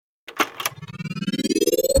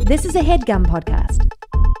This is a HeadGum podcast.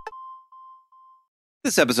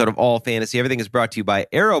 This episode of All Fantasy Everything is brought to you by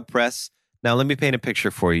AeroPress. Now, let me paint a picture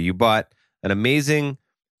for you. You bought an amazing,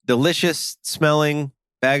 delicious smelling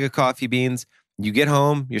bag of coffee beans. You get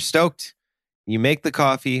home, you're stoked, you make the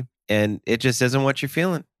coffee, and it just isn't what you're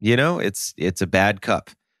feeling. You know, it's a bad cup.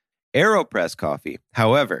 AeroPress coffee,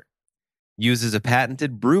 however, uses a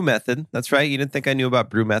patented brew method. That's right. You didn't think I knew about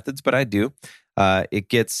brew methods, but I do. It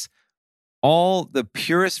gets all the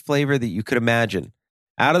purest flavor that you could imagine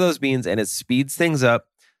out of those beans, and it speeds things up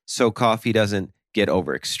so coffee doesn't get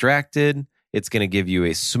over extracted. It's going to give you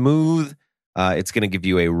a smooth, it's going to give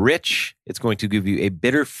you a rich, it's going to give you a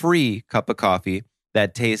bitter-free cup of coffee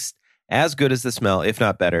that tastes as good as the smell, if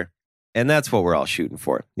not better. And that's what we're all shooting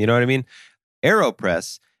for. You know what I mean?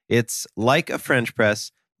 AeroPress, it's like a French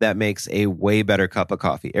press that makes a way better cup of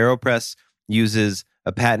coffee. AeroPress uses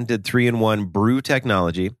a patented 3-in-1 brew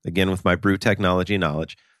technology, again with my brew technology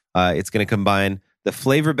knowledge. It's going to combine the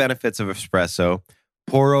flavor benefits of espresso,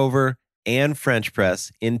 pour over, and French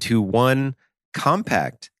press into one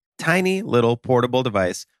compact, tiny little portable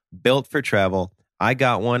device built for travel. I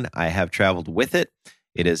got one. I have traveled with it.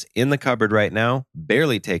 It is in the cupboard right now,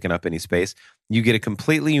 barely taking up any space. You get a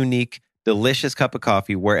completely unique, delicious cup of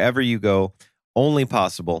coffee wherever you go, only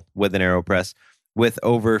possible with an AeroPress. With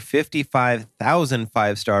over 55,000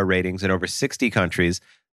 five-star ratings in over 60 countries,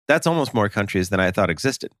 that's almost more countries than I thought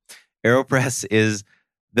existed. AeroPress is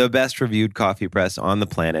the best reviewed coffee press on the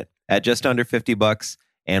planet at just under $50.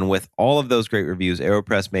 And with all of those great reviews,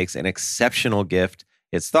 AeroPress makes an exceptional gift.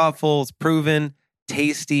 It's thoughtful, it's proven,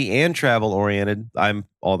 tasty, and travel-oriented. I'm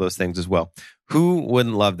all those things as well. Who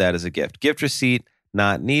wouldn't love that as a gift? Gift receipt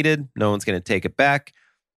not needed. No one's going to take it back.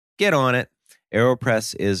 Get on it.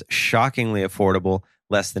 AeroPress is shockingly affordable,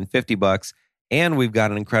 less than $50. And we've got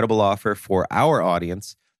an incredible offer for our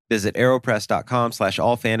audience. Visit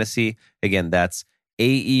aeropress.com/allfantasy. Again, that's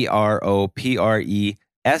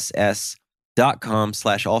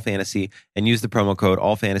AeroPress.com/allfantasy and use the promo code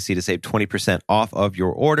allfantasy to save 20% off of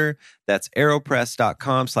your order. That's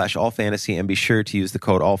aeropress.com/allfantasy and be sure to use the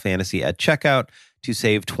code allfantasy at checkout to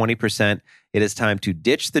save 20%. It is time to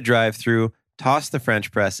ditch the drive-thru, toss the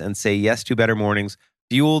French press, and say yes to better mornings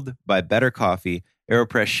fueled by better coffee.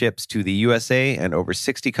 AeroPress ships to the USA and over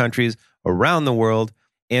 60 countries around the world.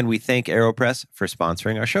 And we thank AeroPress for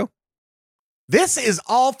sponsoring our show. This is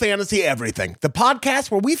All Fantasy Everything, the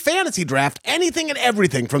podcast where we fantasy draft anything and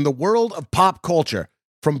everything from the world of pop culture,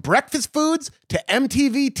 from breakfast foods to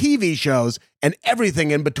MTV TV shows and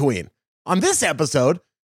everything in between. On this episode,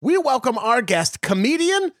 we welcome our guest,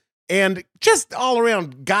 comedian and just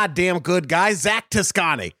all-around goddamn good guy, Zach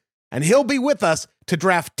Toscani. And he'll be with us to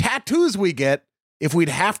draft tattoos we get if we'd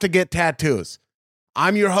have to get tattoos.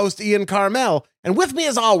 I'm your host, Ian Carmel, and with me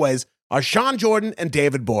as always are Sean Jordan and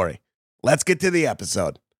David Gborie. Let's get to the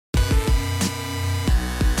episode.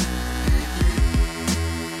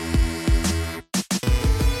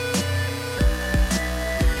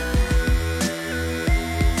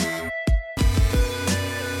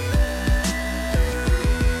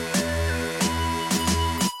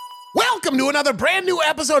 Welcome to another brand new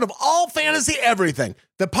episode of All Fantasy Everything,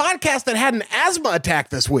 the podcast that had an asthma attack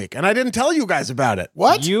this week, and I didn't tell you guys about it.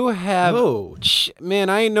 What? You have... Oh, man,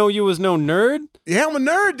 I didn't know you was no nerd. Yeah, I'm a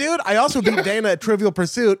nerd, dude. I also beat Dana at Trivial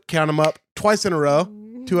Pursuit, count them up, twice in a row.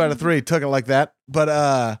 2 out of 3, took it like that.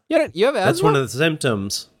 But, you have asthma? That's one of the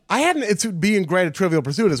symptoms. It's being great at Trivial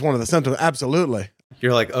Pursuit is one of the symptoms, absolutely.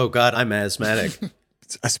 You're like, oh God, I'm asthmatic.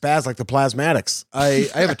 I spaz like the plasmatics. I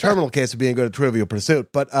have a terminal case of being good at Trivial Pursuit,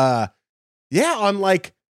 but, yeah, on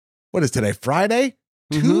like, what is today, Friday?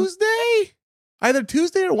 Mm-hmm. Tuesday? Either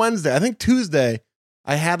Tuesday or Wednesday. I think Tuesday,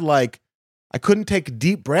 I had like, I couldn't take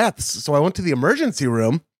deep breaths, so I went to the emergency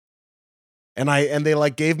room, and they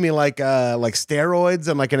like gave me like steroids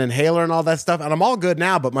and like an inhaler and all that stuff, and I'm all good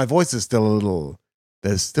now, but my voice is still a little.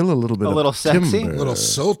 There's still a little bit of sexy, timbre. A little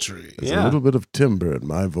sultry. There's a little bit of timbre in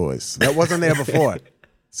my voice that wasn't there before.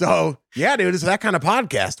 So yeah, dude, it's that kind of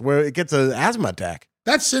podcast where it gets an asthma attack.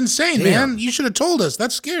 That's insane, man. You should have told us.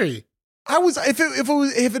 That's scary.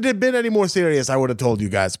 If it had been any more serious, I would have told you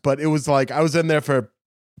guys. But it was like I was in there for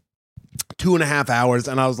 2.5 hours,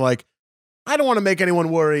 and I was like, I don't want to make anyone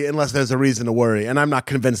worry unless there's a reason to worry, and I'm not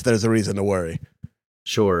convinced there's a reason to worry.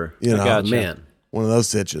 Sure, you know, gotcha. Man, one of those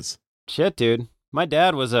sitches. Shit, dude. My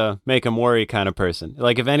dad was a make him worry kind of person.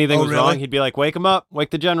 Like if anything was wrong, he'd be like, "Wake him up, wake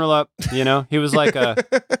the general up." You know, he was like a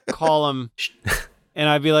call him. And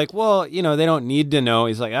I'd be like, well, you know, they don't need to know.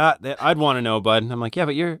 He's like, I'd want to know, bud. And I'm like, yeah,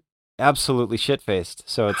 but you're absolutely shit-faced.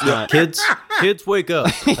 So it's not. Kids, wake up.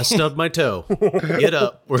 I stubbed my toe. Get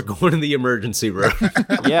up. We're going to the emergency room.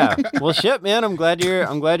 Yeah. Well, shit, man. I'm glad you're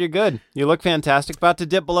good. You look fantastic. About to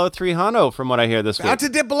dip below 300 from what I hear this week. About to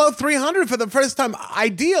dip below 300 for the first time.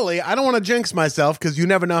 Ideally, I don't want to jinx myself because you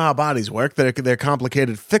never know how bodies work. They're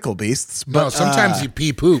complicated, fickle beasts. But No, sometimes you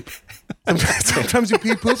pee poop. sometimes you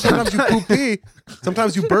pee poop. Sometimes you poop pee.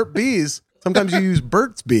 Sometimes you burp bees. Sometimes you use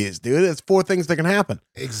Burt's Bees, dude. It's 4 things that can happen.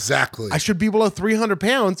 Exactly. I should be below 300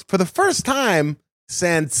 pounds for the first time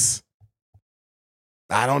since,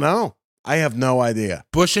 I don't know. I have no idea.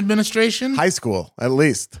 Bush administration? High school, at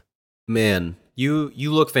least. Man, you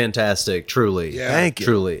look fantastic, truly. Yeah. Thank you.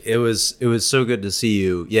 Truly. It was so good to see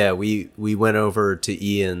you. Yeah, we went over to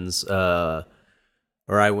Ian's or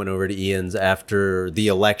I went over to Ian's after the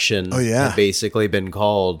election had basically been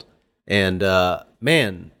called. And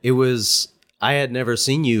man, it was I've never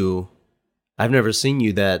seen you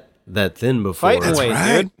that thin before. Fighting weight,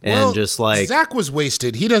 right. dude. And Well, just like Zach was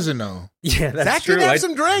wasted. He doesn't know. yeah, that's Zach true. did have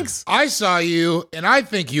some drinks. I saw you, and I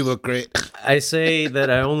think you look great. I say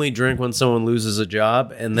that I only drink when someone loses a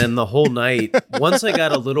job, and then the whole night, once I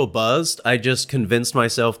got a little buzzed, I just convinced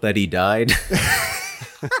myself that he died.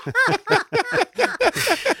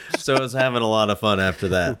 So I was having a lot of fun after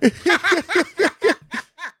that.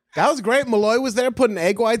 That was great. Malloy was there putting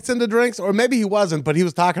egg whites into drinks, or maybe he wasn't, but he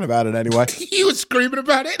was talking about it anyway. He was screaming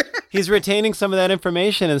about it. He's retaining some of that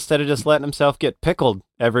information instead of just letting himself get pickled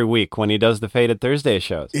every week when he does the Faded Thursday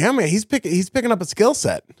shows. Yeah, man, he's picking up a skill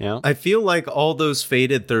set. Yeah. I feel like all those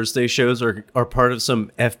Faded Thursday shows are part of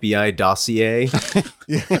some FBI dossier.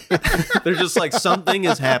 They're just like, something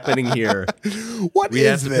is happening here. What We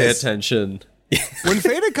is have to pay this? attention. When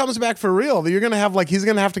Faded comes back for real, you're gonna have he's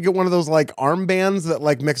gonna have to get one of those armbands that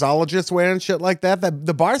mixologists wear and shit like that. That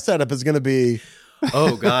the bar setup is gonna be.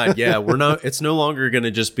 Oh God, yeah. It's no longer gonna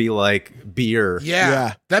just be like beer.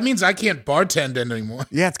 Yeah. That means I can't bartend anymore.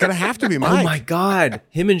 Yeah, it's gonna have to be Mike. Oh my God,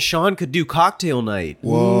 him and Sean could do cocktail night.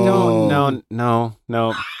 Whoa. No.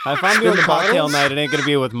 If I'm doing the cocktail night, it ain't going to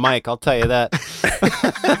be with Mike. I'll tell you that.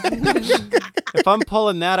 If I'm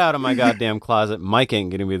pulling that out of my goddamn closet, Mike ain't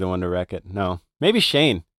going to be the one to wreck it. No. Maybe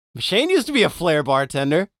Shane. Shane used to be a flair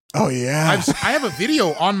bartender. Oh yeah, I have a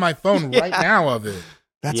video on my phone right now of it.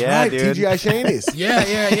 that's Yeah, right. dude. TGI Shaney's.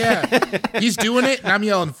 Yeah. He's doing it, and I'm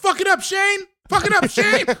yelling, "Fuck it up, Shane! Fuck it up,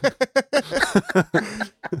 Shane!"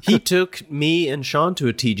 He took me and Sean to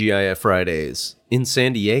a TGIF Fridays in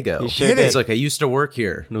San Diego. He sure did. He's like, I used to work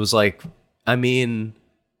here. And it was like, I mean,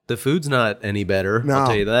 the food's not any better. No. I'll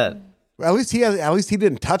tell you that. At least he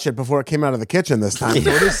didn't touch it before it came out of the kitchen this time. So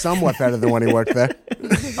it is somewhat better than when he worked there.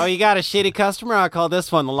 Oh, you got a shitty customer? I'll call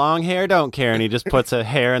this one the long hair don't care. And he just puts a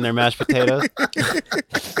hair in their mashed potatoes.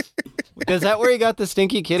 Is that where you got the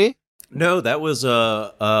stinky kitty? No, that was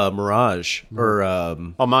Mirage or Oh,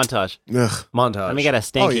 Montage. Ugh. Montage. Let me get a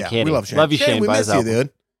stinky Oh yeah, kitty. we love Shane. Love you, Shane. We Buy miss his you, album. dude.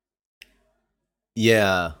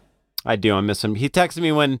 Yeah. I do. I miss him. He texted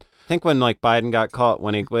me when Biden got caught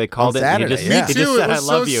when they called it. Saturday, And he just, yeah. he Too, just said, it "I was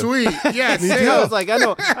love so you." sweet. Yeah, Me same. too. I was like, I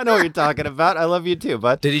know what you're talking about. I love you too,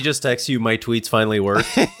 bud. Did he just text you, my tweets finally worked?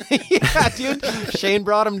 Yeah, dude. Shane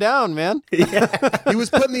brought him down, man. He was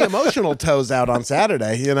putting the emotional toes out on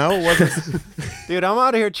Saturday. You know, it wasn't. Dude, I'm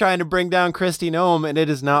out of here trying to bring down Christy Noem, and it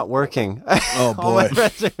is not working. Oh All my boy.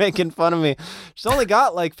 friends are making fun of me. She's only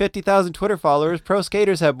got like 50,000 Twitter followers. Pro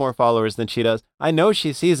skaters have more followers than she does. I know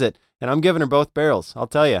she sees it, and I'm giving her both barrels. I'll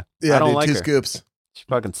tell you. Yeah, I don't dude, like 2 her. scoops. She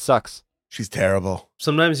fucking sucks. She's terrible.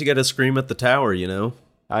 Sometimes you got to scream at the tower, you know?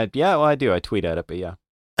 I do. I tweet at it, but yeah.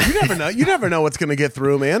 You never know. You never know what's gonna get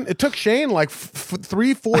through, man. It took Shane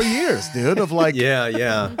 3-4 years, dude, of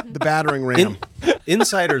Yeah. the battering ram.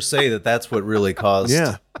 Insiders say that that's what really caused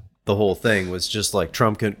Yeah. the whole thing was just like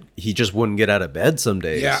Trump he just wouldn't get out of bed some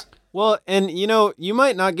days. Yeah. Well, and you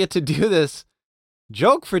might not get to do this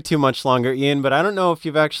joke for too much longer, Ian, but I don't know if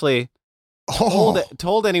you've actually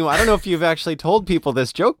told anyone. I don't know if you've actually told people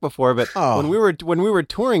this joke before, but Oh. when we were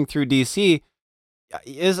touring through DC,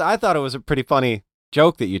 I thought it was a pretty funny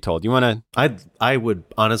joke that you told. You want to? I would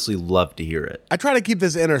honestly love to hear it. I try to keep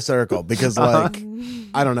this inner circle because, I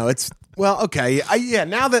don't know. It's okay.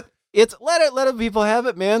 Now that It's let people have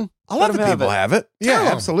it, man. I'll let the people have it. Yeah, Tell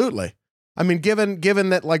 'em. absolutely. I mean, given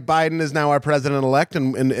that Biden is now our president elect,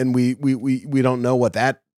 and we don't know what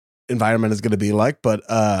that environment is going to be like, but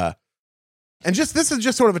and this is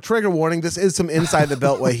just sort of a trigger warning. This is some inside the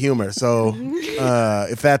Beltway humor. So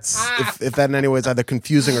if that in any way is either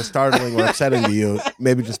confusing or startling or upsetting to you,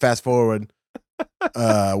 maybe just fast forward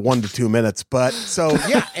 1 to 2 minutes. But so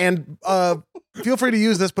yeah, and feel free to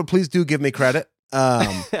use this, but please do give me credit.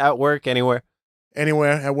 At work, anywhere.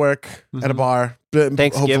 anywhere, at work, at a bar.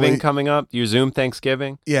 Thanksgiving hopefully. coming up. You Zoom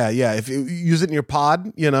Thanksgiving. Yeah. If you use it in your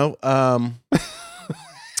pod, maybe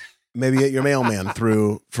at your mailman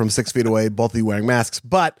from 6 feet away, both of you wearing masks,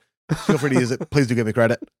 but feel free to use it. Please do give me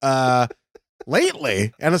credit.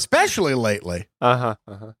 Lately, and especially lately, what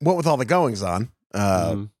with all the goings on,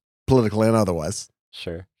 politically and otherwise.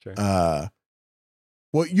 Sure.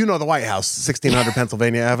 Well, the White House, 1600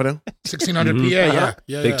 Pennsylvania Avenue. 1600 PA,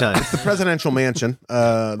 yeah. Big time. The presidential mansion,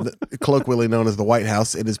 colloquially known as the White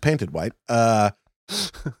House. It is painted white. And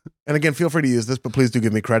again, feel free to use this, but please do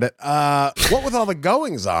give me credit. What with all the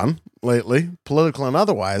goings on lately, political and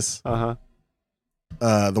otherwise, the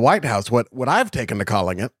White House, what I've taken to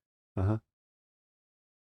calling it,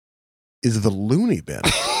 is the loony bin.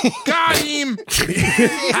 Got him!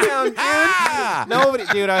 Nobody,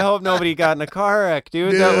 dude. I hope nobody got in a car wreck,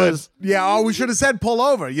 dude. That was we should have said pull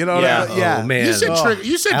over. You know? Oh, man. You said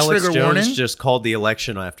Alex trigger Jones warning. just called the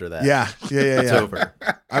election after that. Yeah. It's over.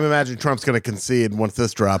 I'm imagining Trump's going to concede once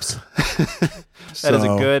this drops.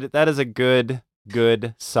 That is a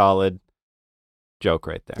good, solid joke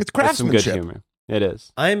right there. It's That's some good craftsmanship. humor. It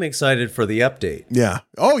is. I am excited for the update. Yeah.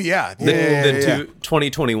 Oh, yeah. The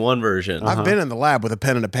 2021 version. I've been in the lab with a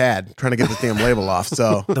pen and a pad trying to get this damn label off.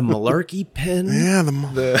 So The malarkey pen. yeah,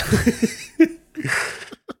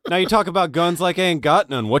 Now you talk about guns like I ain't got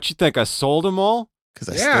none. What you think? I sold them all? because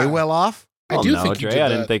I Yeah. stay well off. I Well, do no, think you Dre. did I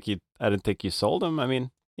that. didn't think you sold them. I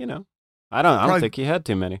mean, I don't Probably- think you had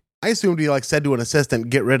too many. I assumed you said to an assistant,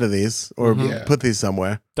 "Get rid of these or Yeah. put these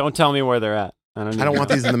somewhere." Don't tell me where they're at. I I don't want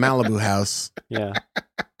these in the Malibu house. Yeah.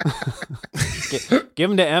 Give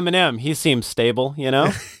him to Eminem. He seems stable,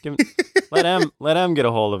 let him get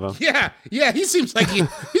a hold of him. Yeah. He seems like he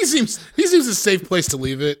seems a safe place to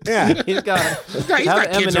leave it. Yeah, He's got He's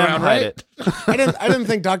got kids Eminem around, hide right? it. I didn't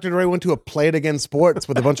think Dr. Dre went to a Play It Again Sports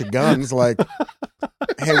with a bunch of guns. Like,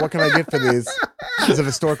 hey, what can I get for these? Is it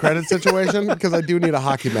a store credit situation? Because I do need a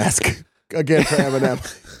hockey mask again for Eminem.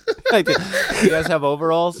 You guys have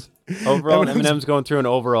overalls? Eminem's going through an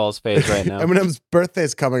overalls phase right now. Eminem's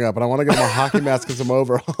birthday's coming up, and I want to get him a hockey mask and some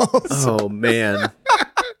overalls. Oh, man.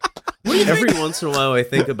 Every once in a while, I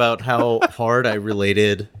think about how hard I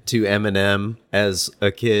related to Eminem as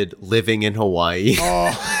a kid living in Hawaii.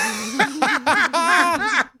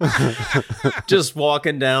 Just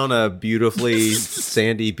walking down a beautifully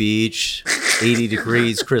sandy beach, 80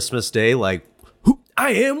 degrees Christmas Day, like,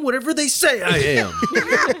 I am whatever they say I am.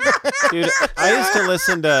 Dude, I used to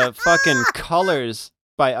listen to fucking Colors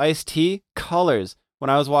by Ice-T, Colors, when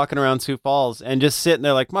I was walking around Sioux Falls and just sitting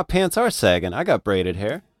there like, my pants are sagging. I got braided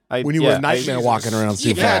hair. When you were a nightmare walking around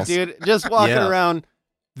Sioux Falls. Yeah, dude, just walking around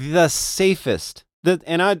the safest. I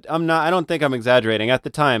don't think I'm exaggerating. At the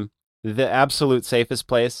time, the absolute safest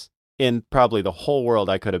place in probably the whole world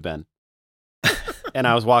I could have been. And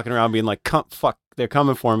I was walking around being like, fuck, they're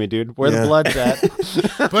coming for me, dude. Where the blood's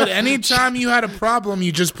at? But anytime you had a problem,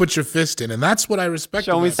 you just put your fist in, and that's what I respect.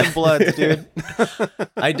 Show me some blood, dude.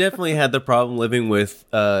 I definitely had the problem living with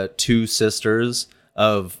two sisters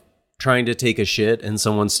of trying to take a shit and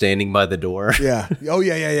someone standing by the door. Yeah. Oh,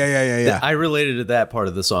 yeah. I related to that part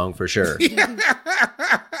of the song for sure.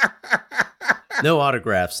 No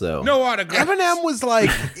autographs, though. No autographs. Eminem was like,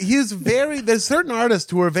 there's certain artists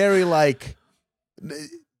who are very like,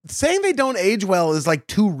 saying they don't age well is like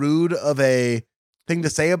too rude of a thing to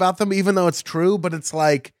say about them, even though it's true, but it's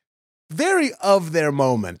like very of their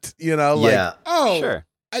moment, Like, Yeah. Oh, Sure.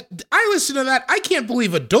 I listen to that. I can't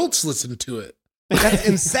believe adults listen to it. that's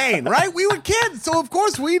insane, right? We were kids, so of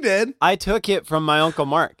course we did. I took it from my Uncle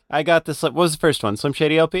Mark. I got this, what was the first one? Slim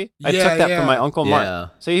Shady LP? I Yeah, took that yeah. from my Uncle Mark. Yeah.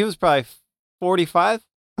 So he was probably 45.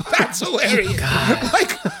 That's hilarious.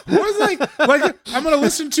 Like, I'm gonna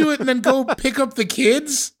listen to it and then go pick up the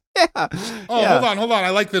kids. Yeah. Oh, hold on. I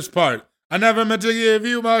like this part. I never meant to give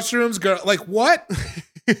you mushrooms, girl. Like, what?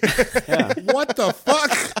 Yeah. What the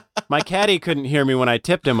fuck? My caddy couldn't hear me when I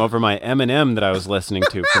tipped him over my Eminem that I was listening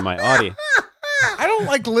to for my Audi. I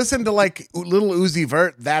don't listen to Little Uzi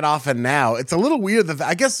Vert that often now. It's a little weird that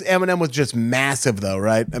I guess Eminem was just massive though,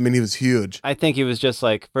 right? I mean, he was huge. I think he was just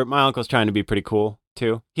like, my uncle's trying to be pretty cool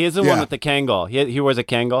too. He is the Yeah. one with the Kangol. He wears a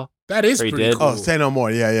Kangol. That is Or he pretty did. cool. Oh, say no more.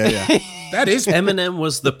 Yeah. That is Eminem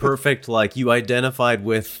was the perfect, you identified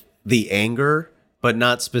with the anger, but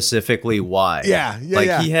not specifically why. Yeah,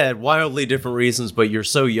 He had wildly different reasons, but you're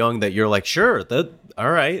so young that you're like, sure,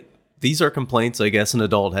 all right. These are complaints I guess an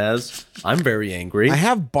adult has. I'm very angry. I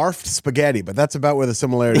have barfed spaghetti, but that's about where the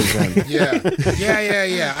similarities end.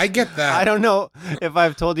 Yeah. I get that. I don't know if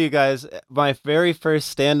I've told you guys, my very first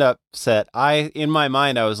stand-up set, in my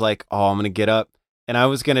mind, I was like, oh, I'm going to get up and I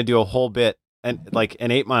was going to do a whole bit like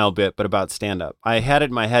an 8 Mile bit, but about stand up. I had it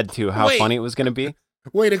in my head too how funny it was going to be.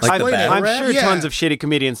 Wait, explain it. I'm sure tons of shitty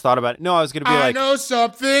comedians thought about it. No, I was going to be I know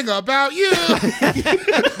something about you.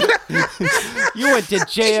 You went to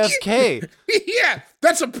JFK. Yeah,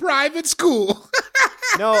 that's a private school.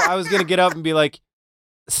 No, I was going to get up and be like,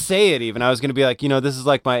 say it even. I was going to be like, this is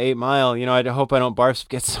like my 8 Mile. I hope I don't barf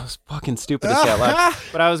spaghetti. It's so fucking stupid to say out loud.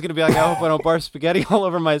 But I was going to be like, I hope I don't barf spaghetti all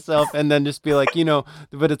over myself. And then just be like,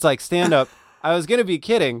 but it's like stand up. I was going to be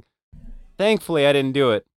kidding. Thankfully, I didn't do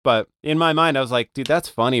it. But in my mind, I was like, dude, that's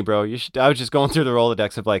funny, bro. I was just going through the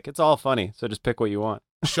Rolodex of like, it's all funny. So just pick what you want.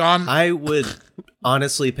 Sean? I would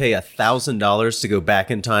honestly pay $1,000 to go back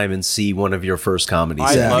in time and see one of your first comedy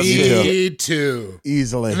sets. Me too.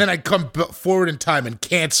 Easily. And then I'd come forward in time and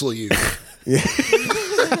cancel you.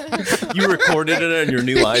 You recorded it on your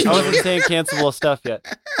new iPhone? I wasn't saying cancelable stuff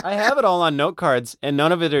yet. I have it all on note cards, and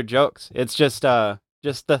none of it are jokes. It's just the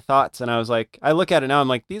thoughts. And I was like, I look at it now, I'm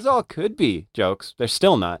like, these all could be jokes. They're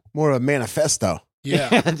still not. More of a manifesto.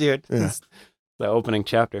 Yeah. Dude. Yeah. It's the opening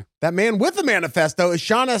chapter. That man with the manifesto is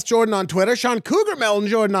Sean S. Jordan on Twitter, Sean Cougar Melon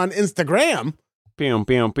Jordan on Instagram. Boom,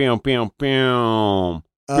 boom, boom, boom, boom.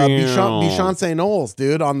 Bichon St. Knowles,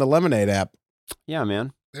 dude, on the Lemonade app. Yeah,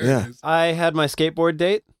 man. There it is. I had my skateboard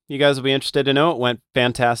date. You guys will be interested to know. It went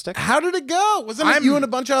fantastic. How did it go? Wasn't it you and a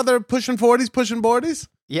bunch of other pushing 40s, pushing boardies?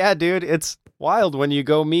 Yeah, dude. It's wild when you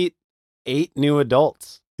go meet 8 new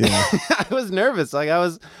adults. Yeah. I was nervous. Like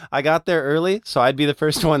I got there early, so I'd be the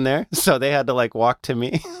first one there. So they had to like walk to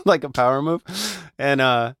me like a power move. And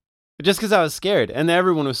just because I was scared. And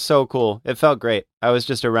everyone was so cool. It felt great. I was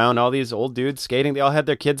just around all these old dudes skating. They all had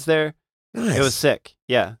their kids there. Nice. It was sick.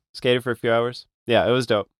 Yeah. Skated for a few hours. Yeah, it was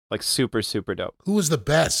dope. Like super, super dope. Who was the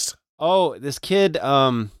best? Oh, this kid,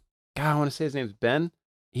 God, I want to say his name's Ben.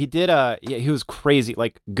 He did he was crazy,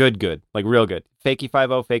 like good, like real good. Fakie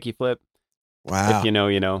 5-0, fakie flip. Wow. If you know,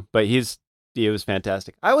 you know. But he was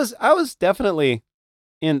fantastic. I was definitely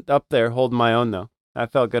up there holding my own though. I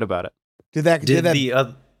felt good about it. Did that the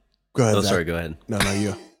other? Go ahead. Oh, Zach. sorry. Go ahead. No,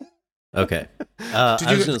 you. Okay. I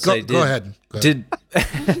was going to say, go ahead. Did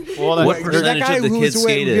Hold on. what percentage of the kids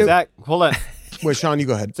skated? Zach, hold on. Wait, Sean, you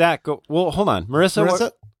go ahead. Zach, go. Well, hold on. Marissa?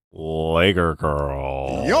 Marissa? Laker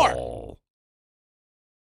girl.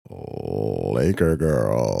 Laker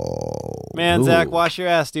girl. Man, Ooh. Zach, wash your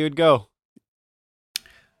ass, dude. Go.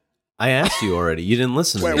 I asked you already. You didn't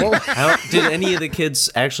listen to Wait, me. what? How did any of the kids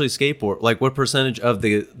actually skateboard? Like, what percentage of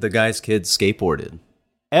the guys' kids skateboarded?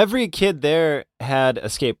 Every kid there had a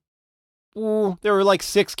skate. Ooh, there were like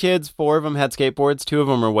 6 kids. 4 of them had skateboards. 2 of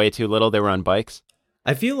them were way too little. They were on bikes.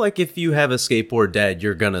 I feel like if you have a skateboard dad,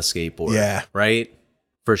 you're gonna skateboard. Yeah. Right?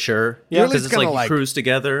 For sure. Yeah. Because it's like you cruise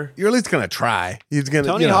together. You're at least going to try. He's going to.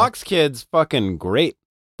 Tony Hawk's kid's fucking great.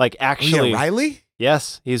 Like actually. Yeah, Riley?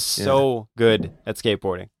 Yes, he's so good at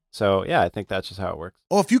skateboarding. So yeah, I think that's just how it works.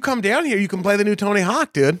 Oh, if you come down here, you can play the new Tony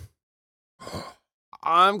Hawk, dude.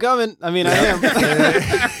 I'm coming. I mean, I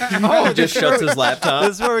am. He just shuts his laptop.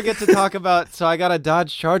 This is where we get to talk about. So I got a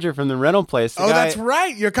Dodge Charger from the rental place. The guy, That's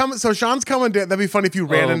right. You're coming. So Sean's coming down. That'd be funny if you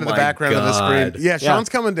ran into the my background of the God. screen. Yeah, Sean's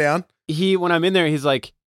coming down. When I'm in there, he's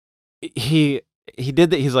like, he did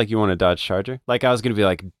that. He's like, you want a Dodge Charger? Like I was gonna be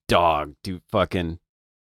like, dog,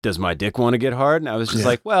 does my dick want to get hard? And I was just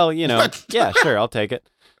like, well, yeah, sure, I'll take it.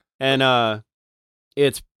 And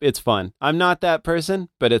it's fun. I'm not that person,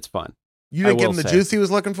 but it's fun. You didn't give him the juice he was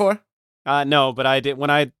looking for? No, but I did. When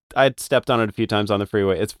I stepped on it a few times on the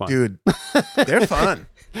freeway, it's fun. Dude, they're fun.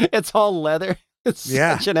 It's all leather. It's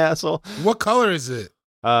such an asshole. What color is it?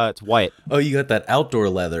 It's white. Oh, you got that outdoor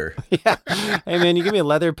leather. Yeah. Hey, man, you give me a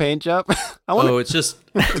leather paint job? It's just...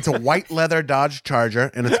 It's a white leather Dodge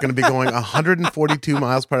Charger, and it's going to be going 142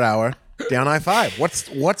 miles per hour down I-5.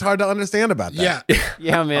 What's hard to understand about that? Yeah.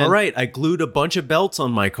 Yeah, man. All right, I glued a bunch of belts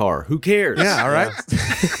on my car. Who cares? Yeah, all right.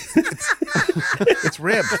 It's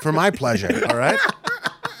ribbed for my pleasure, all right?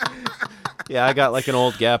 Yeah, I got like an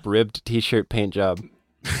old Gap ribbed t-shirt paint job.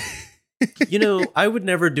 I would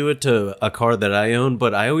never do it to a car that I own,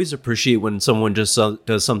 but I always appreciate when someone just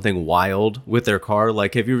does something wild with their car.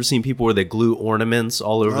 Like, have you ever seen people where they glue ornaments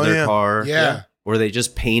all over their car? Yeah. Or they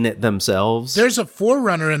just paint it themselves? There's a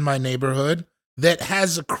 4Runner in my neighborhood that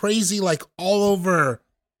has a crazy, like, all over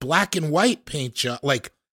black and white paint job.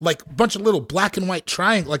 Like a bunch of little black and white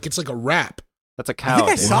triangle. Like, it's like a wrap. That's a cow. I think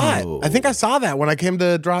I saw Whoa. it. I think I saw that when I came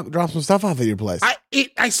to drop some stuff off at your place.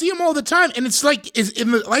 I see them all the time, and it's like in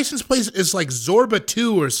the license plate is like Zorba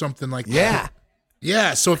 2 or something like that. Yeah.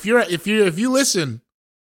 Yeah. So if you listen,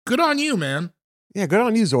 good on you, man. Yeah, good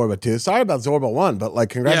on you, Zorba 2. Sorry about Zorba 1, but like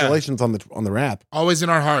congratulations on the rap. Always in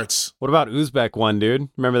our hearts. What about Uzbek one, dude?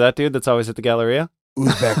 Remember that dude that's always at the Galleria?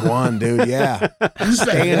 Uzbek one, dude. Yeah.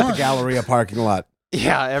 Staying at the Galleria parking lot.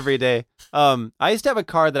 Yeah, every day. I used to have a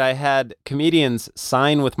car that I had comedians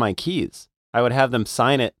sign with my keys. I would have them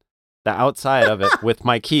sign it, the outside of it, with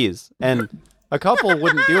my keys. And a couple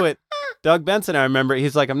wouldn't do it. Doug Benson, I remember,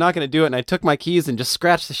 he's like, I'm not going to do it. And I took my keys and just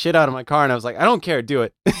scratched the shit out of my car. And I was like, I don't care, do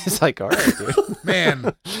it. He's like, all right, dude.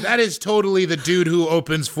 Man, that is totally the dude who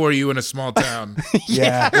opens for you in a small town.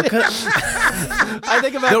 Yeah. I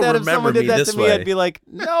think about that if someone did that to me, I'd be like,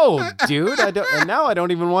 no, dude, I don't. And now I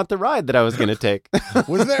don't even want the ride that I was going to take.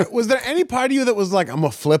 Was there any part of you that was like, I'm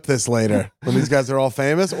going to flip this later when these guys are all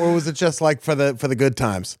famous? Or was it just like for the good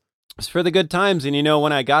times? It's for the good times. And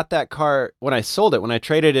when I got that car, when I sold it, when I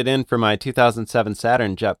traded it in for my 2007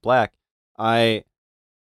 Saturn Jet Black, the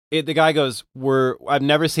guy goes, I've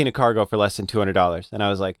never seen a car go for less than $200. And I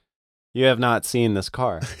was like, you have not seen this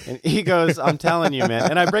car. And he goes, I'm telling you, man.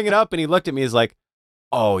 And I bring it up and he looked at me, he's like,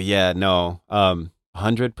 oh yeah, no,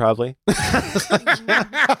 100 probably.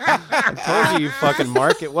 I told you fucking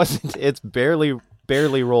Mark, it's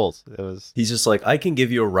barely rolls. He's just like, I can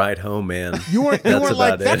give you a ride home, man. You weren't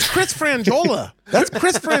like, that's Chris Frangiola. That's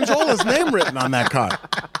Chris Frangiola's name written on that car.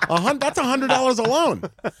 That's $100 alone.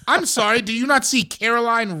 I'm sorry, do you not see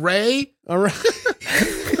Caroline Ray? All right.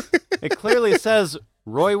 It clearly says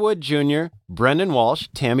Roy Wood Jr., Brendan Walsh,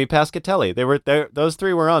 Tammy Pescatelli. They were there. Those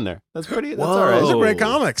three were on there. That's all right. Those are great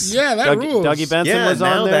comics. Yeah, that rules. Dougie Benson was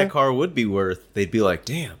on there. Now that car would be worth. They'd be like,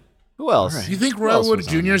 damn. Who else? Right. You think Roy Wood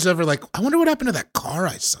Jr. is ever like, I wonder what happened to that car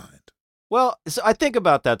I signed? Well, so I think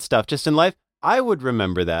about that stuff just in life. I would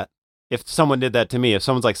remember that if someone did that to me. If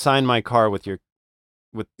someone's like, sign my car with the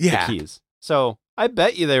keys. So I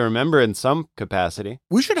bet you they remember in some capacity.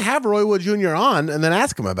 We should have Roy Wood Jr. on and then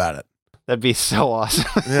ask him about it. That'd be so awesome.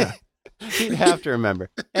 Yeah. He'd have to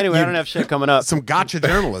remember. Anyway, I don't have shit coming up. Some gotcha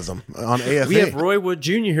journalism on AFA. We have Roy Wood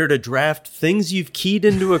Jr. here to draft things you've keyed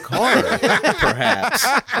into a car, perhaps.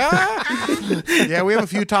 Yeah, we have a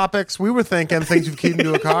few topics. We were thinking things you've keyed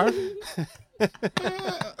into a car.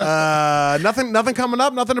 Nothing coming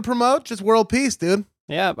up, nothing to promote, just world peace, dude.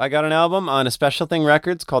 Yeah, I got an album on a Special Thing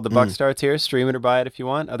Records called The Buck Starts Here. Stream it or buy it if you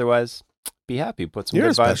want. Otherwise, be happy. Put some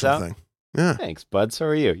good vibes out. Thing. Yeah. Thanks, bud. So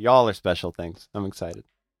are you. Y'all are special things. I'm excited.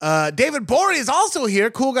 David Gborie is also here.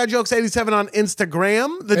 Cool Guy Jokes 87 on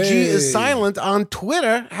Instagram. The G is silent on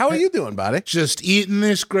Twitter. How are you doing, buddy? Just eating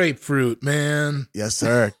this grapefruit, man. Yes,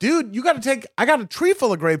 sir. Dude, I got a tree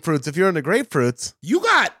full of grapefruits if you're into grapefruits. You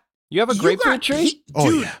have a grapefruit tree?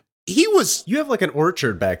 Dude, yeah. You have like an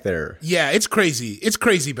orchard back there. Yeah, it's crazy. It's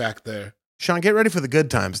crazy back there. Sean, get ready for the good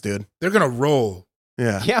times, dude. They're going to roll.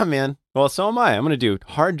 Yeah. Yeah, man. Well, so am I. I'm going to do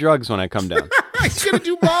hard drugs when I come down. He's going to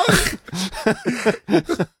do Molly.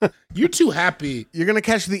 You're too happy. You're going to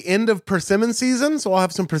catch the end of persimmon season, so I'll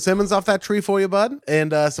have some persimmons off that tree for you, bud,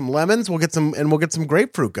 and some lemons. We'll get some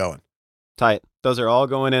grapefruit going. Tight. Those are all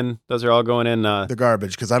going in. The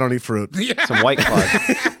garbage, because I don't eat fruit. Yeah. Some White Claws.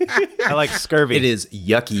 I like scurvy. It is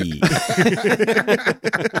yucky.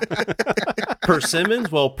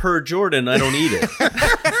 Persimmons? Well, per Jordan, I don't eat it.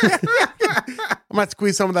 I might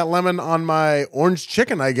squeeze some of that lemon on my orange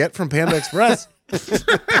chicken I get from Panda Express. No,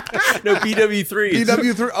 BW3.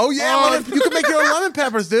 BW3. Oh, yeah. You can make your own lemon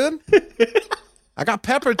peppers, dude. I got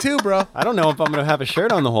pepper, too, bro. I don't know if I'm going to have a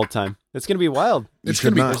shirt on the whole time. It's going to be wild. It's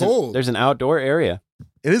going to be cold. There's an outdoor area.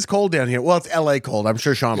 It is cold down here. Well, it's LA cold. I'm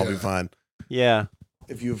sure Sean will be fine. Yeah.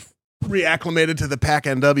 If you've reacclimated to the Pack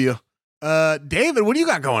NW. David, what do you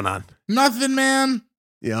got going on? Nothing, man.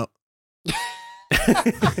 Yep.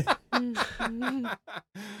 I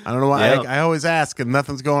don't know why I always ask and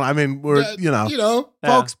nothing's going on. I mean, we're,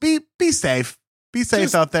 folks, be safe. Be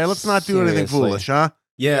safe out there. Let's not do anything foolish, huh?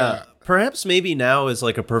 Yeah. Perhaps maybe now is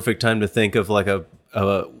like a perfect time to think of like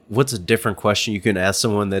what's a different question you can ask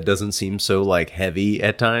someone that doesn't seem so like heavy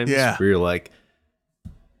at times. Yeah. Where you're like,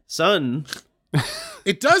 son.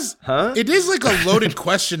 It does. Huh? It is like a loaded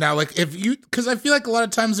question now. Like because I feel like a lot of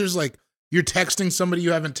times there's like, you're texting somebody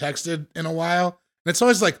you haven't texted in a while. And it's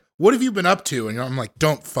always like, what have you been up to? And I'm like,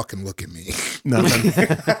 don't fucking look at me. Nothing.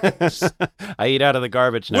 I eat out of the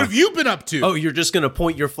garbage now. What have you been up to? Oh, you're just going to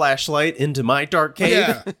point your flashlight into my dark cave?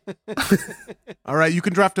 Yeah. All right, you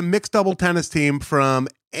can draft a mixed double tennis team from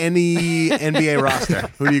any NBA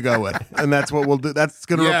roster. Who do you go with? And that's what we'll do. That's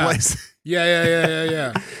going to replace.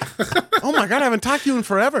 Yeah. Oh my God, I haven't talked to you in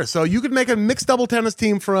forever. So you could make a mixed double tennis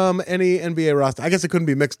team from any NBA roster. I guess it couldn't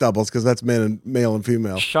be mixed doubles because that's male and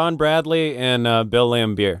female. Sean Bradley and Bill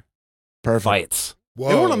Laimbeer. Perfect. Fights. Whoa.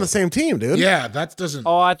 They weren't on the same team, dude. Yeah, that doesn't.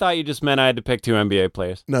 Oh, I thought you just meant I had to pick two NBA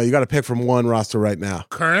players. No, you got to pick from one roster right now.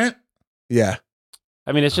 Current? Yeah.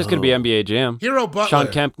 I mean, it's just going to be NBA Jam. Hero Butler. Sean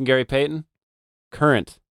Kemp and Gary Payton.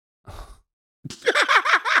 Current.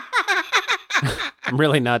 I'm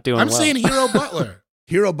really not doing I'm well. saying Hero Butler.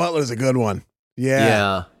 Hero Butler's a good one.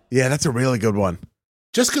 Yeah. Yeah, that's a really good one.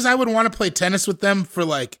 Just because I would want to play tennis with them for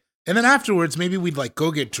like, and then afterwards, maybe we'd like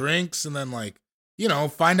go get drinks and then like, you know,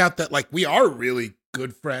 find out that like we are really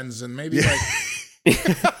good friends and maybe like.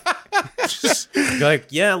 Like,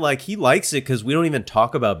 yeah, like he likes it because we don't even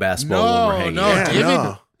talk about basketball when we're hanging out.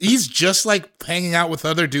 David, he's just like hanging out with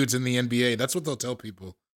other dudes in the NBA. That's what they'll tell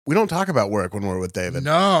people. We don't talk about work when we're with David.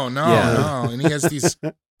 No. And he has these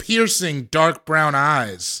piercing dark brown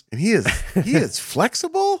eyes. And he is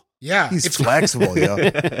flexible? Yeah. He's flexible, yo.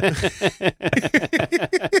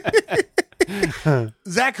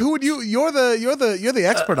 Zach, who would you're the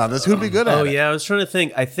expert on this. Who'd be good at it? Oh yeah, I was trying to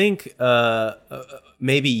think. I think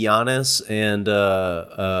maybe Giannis and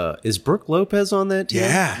is Brooke Lopez on that team?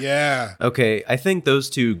 Yeah. Okay, I think those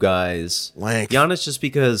two guys. Length. Giannis, just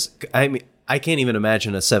because I mean I can't even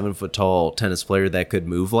imagine a 7-foot tall tennis player that could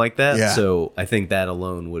move like that. Yeah. So I think that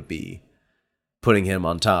alone would be putting him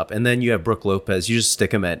on top. And then you have Brooke Lopez. You just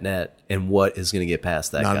stick him at net, and what is going to get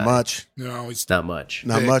past that guy? Not much. No, he's Not much.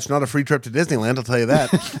 Not much. Not a free trip to Disneyland, I'll tell you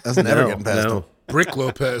that. That's never getting past him. Brick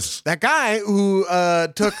Lopez. That guy who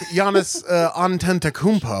took Giannis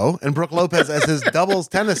Antetokounmpo and Brooke Lopez as his doubles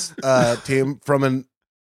tennis team from an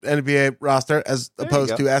NBA roster, as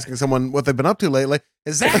opposed to asking someone what they've been up to lately,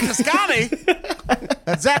 is Zach Toscani.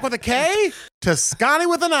 That's Zach with a K, Toscani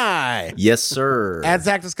with an I. Yes, sir. At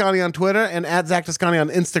Zach Toscani on Twitter and at Zach Toscani on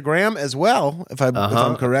Instagram as well, if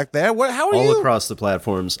I'm correct there. How are you? All across the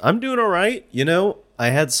platforms. I'm doing all right. You know, I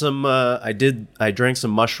had some, I drank some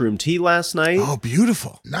mushroom tea last night. Oh,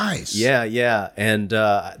 beautiful. Nice. Yeah. And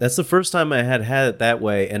that's the first time I had it that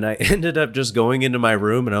way. And I ended up just going into my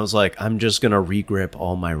room and I was like, I'm just going to regrip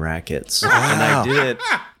all my rackets. Wow. And I did it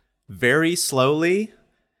very slowly.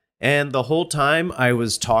 And the whole time I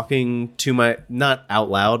was talking to not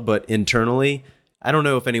out loud, but internally. I don't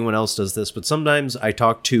know if anyone else does this, but sometimes I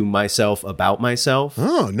talk to myself about myself.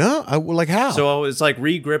 Oh, no. Like how? So I was like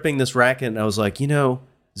re-gripping this racket and I was like, you know,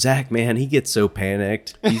 Zach, man, he gets so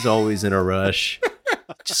panicked. He's always in a rush.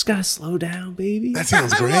 Just gotta slow down, baby. That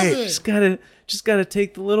sounds great. Just gotta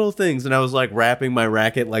take the little things. And I was like wrapping my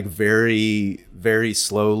racket like very, very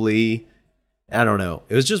slowly. I don't know.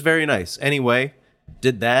 It was just very nice. Anyway,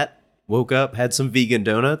 did that, woke up, had some vegan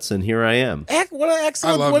donuts, and here I am. What an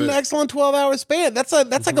excellent 12-hour span. That's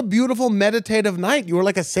like a beautiful meditative night. You were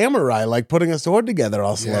like a samurai, like putting a sword together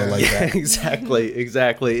all slow like that.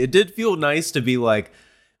 Exactly. It did feel nice to be like,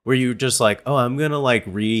 where you just like, oh, I'm gonna like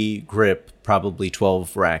re-grip probably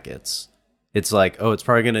 12 rackets. It's like, oh, it's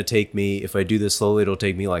probably gonna take me, if I do this slowly, it'll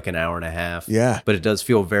take me like an hour and a half. Yeah. But it does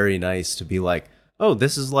feel very nice to be like, oh,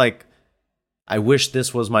 this is like, I wish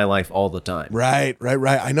this was my life all the time. Right.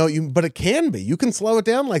 I know you, but it can be. You can slow it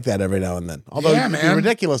down like that every now and then. Although it'd be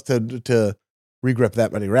ridiculous to regrip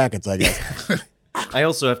that many rackets, I guess. I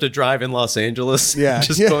also have to drive in Los Angeles.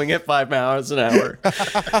 Going at 5 miles an hour.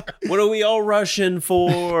 What are we all rushing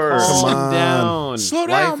for? Calm down. Slow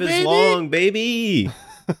down, Life is long, baby.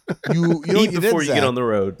 You Eat before you get on the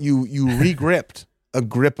road. You re-gripped a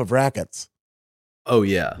grip of rackets. Oh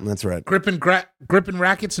yeah, that's right. Gripping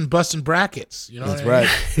rackets and busting brackets. You know, that's right.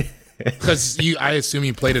 Because I assume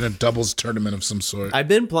you played in a doubles tournament of some sort. I've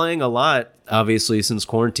been playing a lot, obviously, since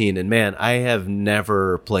quarantine, and man, I have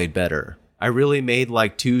never played better. I really made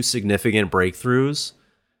like 2 significant breakthroughs,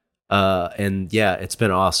 and yeah, it's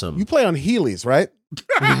been awesome. You play on Heelys, right?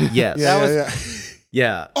 Yes.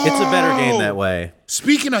 Yeah, it's a better game that way.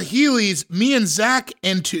 Speaking of Heelys, me and Zach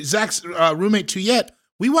and Zach's roommate Tuyette,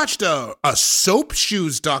 we watched a Soap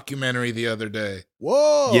Shoes documentary the other day.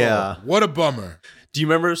 Whoa. Yeah. What a bummer. Do you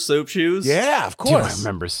remember Soap Shoes? Yeah, of course. I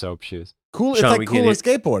remember Soap Shoes. Cool. Sean, it's like cooler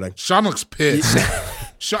skateboarding. Sean looks pissed.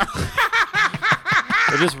 Sean.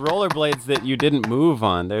 They're just rollerblades that you didn't move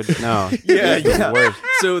on. Yeah. Worse.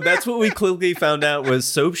 So that's what we quickly found out was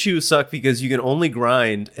Soap Shoes suck because you can only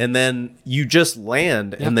grind and then you just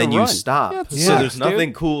land and then you stop. Yeah, so there's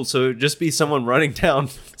nothing cool. So it'd just be someone running down,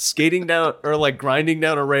 skating down, or like grinding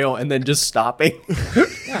down a rail and then just stopping.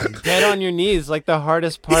 Dead on your knees, like the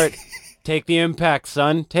hardest part. Take the impact,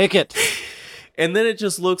 son. Take it. And then it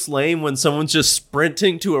just looks lame when someone's just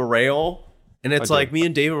sprinting to a rail. And it's like me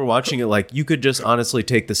and Dave were watching it like you could just honestly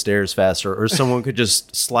take the stairs faster or someone could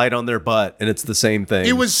just slide on their butt and it's the same thing.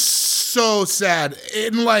 It was so sad.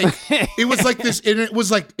 And like it was like this and it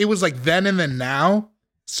was like then and then now.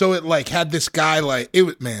 So it like had this guy like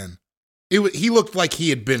he looked like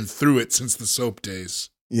he had been through it since the soap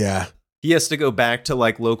days. Yeah. He has to go back to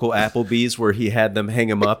like local Applebee's where he had them hang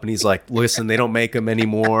him up and he's like, listen, they don't make them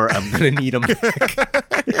anymore. I'm going to need them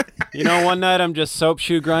back. You know, one night I'm just soap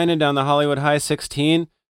shoe grinding down the Hollywood High 16.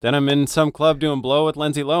 Then I'm in some club doing blow with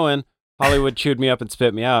Lindsay Lohan. Hollywood chewed me up and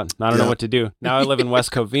spit me out. I don't know what to do. Now I live in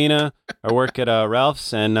West Covina. I work at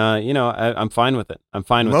Ralph's, and I'm fine with it. I'm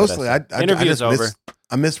fine with Mostly, it. Interview's over.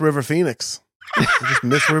 I miss River Phoenix. I just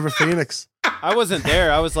miss River Phoenix. I wasn't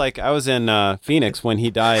there. I was in Phoenix when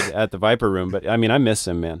he died at the Viper Room. But I mean, I miss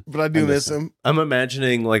him, man. But I do miss him. I'm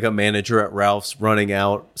imagining like a manager at Ralph's running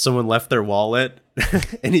out. Someone left their wallet,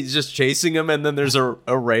 and he's just chasing him. And then there's a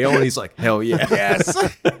rail, and he's like, "Hell yeah, yes,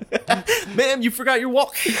 ma'am, you forgot your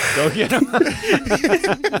wallet. Go get him."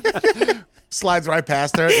 Slides right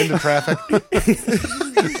past her into traffic.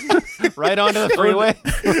 Right onto the freeway.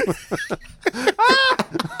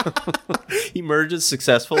 He merges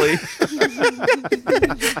successfully.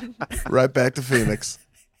 Right back to Phoenix.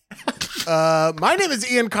 My name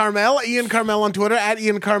is Ian Carmel. Ian Carmel on Twitter, at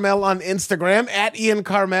Ian Carmel on Instagram, at Ian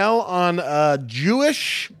Carmel on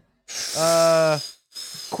Jewish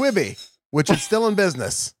Quibi, which is still in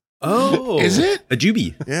business. Oh, is it a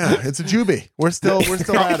Juby? Yeah, it's a Juby. We're still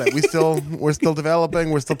at it. We're still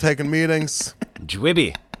developing. We're still taking meetings.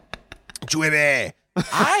 Jwibby.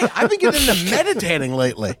 I've been getting into meditating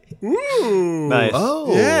lately. Ooh, nice.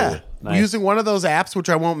 Oh, yeah. Nice. Using one of those apps, which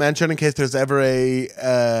I won't mention in case there's ever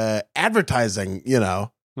a advertising,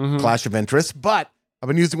 clash of interests. But I've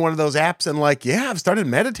been using one of those apps, and I've started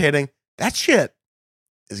meditating. That shit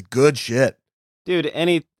is good shit, dude.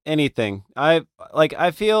 Anything.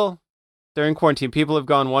 I feel during quarantine, people have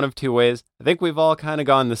gone one of two ways. I think we've all kind of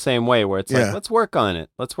gone the same way, where it's like, let's work on it.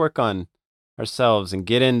 Let's work on ourselves and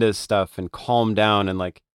get into stuff and calm down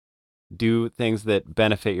and do things that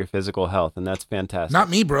benefit your physical health, and that's fantastic. Not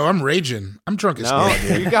me, bro. I'm raging. I'm drunk as hell.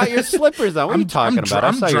 No, you got your slippers on. What are you talking about?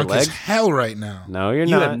 I saw your I'm drunk legs. as hell right now. No, you're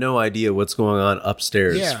you not. have no idea what's going on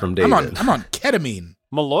upstairs from David. I'm on ketamine.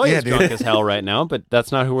 Malloy is drunk as hell right now, but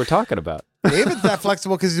that's not who we're talking about. David's that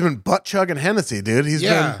flexible because he's been butt chugging Hennessy, dude.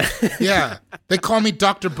 Yeah. They call me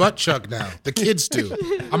Dr. Butt Chug now. The kids do.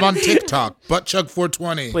 I'm on TikTok. Butt Chug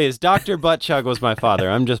 420. Please, Dr. Butt Chug was my father.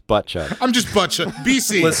 I'm just Butt Chug. I'm just Butt Chug.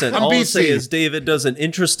 BC. Listen, I'm all BC. I'll say is David does an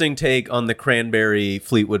interesting take on the Cranberry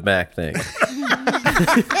Fleetwood Mac thing.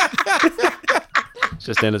 It's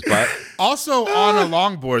just in his butt. Also on a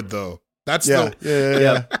longboard, though. That's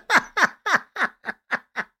yeah.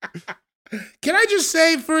 Can I just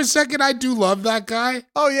say for a second, I do love that guy.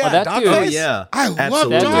 Oh yeah, that Dog dude. Face. Oh yeah, I love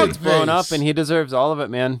absolutely. That Dog dude's grown up, Face. and he deserves all of it,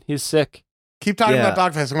 man. He's sick. Keep talking about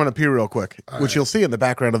Dogface. I'm going to pee real quick, which you'll see in the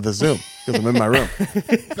background of the Zoom because I'm in my room.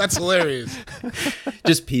 That's hilarious.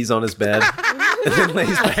 Just pees on his bed and then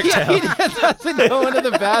lays back down. He doesn't go into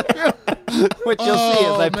the bathroom, which you'll see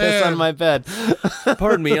as I piss on my bed.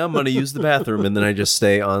 Pardon me, I'm going to use the bathroom, and then I just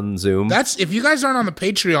stay on Zoom. That's if you guys aren't on the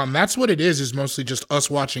Patreon, that's what it is mostly just us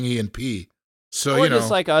watching Ian pee. So or just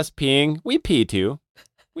like us peeing, we pee too.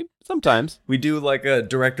 Sometimes we do like a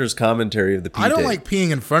director's commentary of the pee. I don't tape. like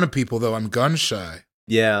peeing in front of people though. I'm gun shy.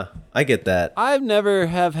 Yeah, I get that. I've never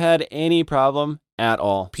have had any problem at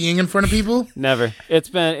all. Peeing in front of people? Never.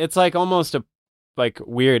 It's like almost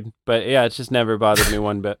weird, but yeah, it's just never bothered me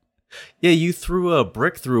one bit. Yeah, you threw a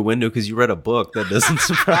brick through a window because you read a book. That doesn't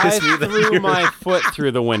surprise me. I threw my foot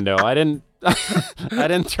through the window. I didn't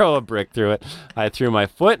throw a brick through it. I threw my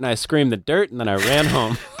foot and I screamed the dirt and then I ran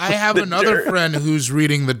home. I have another friend who's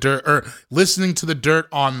reading the dirt or listening to the dirt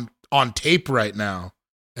on tape right now,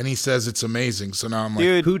 and he says it's amazing. So now I'm like,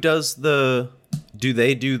 dude, who does do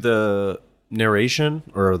they do the narration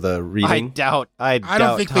or the reading? I doubt think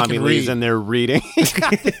they Tommy can Lee's read. in there reading.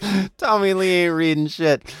 Tommy Lee ain't reading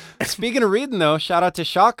shit. Speaking of reading though, shout out to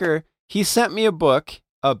Shocker. He sent me a book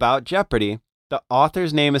about Jeopardy. The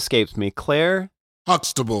author's name escapes me. Claire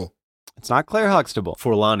Huxtable, It's not Claire Huxtable.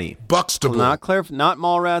 Forlani. Buxtable, Not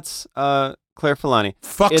Mallrats. Claire Forlani.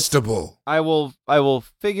 Fuxtable. I will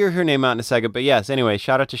figure her name out in a second. But yes, anyway,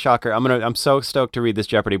 shout out to Shocker. I'm so stoked to read this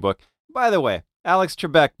Jeopardy book. By the way, Alex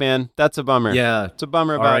Trebek, man, that's a bummer. Yeah, it's a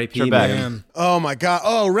bummer about R.I.P. Trebek. Man. Oh my God.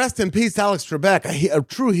 Oh, rest in peace, Alex Trebek, a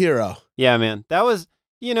true hero. Yeah, man, that was.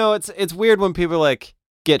 It's weird when people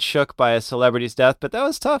get shook by a celebrity's death, but that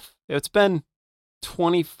was tough. It's been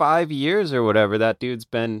 25 years or whatever that dude's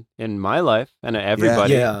been in my life and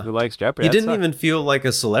everybody who likes Jeopardy. He didn't even feel like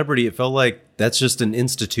a celebrity. It felt like that's just an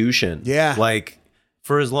institution. Yeah. Like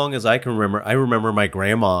for as long as I can remember, I remember my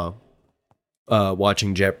grandma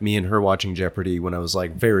watching me and her watching Jeopardy when I was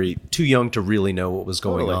very too young to really know what was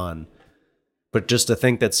going on. But just to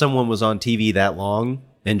think that someone was on TV that long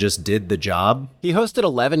and just did the job. He hosted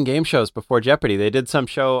 11 game shows before Jeopardy. They did some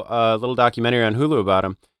show, a little documentary on Hulu about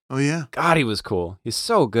him. Oh, yeah. God, he was cool. He's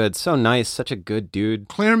so good, so nice, such a good dude.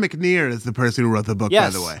 Claire McNear is the person who wrote the book, by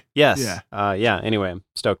the way. Yes. Yeah. Anyway, I'm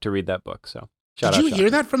stoked to read that book. So, Did you hear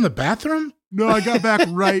that from the bathroom? No, I got back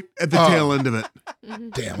right at the tail end of it.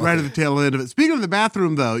 Damn. Right at the tail end of it. Speaking of the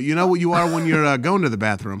bathroom, though, you know what you are when you're going to the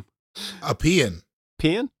bathroom? A peeing.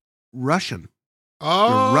 Peeing? Russian.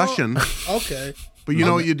 Oh. You're Russian. Okay. But you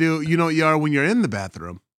know what you do? You know what you are when you're in the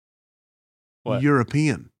bathroom? What?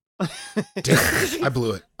 European. Damn, I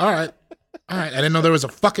blew it. All right. I didn't know there was a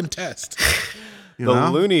fucking test. The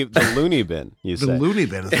loony bin, you say. The loony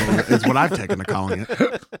bin is what I've taken to calling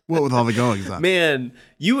it. What with all the goings on. Man,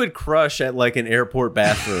 you would crush at like an airport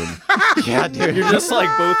bathroom. Yeah, dude. You're just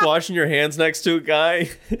like both washing your hands next to a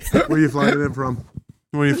guy. Where are you flying in from?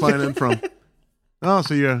 Oh,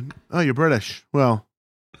 so you're British. Well,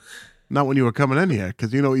 not when you were coming in here,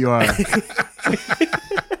 because you know what you are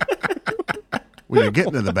when you're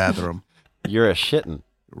getting to the bathroom. You're a shittin'.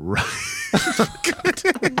 Right.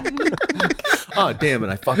 Oh, damn it.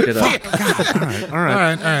 I fucked it up. All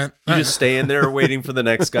right. You just stay in there waiting for the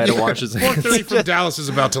next guy to wash his hands. 4:30 from Dallas is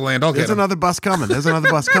about to land. I'll get There's him. another bus coming.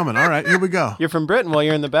 All right, here we go. You're from Britain while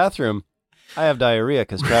you're in the bathroom. I have diarrhea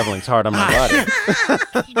because traveling's hard on my body.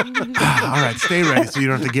 All right, stay ready so you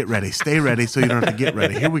don't have to get ready. Stay ready so you don't have to get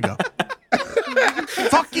ready. Here we go.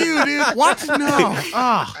 Fuck you, dude. What? No.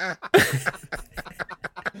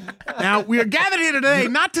 Now, we are gathered here today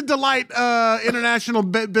not to delight international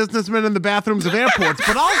businessmen in the bathrooms of airports,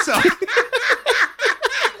 but also...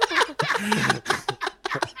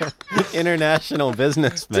 International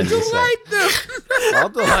businessmen. Delight them. I'll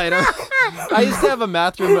delight them. I used to have a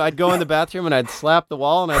bathroom. I'd go in the bathroom and I'd slap the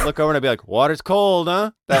wall and I'd look over and I'd be like, "Water's cold,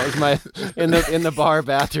 huh?" That was my in the bar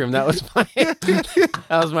bathroom. That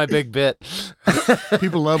was my big bit.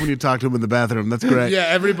 People love when you talk to them in the bathroom. That's great. Yeah,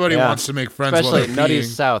 everybody wants to make friends. Especially while they're Nutty peeing.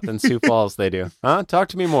 South and Sioux Falls. They do. Huh? Talk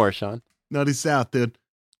to me more, Sean. Nutty South, dude.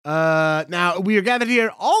 Now, we are gathered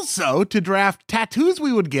here also to draft tattoos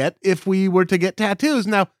we would get if we were to get tattoos.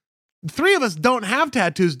 Now, three of us don't have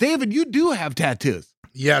tattoos. David, you do have tattoos.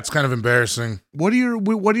 Yeah, it's kind of embarrassing. What are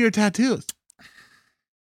your tattoos?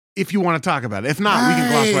 If you want to talk about it. If not, we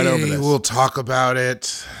can gloss right over this. We'll talk about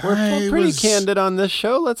it. We're pretty candid on this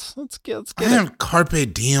show. Let's get I it. have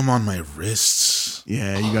Carpe Diem on my wrists.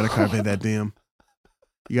 Yeah, you got to carpe that diem.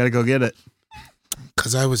 You got to go get it.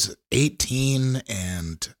 Because I was 18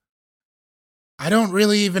 and I don't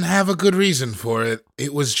really even have a good reason for it.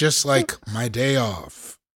 It was just like my day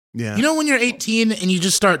off. Yeah. You know when you're 18 and you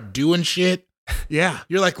just start doing shit? Yeah.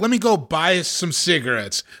 You're like, let me go buy some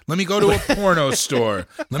cigarettes. Let me go to a porno store.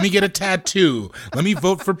 Let me get a tattoo. Let me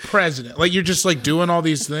vote for president. Like, you're just like doing all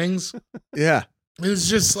these things. Yeah. It was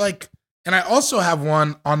just like, and I also have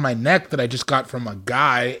one on my neck that I just got from a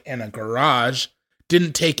guy in a garage.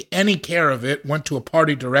 Didn't take any care of it. Went to a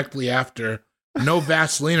party directly after. No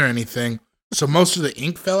Vaseline or anything. So most of the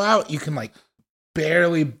ink fell out. You can like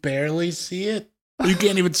barely see it. You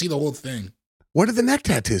can't even see the whole thing. What did the neck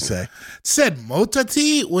tattoo say? It said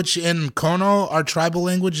Motati, which in Kono, our tribal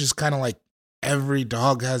language, is kind of like every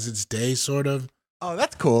dog has its day, sort of. Oh,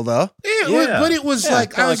 that's cool, though. But it was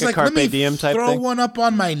like, I was like, let me throw thing. one up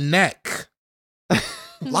on my neck.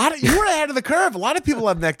 You were ahead of the curve. A lot of people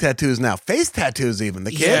have neck tattoos now. Face tattoos, even.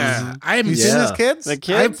 The kids. Yeah. You seen these kids? The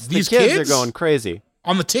kids, these the kids kids are going crazy.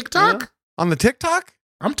 On the TikTok? Yeah. On the TikTok?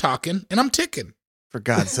 I'm talking and I'm ticking. For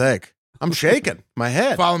God's sake. I'm shaking my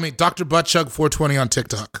head. Follow me, Dr. Buttchug 420 on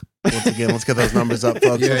TikTok. Once again, let's get those numbers up,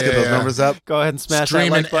 folks. Let's get those numbers up. Go ahead and smash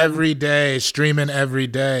Streaming that like button. Streaming every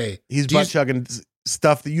day. He's butt chugging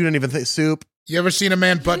stuff that you didn't even think. Soup. You ever seen a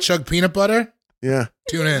man butt chug peanut butter? Yeah.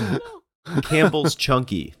 Tune in. Campbell's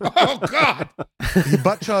Chunky. Oh, God. He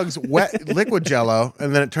butt chugs wet liquid jello,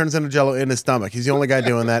 and then it turns into jello in his stomach. He's the only guy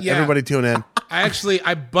doing that. Yeah. Everybody tune in.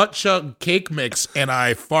 I butt chug cake mix and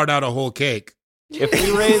I fart out a whole cake.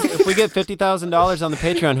 If we get $50,000 on the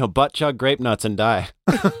Patreon, he'll butt chug grape nuts and die.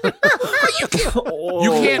 You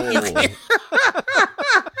can't.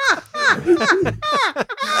 Can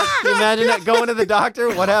you imagine that going to the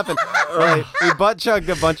doctor? What happened? Right, we butt chugged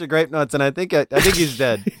a bunch of grape nuts, and I think he's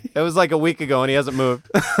dead. It was like a week ago, and he hasn't moved.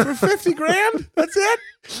 For 50 grand? That's it?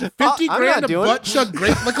 50 I'm grand not to doing butt it. chug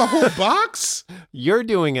grape, like a whole box? You're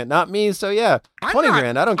doing it, not me. So yeah, 20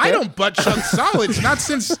 grand. I don't care. I don't butt chug solids. Not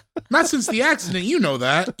since the accident. You know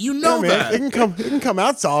that. You know that. It can come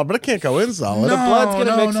out solid, but it can't go in solid. No. The blood's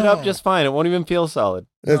gonna mix it up no. just fine. It won't even feel solid.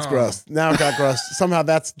 It's gross. Now it got gross. Somehow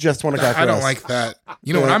that's just when it got gross. I don't like that.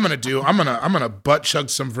 You know what I'm gonna do? I'm gonna butt chug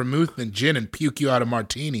some vermouth and gin and puke you out a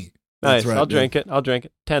martini. Nice. right, I'll dude. drink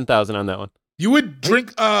it. 10,000 on that one. You would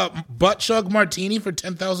drink a butt chug martini for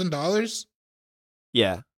 $10,000?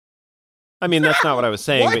 Yeah. I mean, that's not what I was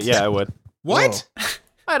saying, What? but yeah, I would. What?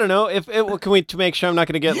 I don't know. Can we to make sure I'm not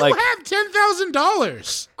going to get You have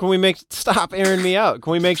 $10,000. Can we stop airing me out?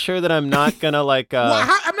 Can we make sure that I'm not gonna Well,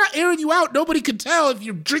 I'm not. not airing you out. Nobody could tell if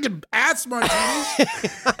you're drinking ass martinis.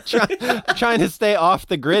 I'm trying to stay off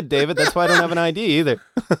the grid, David. That's why I don't have an ID either.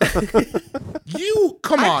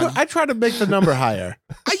 Come on. I try to make the number higher.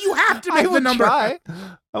 You have to make the number higher.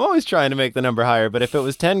 I'm always trying to make the number higher, but if it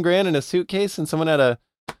was 10 grand in a suitcase and someone had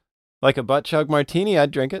a butt chug martini,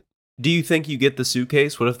 I'd drink it. Do you think you get the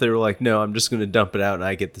suitcase? What if they were like, no, I'm just going to dump it out and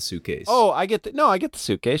I get the suitcase? Oh, I get the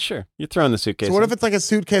suitcase. Sure. You're throwing the suitcase. So what if it's like a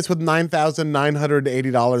suitcase with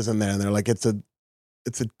 $9,980 in there and they're like, it's a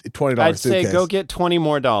 $20 I'd suitcase. say go get $20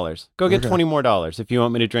 more. Go get $20 more if you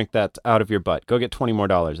want me to drink that out of your butt. Go get $20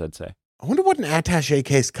 more, I'd say. I wonder what an attaché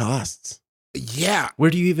case costs. Yeah. Where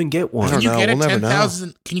do you even get one? Can you get a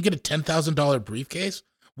 $10,000 briefcase?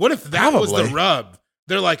 What if that was the rub?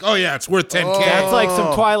 They're like, oh yeah, it's worth $10,000. Oh. That's like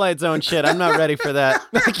some Twilight Zone shit. I'm not ready for that.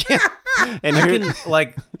 I can't. And I can,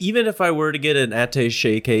 like, even if I were to get an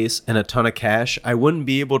attaché case and a ton of cash, I wouldn't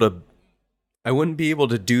be able to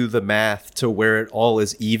do the math to where it all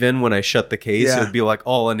is even when I shut the case. Yeah. It'd be like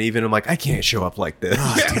all uneven. I'm like, I can't show up like this.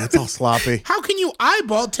 Oh, damn, it's all sloppy. How can you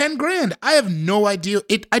eyeball 10 grand? I have no idea.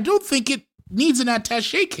 I don't think it needs an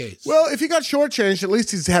attaché case. Well, if he got shortchanged, at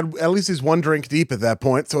least he's one drink deep at that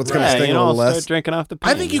point, so it's going to sting a little less. Start drinking off the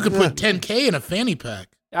I think you could put 10K in a fanny pack.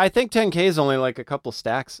 I think 10K is only like a couple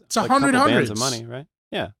stacks. It's a like hundred couple hundreds bands of money, right?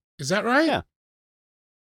 Yeah. Is that right?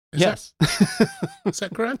 Yeah. Is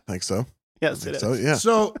that correct? I think so. Yes, it is. So, yeah.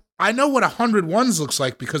 So I know what 100 ones looks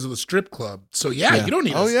like because of the strip club. So you don't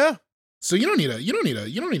need. So you don't need an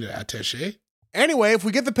attaché. Anyway, if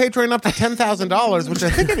we get the Patreon up to $10,000, which I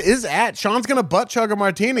think it is at, Sean's going to butt chug a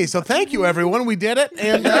martini. So thank you, everyone. We did it.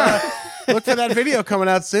 And look for that video coming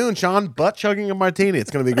out soon. Sean butt chugging a martini. It's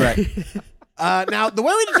going to be great. Now, the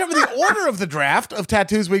way we determine the order of the draft of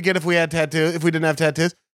tattoos we get if we didn't have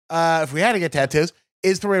tattoos, if we had to get tattoos,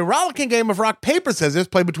 is through a rollicking game of rock, paper, scissors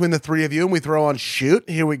played between the three of you, and we throw on shoot.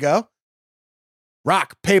 Here we go.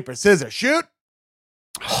 Rock, paper, scissors, shoot.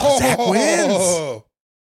 Oh, Zach wins.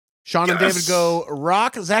 Sean and David go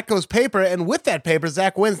rock, Zach goes paper, and with that paper,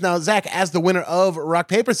 Zach wins. Now, Zach, as the winner of rock,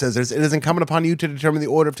 paper, scissors, it is incumbent upon you to determine the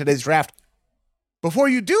order of today's draft. Before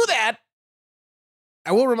you do that,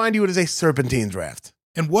 I will remind you it is a serpentine draft.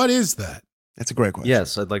 And what is that? That's a great question.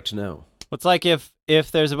 Yes, I'd like to know. It's like if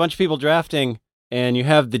there's a bunch of people drafting and you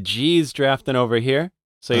have the G's drafting over here,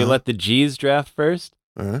 so you let the G's draft first,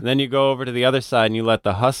 and then you go over to the other side and you let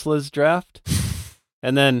the hustlers draft,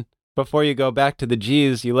 and then before you go back to the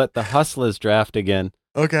G's, you let the hustlers draft again.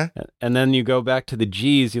 Okay. And then you go back to the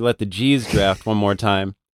G's, you let the G's draft one more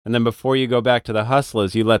time. And then before you go back to the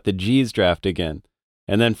hustlers, you let the G's draft again.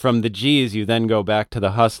 And then from the G's, you then go back to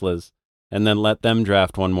the hustlers and then let them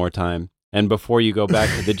draft one more time. And before you go back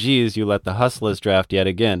to the G's, you let the hustlers draft yet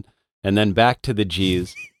again. And then back to the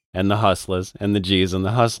G's and the hustlers and the G's and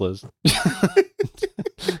the hustlers.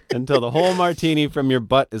 Until the whole martini from your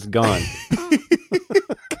butt is gone.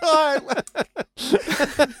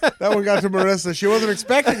 That one got to Marissa. She wasn't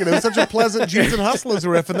expecting it. It was such a pleasant G's and Hustlers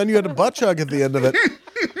riff, and then you had a butt chug at the end of it.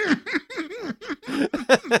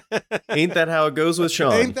 Ain't that how it goes with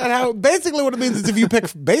Sean? Ain't that how? Basically, what it means is if you pick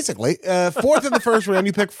fourth in the first round,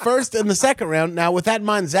 you pick first in the second round. Now, with that in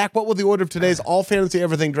mind, Zach, what will the order of today's All Fantasy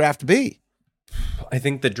Everything draft be? I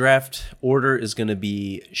think the draft order is going to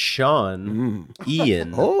be Sean,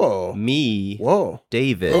 Ian, me,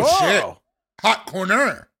 David. Oh, shit. Hot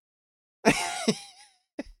corner.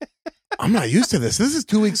 I'm not used to this. This is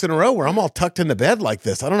 2 weeks in a row where I'm all tucked into bed like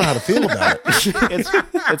this. I don't know how to feel about it.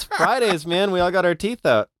 It's Fridays, man. We all got our teeth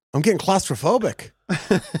out. I'm getting claustrophobic.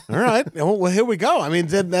 All right. Well, here we go. I mean,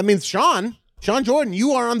 that means Sean Jordan,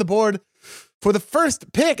 you are on the board for the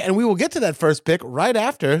first pick, and we will get to that first pick right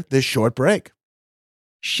after this short break.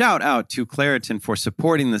 Shout out to Claritin for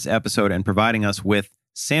supporting this episode and providing us with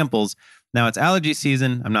samples. Now, it's allergy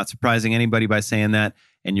season. I'm not surprising anybody by saying that.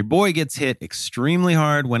 And your boy gets hit extremely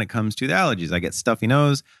hard when it comes to the allergies. I get stuffy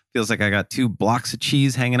nose. Feels like I got 2 blocks of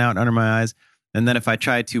cheese hanging out under my eyes. And then if I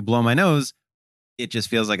try to blow my nose, it just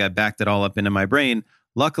feels like I backed it all up into my brain.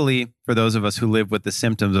 Luckily, for those of us who live with the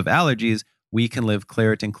symptoms of allergies, we can live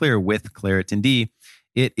Claritin Clear with Claritin D.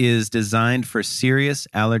 It is designed for serious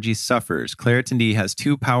allergy sufferers. Claritin D has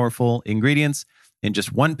 2 powerful ingredients in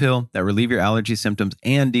just 1 pill that relieve your allergy symptoms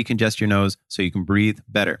and decongest your nose so you can breathe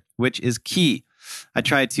better, which is key. I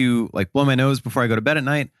try to blow my nose before I go to bed at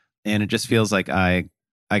night, and it just feels like I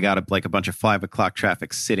got a bunch of 5 o'clock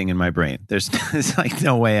traffic sitting in my brain. There's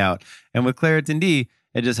no way out. And with Claritin D,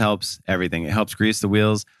 it just helps everything. It helps grease the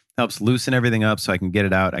wheels, helps loosen everything up so I can get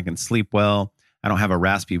it out. I can sleep well. I don't have a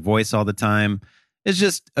raspy voice all the time. It's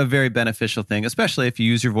just a very beneficial thing, especially if you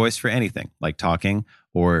use your voice for anything, like talking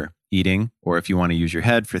or eating, or if you want to use your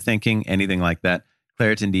head for thinking, anything like that.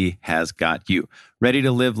 Claritin D has got you. Ready to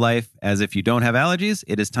live life as if you don't have allergies?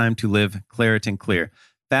 It is time to live Claritin Clear.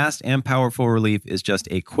 Fast and powerful relief is just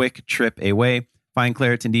a quick trip away. Find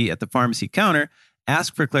Claritin D at the pharmacy counter.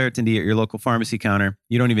 Ask for Claritin D at your local pharmacy counter.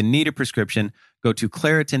 You don't even need a prescription. Go to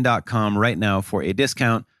Claritin.com right now for a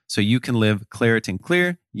discount so you can live Claritin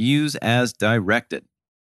Clear. Use as directed.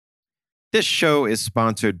 This show is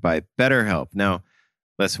sponsored by BetterHelp. Now,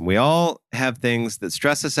 listen, we all have things that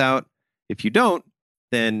stress us out. If you don't,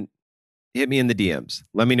 then hit me in the DMs.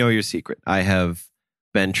 Let me know your secret. I have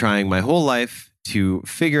been trying my whole life to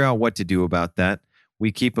figure out what to do about that.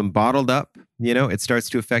 We keep them bottled up. You know, it starts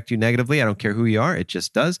to affect you negatively. I don't care who you are. It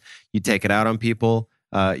just does. You take it out on people.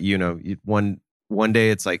 One day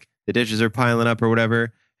it's like the dishes are piling up or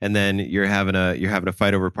whatever, and then you're having a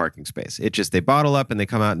fight over parking space. They bottle up and they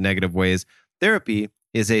come out in negative ways. Therapy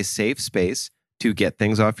is a safe space to get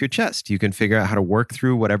things off your chest. You can figure out how to work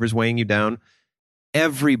through whatever's weighing you down.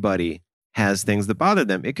 Everybody has things that bother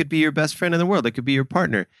them. It could be your best friend in the world. It could be your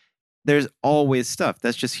partner. There's always stuff.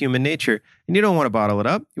 That's just human nature. And you don't want to bottle it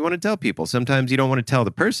up. You want to tell people. Sometimes you don't want to tell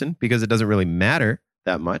the person because it doesn't really matter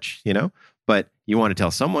that much, but you want to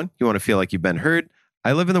tell someone. You want to feel like you've been heard.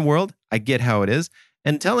 I live in the world. I get how it is.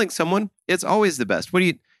 And telling someone, it's always the best.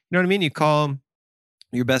 You know what I mean? You call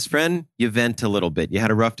your best friend, you vent a little bit. You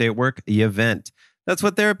had a rough day at work, you vent. That's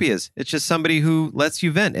what therapy is. It's just somebody who lets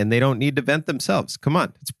you vent and they don't need to vent themselves. Come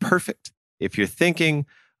on, it's perfect. If you're thinking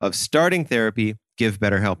of starting therapy, give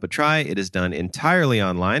BetterHelp a try. It is done entirely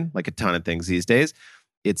online, like a ton of things these days.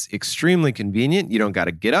 It's extremely convenient. You don't got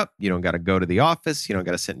to get up. You don't got to go to the office. You don't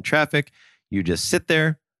got to sit in traffic. You just sit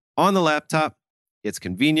there on the laptop. It's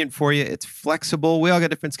convenient for you. It's flexible. We all got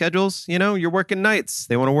different schedules. You're working nights.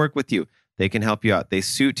 They want to work with you. They can help you out. They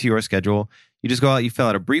suit to your schedule. You just go out, you fill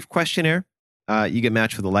out a brief questionnaire. You get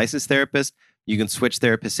matched with a licensed therapist. You can switch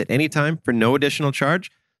therapists at any time for no additional charge.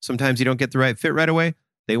 Sometimes you don't get the right fit right away.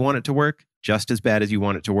 They want it to work just as bad as you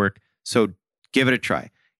want it to work. So give it a try.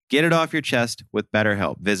 Get it off your chest with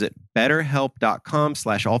BetterHelp. Visit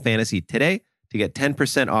betterhelp.com/allfantasy today to get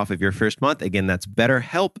 10% off of your first month. Again, that's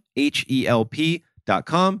BetterHelp,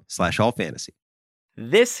 HELP.com/allfantasy.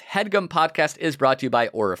 This HeadGum podcast is brought to you by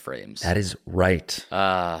Aura Frames. That is right.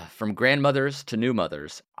 From grandmothers to new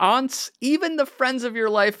mothers, aunts, even the friends of your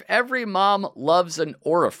life, every mom loves an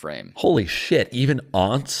Aura Frame. Holy shit, even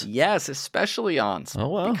aunts? Yes, especially aunts. Oh,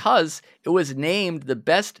 wow. Because it was named the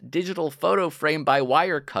best digital photo frame by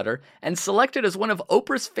Wirecutter and selected as one of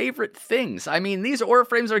Oprah's favorite things. I mean, these Aura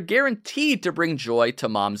Frames are guaranteed to bring joy to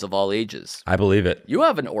moms of all ages. I believe it. You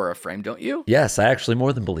have an Aura Frame, don't you? Yes, I actually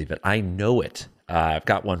more than believe it. I know it. I've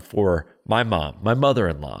got one for my mom, my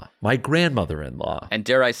mother-in-law, my grandmother-in-law. And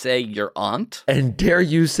dare I say, your aunt? And dare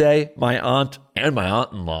you say, my aunt and my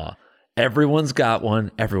aunt-in-law. Everyone's got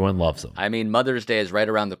one. Everyone loves them. I mean, Mother's Day is right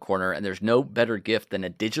around the corner, and there's no better gift than a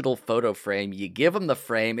digital photo frame. You give them the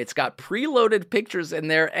frame. It's got preloaded pictures in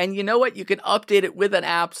there, and you know what? You can update it with an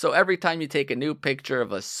app, so every time you take a new picture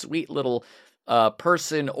of a sweet little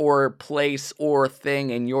person or place or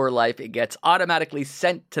thing in your life, it gets automatically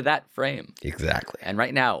sent to that frame. Exactly. And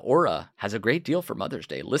right now, Aura has a great deal for Mother's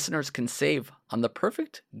Day. Listeners can save on the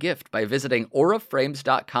perfect gift by visiting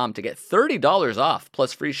auraframes.com to get $30 off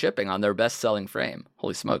plus free shipping on their best-selling frame.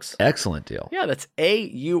 Holy smokes. Excellent deal. Yeah, that's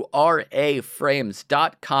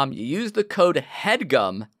auraframes.com. You use the code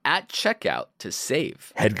HEADGUM at checkout to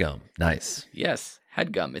save. HeadGum. Nice. Yes.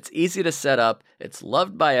 HeadGum. It's easy to set up. It's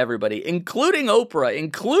loved by everybody, including Oprah,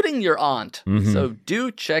 including your aunt. Mm-hmm. So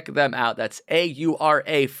do check them out. That's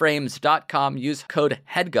auraframes.com. Use code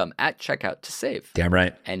HEADGUM at checkout to save. Damn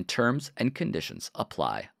right. And terms and conditions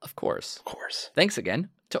apply, of course. Of course. Thanks again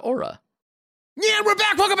to Aura. Yeah, we're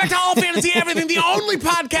back. Welcome back to All Fantasy Everything, the only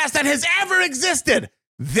podcast that has ever existed.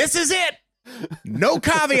 This is it. No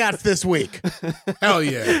caveats this week. Hell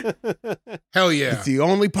yeah. Hell yeah. It's the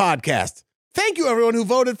only podcast. Thank you, everyone who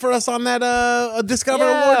voted for us on that Discover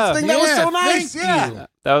Awards thing. That was so nice. Yeah.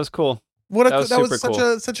 That was cool. That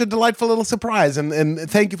was such a delightful little surprise. And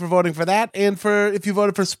thank you for voting for that. And for if you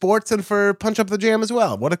voted for sports and for Punch Up the Jam as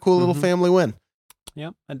well. What a cool little family win. Yeah,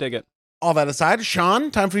 I dig it. All that aside,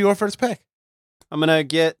 Sean, time for your first pick. I'm going to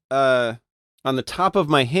get on the top of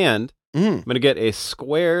my hand, I'm going to get a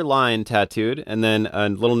square line tattooed and then a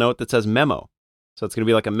little note that says memo. So it's going to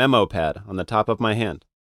be like a memo pad on the top of my hand.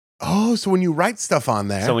 Oh, so when you write stuff on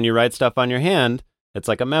there. So when you write stuff on your hand, it's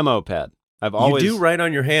like a memo pad. I've always You do write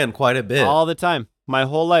on your hand quite a bit. all the time, my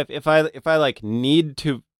whole life. If I like need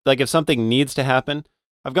to, like if something needs to happen,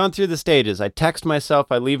 I've gone through the stages. I text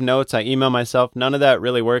myself, I leave notes, I email myself. None of that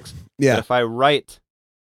really works. Yeah. But if I write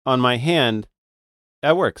on my hand,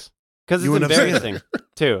 that works. Because it's embarrassing,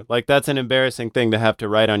 too. Like, that's an embarrassing thing to have to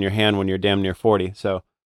write on your hand when you're damn near 40. So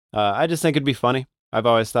I just think it'd be funny. I've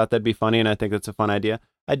always thought that'd be funny, and I think that's a fun idea.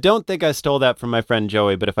 I don't think I stole that from my friend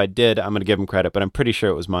Joey, but if I did, I'm going to give him credit. But I'm pretty sure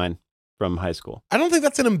it was mine from high school. I don't think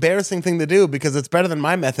that's an embarrassing thing to do because it's better than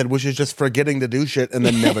my method, which is just forgetting to do shit and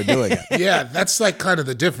then never doing it. Yeah, that's like kind of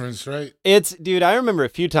the difference, right? Dude, I remember a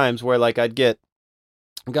few times where like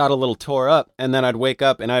got a little tore up, and then I'd wake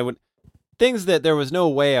up and I would, things that there was no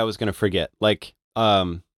way I was going to forget. Like,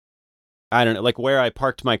 I don't know, like where I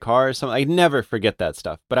parked my car or something. I'd never forget that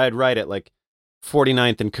stuff, but I'd write it like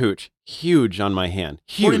 49th and Cooch, huge on my hand.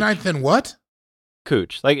 Huge. 49th and what?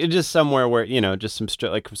 Cooch, like it's just somewhere where, just some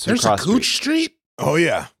like some There's a Cooch Street? Oh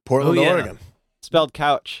yeah, Portland, Oregon. Spelled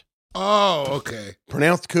couch. Oh, okay.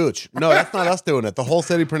 Pronounced Cooch. No, that's not us doing it. The whole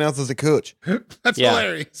city pronounces it Cooch. That's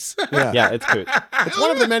hilarious. Yeah, it's Cooch. It's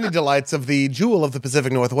one of the many delights of the jewel of the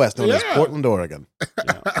Pacific Northwest, known as Portland, Oregon.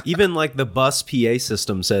 Even like the bus PA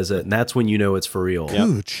system says it, and that's when you know it's for real.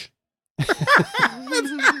 Cooch.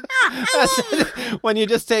 When you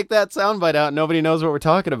just take that soundbite out, nobody knows what we're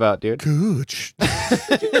talking about, dude. Cooch.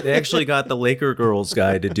 They actually got the Laker girls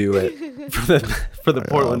guy to do it for the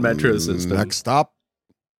Portland Metro system. Next stop.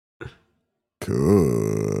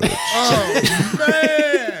 Cooch. Oh,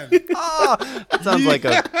 man. That sounds like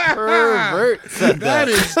a pervert said That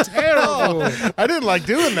is terrible. I didn't like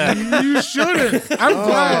doing that. You shouldn't. I'm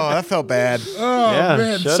glad. Oh, that felt bad. Oh, Yeah,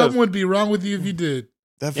 man. should've. Something would be wrong with you if you did.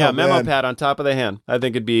 That Yeah, felt memo bad. pad on top of the hand. I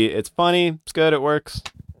think it's funny, it's good, it works.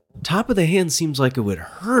 Top of the hand seems like it would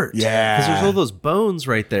hurt. Yeah. Because there's all those bones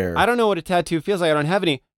right there. I don't know what a tattoo feels like. I don't have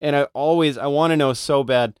any, and I want to know so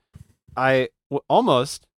bad. I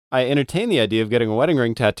entertained the idea of getting a wedding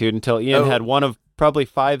ring tattooed until Ian had one of probably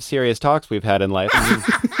 5 serious talks we've had in life.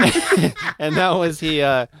 And that was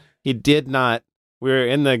he did not. We were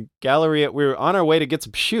in the gallery. We were on our way to get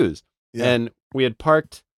some shoes, and we had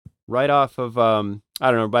parked right off of I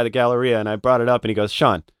don't know, by the Galleria, and I brought it up, and he goes,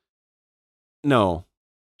 Sean, no.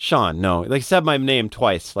 Like, he said my name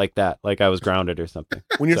twice like that, like I was grounded or something.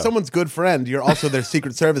 When you're someone's good friend, you're also their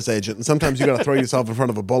Secret Service agent, and sometimes you got to throw yourself in front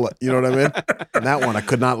of a bullet. You know what I mean? And that one I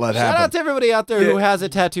could not let happen. Shout out to everybody out there who has a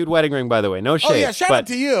tattaooed wedding ring, by the way. No shade. Oh yeah, shout out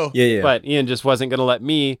to you. Yeah. But Ian just wasn't going to let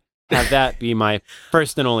me have that be my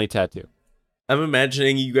first and only tattoo. I'm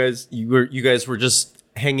imagining you guys were just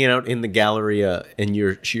hanging out in the Galleria, and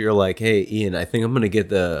you're like, hey, Ian, I think I'm going to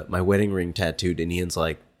get my wedding ring tattooed. And Ian's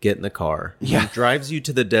like, get in the car. Yeah. He drives you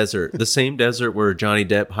to the desert, the same desert where Johnny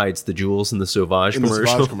Depp hides the jewels in the Sauvage commercial. The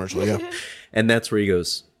Sauvage commercial, yeah. And that's where he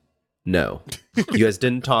goes, no. You guys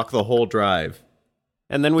didn't talk the whole drive.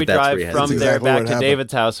 And then we But that's drive where he has from it. there Exactly back what to happened.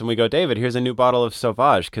 David's house, and we go, David, here's a new bottle of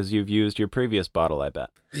Sauvage because you've used your previous bottle, I bet.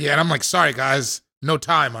 Yeah, and I'm like, sorry, guys. No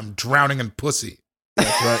time. I'm drowning in pussy.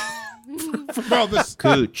 That's right. From all this.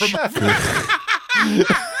 Cooch.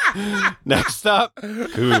 Next up,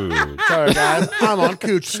 Cooch. Sorry, guys. I'm on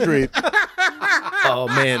Cooch Street. Oh,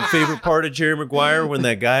 man. Favorite part of Jerry Maguire when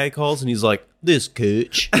that guy calls and he's like, this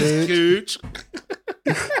Cooch. Cooch.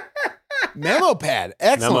 Memo pad.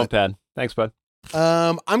 Excellent. Memo pad. Thanks, bud.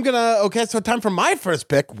 Okay, so time for my first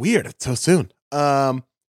pick. Weird, it's so soon.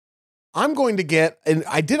 I'm going to get, and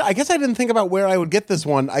I guess I didn't think about where I would get this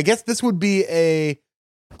one. I guess this would be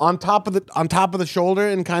on top of the shoulder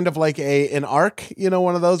and kind of like an arc,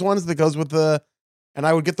 one of those ones that goes with and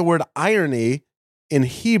I would get the word irony in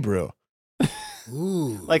Hebrew.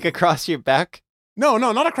 Ooh. Like across your back? No,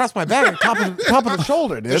 not across my back, top of the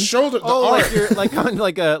shoulder, dude. The shoulder. The Oh, arm. like you're like on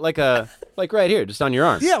like right here, just on your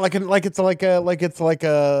arm. Yeah, like it's like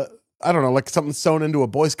a I don't know, like something sewn into a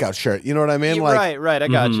Boy Scout shirt. You know what I mean? Like, Right. I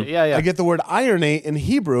got you. Yeah. I get the word irony in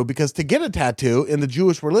Hebrew because to get a tattoo in the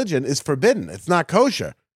Jewish religion is forbidden. It's not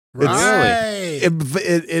kosher. Right.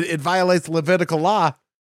 It violates Levitical law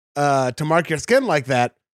to mark your skin like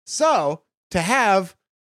that. So to have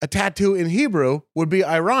a tattoo in Hebrew would be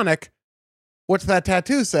ironic. What's that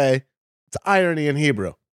tattoo say? It's irony in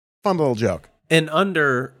Hebrew. Fun little joke. And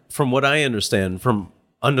from what I understand, from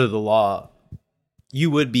under the law, you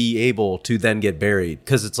would be able to then get buried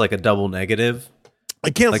because it's like a double negative.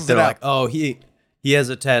 It cancels Like they're it out. like, oh, he has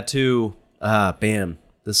a tattoo. Bam,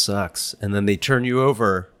 this sucks. And then they turn you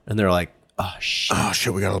over and they're like, oh shit. Oh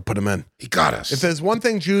shit, we gotta put him in. He got us. If there's one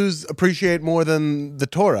thing Jews appreciate more than the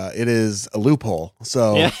Torah, it is a loophole.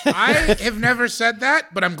 So Yeah. I have never said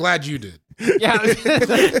that, but I'm glad you did. Yeah. we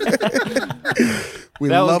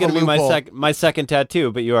That was love a going to be loophole. my second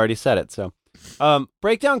tattoo, but you already said it. So,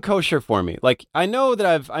 break down kosher for me. Like, I know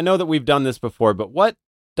that we've done this before, but what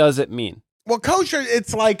does it mean? Well, kosher,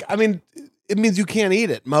 it's like, I mean, it means you can't eat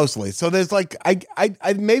it mostly. So there's like,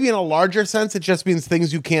 I maybe in a larger sense, it just means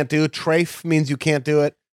things you can't do. Treif means you can't do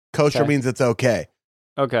it. Kosher Okay. means it's okay.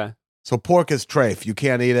 Okay. So pork is treif. You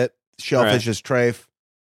can't eat it. Shellfish is treif.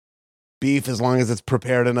 Beef, as long as it's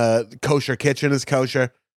prepared in a kosher kitchen, is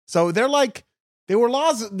kosher. So they were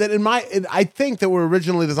laws that I think that were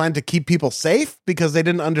originally designed to keep people safe because they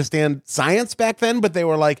didn't understand science back then, but they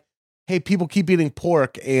were like, hey, people keep eating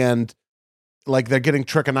pork and like they're getting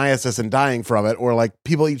trichoniasis and dying from it, or like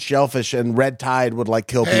people eat shellfish and red tide would like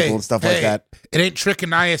kill people and stuff like that. It ain't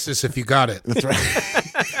trichoniasis if you got it. That's right.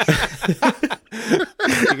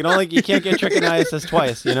 You can't get trichoniasis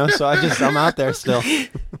twice, so I'm out there still.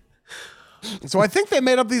 So I think they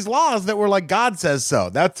made up these laws that were like God says so.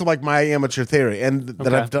 That's like my amateur theory, and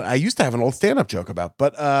that I've done. I used to have an old stand-up joke about,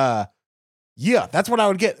 but yeah, that's what I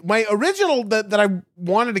would get. My original that I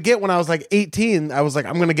wanted to get when I was like 18, I was like,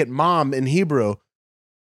 I'm gonna get mom in Hebrew,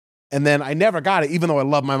 and then I never got it, even though I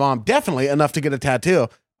love my mom definitely enough to get a tattoo.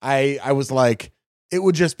 I was like, it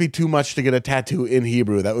would just be too much to get a tattoo in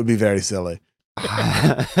Hebrew. That would be very silly.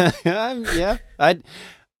 Yeah,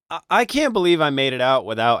 I can't believe I made it out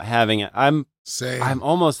without having it. I'm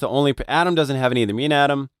almost the only. Adam doesn't have it either. Me and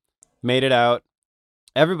Adam made it out.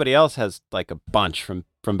 Everybody else has like a bunch from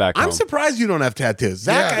back home. I'm surprised you don't have tattoos,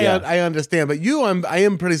 Zach. I understand, but I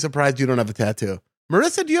am pretty surprised you don't have a tattoo.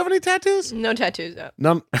 Marissa, do you have any tattoos? No tattoos.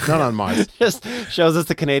 None on Mars. Just shows us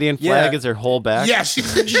the Canadian flag as her whole back. Yeah,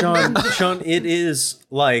 Sean, it is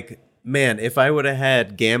like, man, if I would have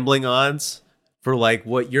had gambling odds for like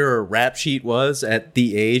what your rap sheet was at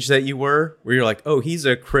the age that you were, where you're like, oh, he's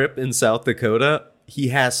a Crip in South Dakota, he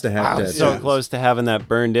has to have tattoos. So close to having that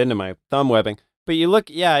burned into my thumb webbing. But you look,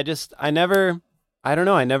 I think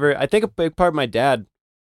a big part of my dad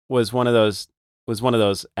was one of those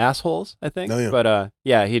assholes, I think. Oh, yeah. But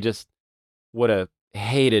he just would have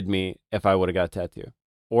hated me if I would have got a tattoo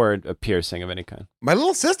or a piercing of any kind. My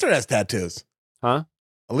little sister has tattoos. Huh?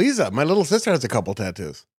 Eliza, my little sister has a couple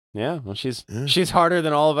tattoos. Yeah, well, she's harder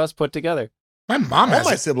than all of us put together. My mom All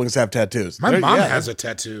my siblings have tattoos. My mom has a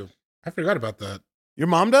tattoo. I forgot about that. Your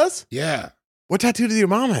mom does? Yeah. What tattoo does your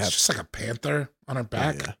mom have? It's just like a panther on her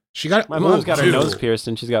back. Yeah. She got My mom's got her nose pierced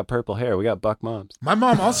and she's got purple hair. We got buck moms. My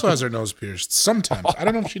mom also has her nose pierced sometimes. I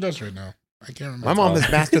don't know if she does right now. I can't remember. My mom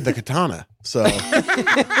has mastered the katana. So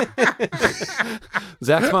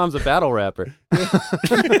Zach's mom's a battle rapper.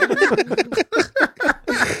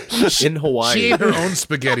 In Hawaii. She ate her own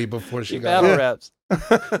spaghetti before she got battle it. raps.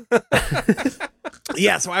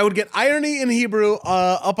 yeah, so I would get irony in Hebrew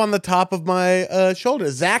up on the top of my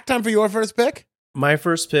shoulder. Zach, time for your first pick. My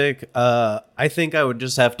first pick, I think I would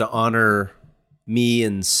just have to honor me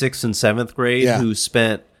in 6th and 7th grade who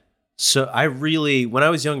spent. So when I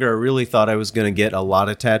was younger, I really thought I was going to get a lot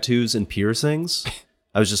of tattoos and piercings.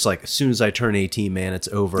 I was just like, as soon as I turn 18, man, it's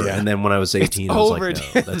over. Yeah. And then when I was 18, I was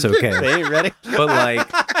like, no, that's okay. They ain't ready. But like,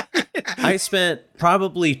 I spent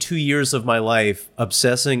probably 2 years of my life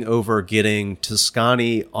obsessing over getting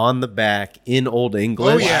Toscani on the back in Old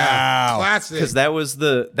English. Oh yeah, classic. Because that was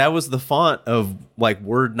the font of like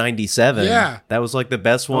Word 97. Yeah, that was like the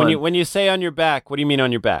best one. When you say on your back, what do you mean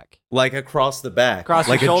on your back? Like across the back, across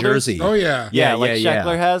like the a shoulders? jersey. Oh yeah, like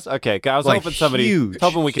Sheckler has. Okay, I was like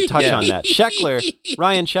hoping we could touch on that.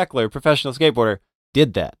 Ryan Sheckler, professional skateboarder,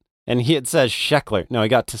 did that, and it says Sheckler. No, he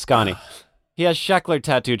got Toscani. He has Sheckler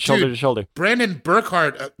tattooed shoulder to shoulder. Brandon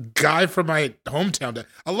Burkhart, a guy from my hometown,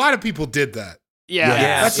 a lot of people did that.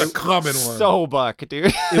 Yeah, that's a common one. So buck,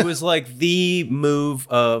 dude. It was like the move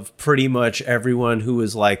of pretty much everyone who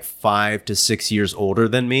was like 5 to 6 years older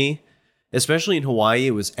than me. Especially in Hawaii,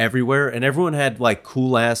 it was everywhere, and everyone had like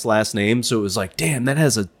cool ass last names. So it was like, damn, that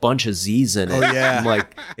has a bunch of Z's in it. Oh yeah, and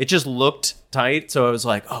like it just looked tight. So I was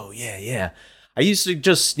like, oh yeah. I used to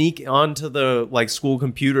just sneak onto the like school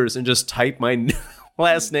computers and just type my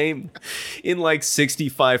last name in like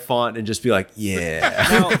 65 font and just be like,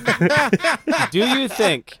 yeah. Now, do you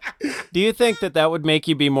think that would make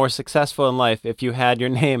you be more successful in life if you had your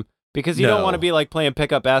name? Because you don't want to be like playing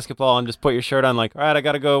pickup basketball and just put your shirt on like, all right, I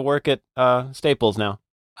got to go work at Staples now.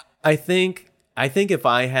 I think if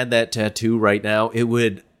I had that tattoo right now, it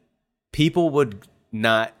would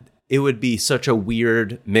be such a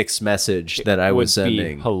weird mixed message that I was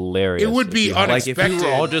sending. Be hilarious. It would be unexpected. Like if we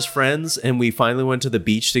were all just friends and we finally went to the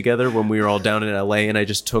beach together when we were all down in LA and I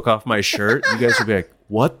just took off my shirt, you guys would be like,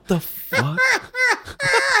 what the fuck?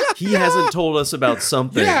 He hasn't told us about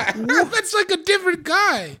something. Yeah, that's like a different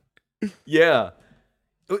guy. Yeah.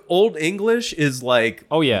 Old English is like,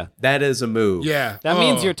 oh yeah, that is a move. Yeah. That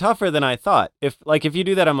means you're tougher than I thought. If you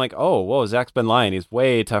do that, I'm like, oh, whoa, Zach's been lying. He's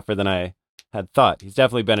way tougher than I had thought. He's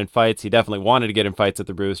definitely been in fights. He definitely wanted to get in fights at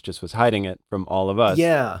the Bruce, just was hiding it from all of us.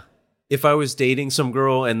 Yeah. If I was dating some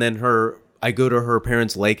girl and then I go to her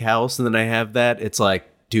parents' lake house and then I have that, it's like,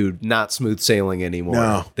 dude, not smooth sailing anymore.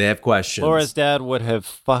 No. They have questions. Laura's dad would have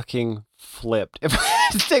fucking flipped if I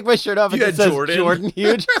just take my shirt off and You it had says Jordan. Jordan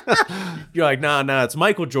huge. You're like, nah, it's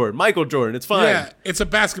Michael Jordan. It's fine. Yeah, it's a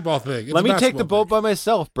basketball thing. It's Let a me take the basketball boat by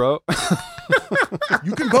myself, bro.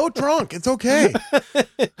 You can boat drunk. It's okay.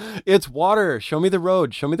 It's water. Show me the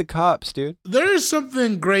road. Show me the cops, dude. thing. There is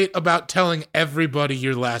something great about telling everybody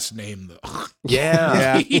your last name, though.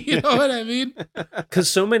 Yeah. You know what I mean? Because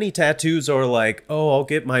so many tattoos are like, oh, I'll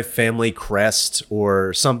get my family crest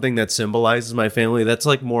or something that symbolizes my family. That's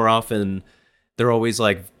like more often, they're always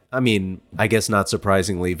like, I mean, I guess not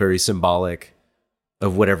surprisingly, very symbolic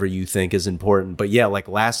of whatever you think is important. But yeah, like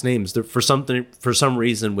last names, for some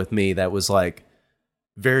reason with me, that was like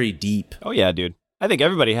very deep. Oh, yeah, dude. I think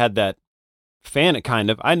everybody had that fan, kind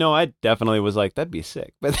of. I know I definitely was like, that'd be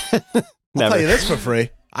sick. But I'll never. tell you this for free.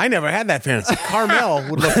 I never had that fantasy. Carmel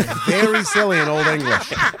would look very silly in Old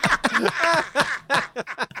English.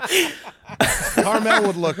 Carmel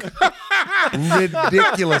would look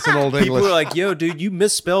ridiculous in Old People English. were like, yo, dude, you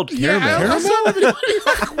misspelled Yeah, caramel. I saw everybody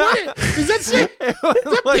like, what? Does that say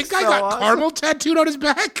that big guy got caramel tattooed on his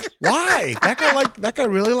back? Why? That guy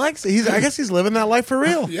really likes it. I guess he's living that life for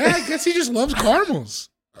real. Yeah, I guess he just loves caramels.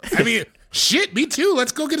 I mean, shit, me too.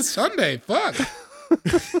 Let's go get a sundae. Fuck.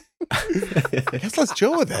 I guess let's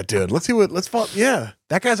chill with that dude. Yeah,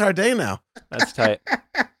 that guy's our day now. That's tight.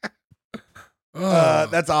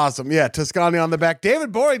 That's awesome. Yeah, Toscani on the back.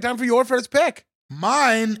 David Gborie, time for your first pick.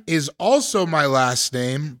 Mine is also my last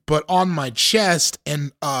name, but on my chest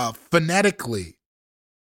and phonetically.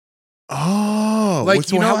 Oh, Like,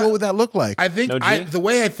 so you know, what would that look like? I think No G? the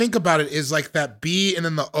way I think about it is like that B and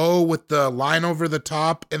then the O with the line over the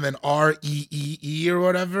top and then REEE or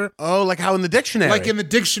whatever. Oh, like how in the dictionary. Like in the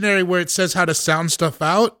dictionary where it says how to sound stuff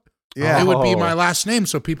out. Yeah. It would be Oh. my last name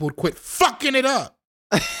so people would quit fucking it up.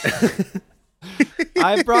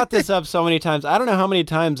 I've brought this up so many times. I don't know how many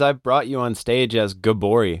times I've brought you on stage as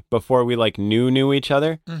Gborie before we like knew each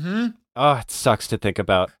other. Mm-hmm. Oh, it sucks to think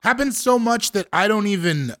about. Happens so much that I don't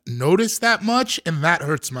even notice that much, and that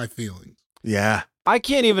hurts my feelings. Yeah. I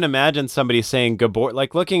can't even imagine somebody saying Gborie.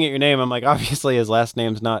 Like looking at your name, I'm like, obviously his last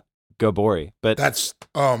name's not Gborie, but That's,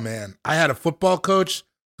 oh man. I had a football coach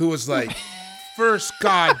who was like, first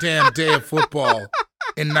goddamn day of football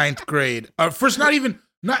in 9th grade. First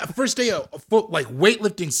day of like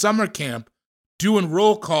weightlifting summer camp, doing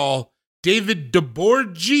roll call. David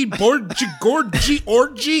Gborie,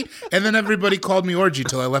 Orgy, and then everybody called me Orgy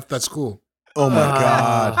till I left that school. Oh my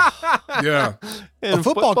God. Yeah, in A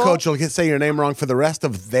football coach will say your name wrong for the rest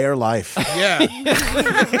of their life. yeah.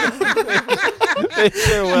 They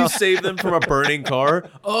sure will. You save them from a burning car.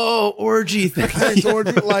 Oh, orgy thing. It's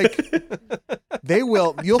orgy, like they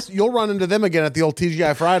will. You'll run into them again at the old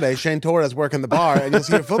TGI Friday. Shane Torres working the bar, and you'll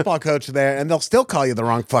see your football coach there, and they'll still call you the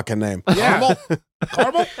wrong fucking name. Yeah.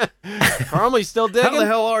 Caramel? Carmel, you still How digging? the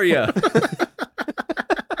hell are you?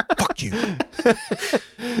 Fuck you.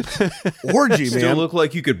 Orgy, Still man. look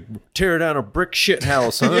like you could tear down a brick shit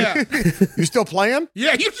house, huh? Yeah, You still playing?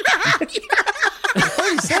 yeah.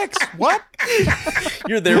 36? What?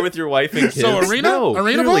 You're there with your wife and kids. So arena? No,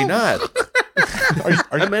 Arena clearly ball? not.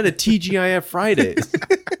 I'm at a TGIF Fridays.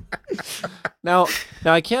 Now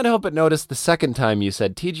I can't help but notice the second time you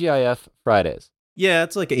said TGIF Fridays. Yeah,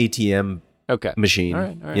 it's like ATM Okay. machine. All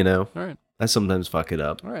right. You know, All right. I sometimes fuck it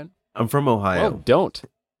up. All right. I'm from Ohio. Oh, don't.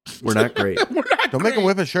 We're not great. Don't make him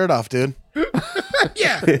whip his shirt off, dude.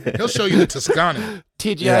 Yeah, he'll show you the Toscani.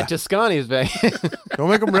 TGI Yeah. Toscani's back. Don't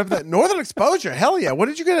make him rip that. Northern Exposure. Hell yeah. What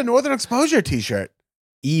did you get a Northern Exposure t-shirt?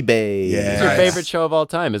 eBay. Yeah. It's your Nice. favorite show of all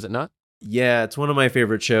time, is it not? Yeah, it's one of my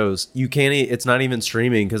favorite shows. You can't. It's not even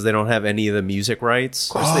streaming because they don't have any of the music rights.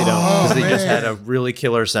 Of course they don't. Oh, Because they just man. had a really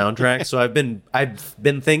killer soundtrack. So I've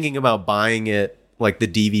been thinking about buying it, like the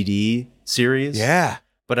DVD series. Yeah.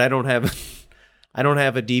 But I don't have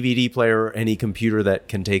a DVD player or any computer that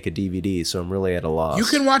can take a DVD, so I'm really at a loss. You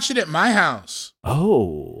can watch it at my house.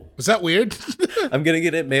 Oh, Was that weird? I'm gonna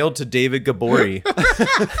get it mailed to David Gborie.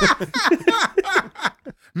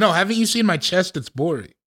 No, haven't you seen my chest? It's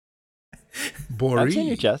Gborie. That's in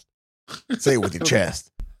your chest. Say it with your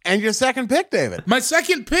chest. And your second pick, David. My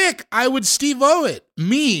second pick, I would Steve-O it.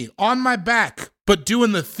 Me on my back, but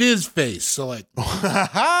doing the fizz face. So like,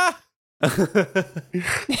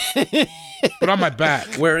 but on my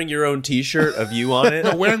back. Wearing your own T-shirt of you on it.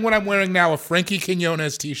 No, wearing what I'm wearing now, a Frankie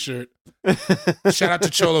Quinones t-shirt. Shout out to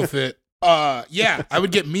Cholo Fit. Yeah, I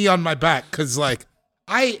would get me on my back because like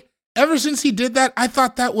ever since he did that, I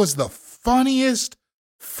thought that was the funniest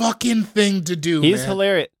fucking thing to do. He's man.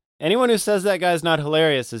 hilarious. Anyone who says that guy's not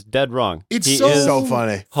hilarious is dead wrong. It's He so, is so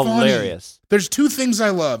funny. hilarious. There's two things I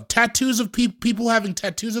love: tattoos of people having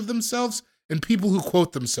tattoos of themselves, and people who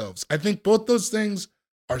quote themselves. I think both those things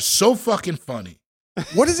are so fucking funny.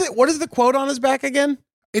 What is it? What is the quote on his back again?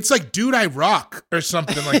 It's like, dude, I rock, or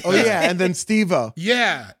something like that. Oh yeah, and then Steve-O.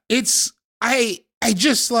 Yeah. It's, I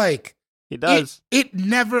just like, He does. It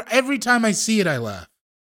never, every time I see it, I laugh.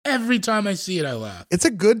 Every time I see it, I laugh. It's a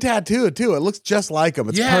good tattoo too. It looks just like him.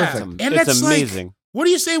 It's perfect. And it's that's amazing. Like, what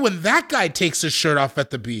do you say when that guy takes his shirt off at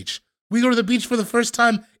the beach? We go to the beach for the first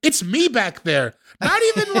time. It's me back there. Not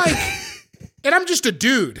even like, and I'm just a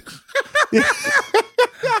dude.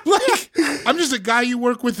 Like, I'm just a guy you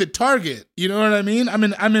work with at Target. You know what I mean? I'm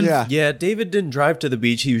in. Yeah. Yeah, David didn't drive to the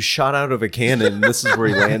beach. He was shot out of a cannon. And this is where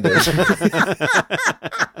he landed.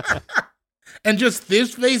 And just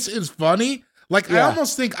this face is funny. Like, I Yeah.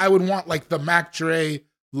 almost think I would want like the Mac Dre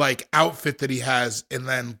like outfit that he has, and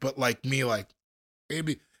then but like me, like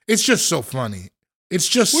maybe it's just so funny. It's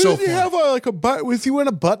just so Did he funny. have was he wearing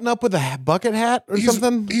a button up with a bucket hat or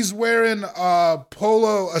something? He's wearing a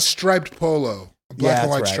striped polo, a black Yeah, and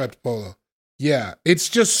white that's right. striped polo. Yeah, it's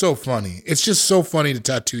just so funny. It's just so funny to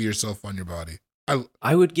tattoo yourself on your body.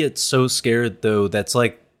 I would get so scared, though. That's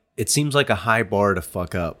like, it seems like a high bar to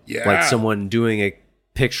fuck up. Yeah. Like someone doing a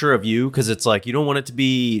picture of you, because it's like, you don't want it to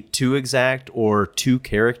be too exact or too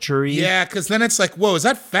caricature-y. Yeah, because then it's like, whoa, is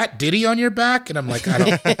that Fat Diddy on your back? And I'm like, I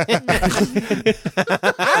don't.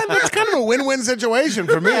 It's kind of a win-win situation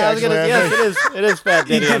for me. I was Actually, gonna, I yes, think. it is Fat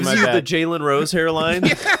He Diddy on gives my you back. the Jalen Rose hairline.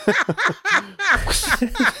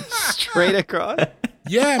 Straight across.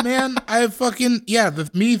 Yeah, man, I fucking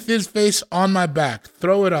me his face on my back.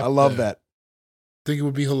 Throw it up. I love there. that. Think it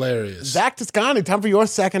would be hilarious. Zach Toscani, time for your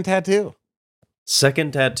second tattoo.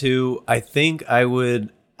 Second tattoo, I think I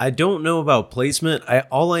don't know about placement.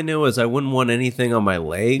 All I know is I wouldn't want anything on my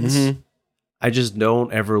legs. Mm-hmm. I just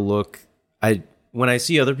don't ever look. When I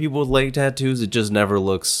see other people with leg tattoos, it just never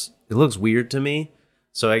looks. It looks weird to me.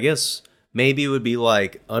 So I guess maybe it would be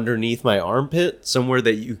like underneath my armpit, somewhere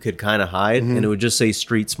that you could kind of hide, and it would just say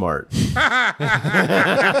 "Street Smart."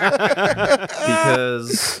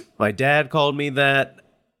 Because my dad called me that.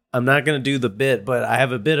 I'm not going to do the bit, but I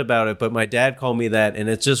have a bit about it. But my dad called me that, and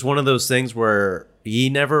it's just one of those things where he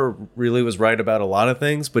never really was right about a lot of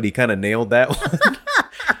things, but he kind of nailed that one.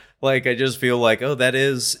 Like, I just feel like, oh, that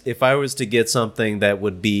is, if I was to get something that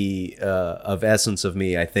would be of essence of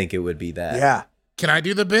me, I think it would be that. Yeah. Can I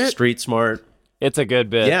do the bit? Street smart. It's a good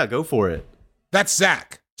bit. Yeah, go for it. That's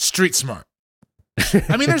Zach. Street smart.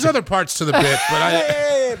 I mean, there's other parts to the bit,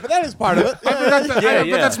 but but that is part of it. but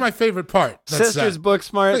that's my favorite part. That's Sister's Zach. book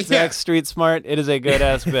smart, Yeah. Zach's street smart. It is a good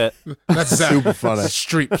ass bit. That's Zach. Super funny.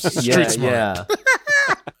 Street Yeah, smart. yeah.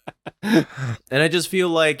 And I just feel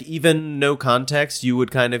like even no context, you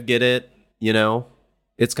would kind of get it, you know?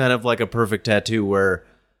 It's kind of like a perfect tattoo where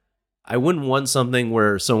I wouldn't want something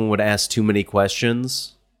where someone would ask too many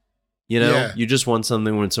questions. You know? Yeah. You just want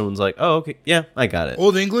something when someone's like, oh, okay, yeah, I got it.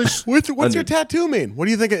 Old English. What's your tattoo mean? What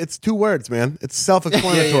do you think? It's 2 words, man. It's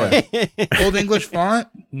self-explanatory. Old English font.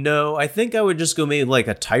 No, I think I would just go maybe like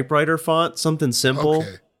a typewriter font, something simple.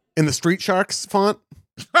 Okay. In the Street Sharks font?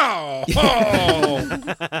 Oh,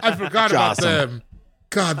 I forgot about Awesome. them.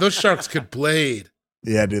 God, those sharks could blade.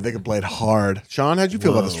 Yeah, dude, they could blade hard. Sean, how'd you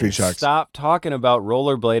feel about the Street Sharks? Stop talking about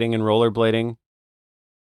rollerblading and rollerblading-esque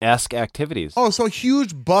activities. Oh, so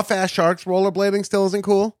huge buff-ass sharks rollerblading still isn't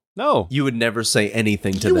cool? No, You would never say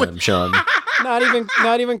anything to You them, would- Sean.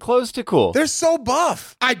 not even close to cool. They're so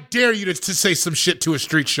buff. I dare you to say some shit to a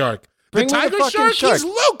street shark. Bring the me the tiger fucking shark, he's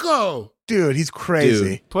shark. loco. Dude, he's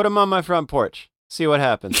crazy. Put them on my front porch. See what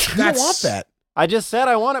happens. You don't want that. I just said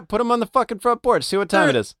I want it. Put them on the fucking front porch. See what time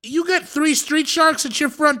it is. You get 3 street sharks at your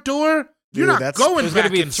front door. You're Dude, not that's- going There's back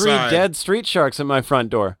going to be inside. 3 dead street sharks at my front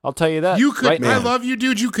door. I'll tell you that. You could. right I now. love you,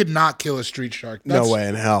 dude. You could not kill a street shark. No way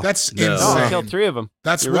in hell. That's No. No, I insane. killed 3 of them.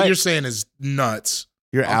 That's You're what right. you're saying is nuts.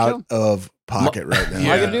 You're I'll out of pocket right now. Yeah.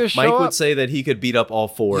 All I can do is show Mike up. would say that he could beat up all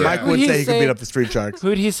 4. Yeah. Mike would Who'd he say he could say- beat up the Street Sharks.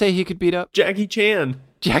 Who'd he say he could beat up? Jackie Chan.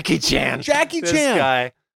 Jackie Chan. Jackie This Chan.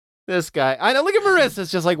 guy. This guy. I know. Look at Marissa.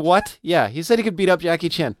 It's just like, what? Yeah, he said he could beat up Jackie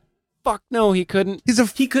Chan. Fuck no, he couldn't.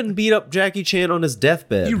 He couldn't beat up Jackie Chan on his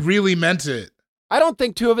deathbed. He really meant it. I don't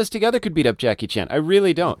think 2 of us together could beat up Jackie Chan. I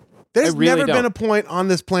really don't. There's I really never don't. been a point on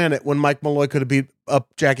this planet when Mike Malloy could have beat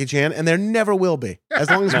up Jackie Chan, and there never will be. As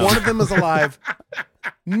long as one of them is alive,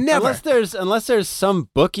 Never. Unless there's some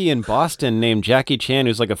bookie in Boston named Jackie Chan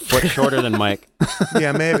who's like a foot shorter than Mike.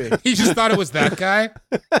 Yeah, maybe. He just thought it was that guy.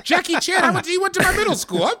 Jackie Chan, he went to my middle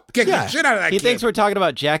school. I'm kicking the shit out of that He kid. thinks we're talking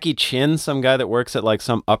about Jackie Chin, some guy that works at like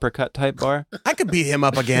some uppercut type bar. I could beat him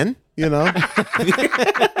up again, you know.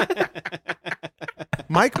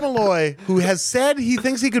 Mike Malloy, who has said he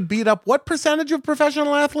thinks he could beat up what percentage of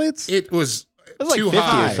professional athletes? It was like too 50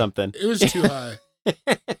 high or something. It was too high.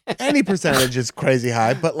 Any percentage is crazy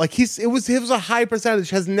high, but like it was a high percentage,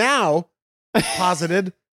 has now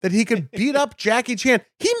posited that he could beat up Jackie Chan.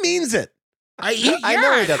 He means it. I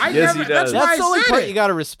know he does. Yes, he does. That's the only part it. you got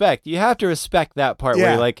to respect. You have to respect that part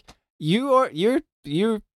where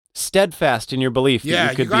you're steadfast in your belief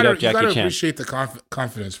that you could beat up Jackie you gotta Chan. appreciate the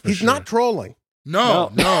confidence. For He's sure. not trolling.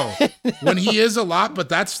 No. When he is a lot,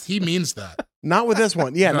 but he means that. Not with this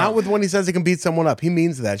one. Yeah, No. not with when he says he can beat someone up. He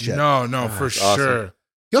means that shit. No, for awesome. sure.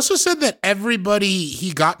 He also said that everybody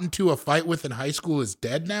he got into a fight with in high school is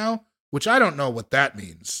dead now, which I don't know what that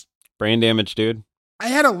means. Brain damage, dude. I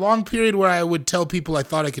had a long period where I would tell people I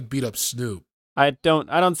thought I could beat up Snoop. I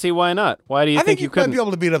don't see why not. Why do you I think you you might couldn't? be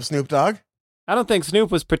able to beat up Snoop Dogg. I don't think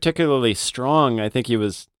Snoop was particularly strong. I think he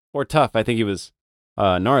was or tough. I think he was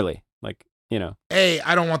gnarly. Like, you know. Hey,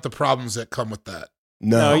 I don't want the problems that come with that.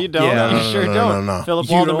 No, you don't. Yeah. You No, sure don't. no. Philip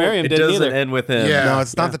You Waldo don't- Merriam it didn't doesn't either. end with him. Yeah. No,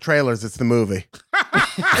 it's not the trailers, it's the movie.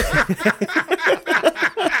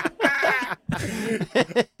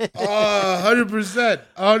 100%.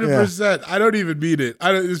 100%. I don't even mean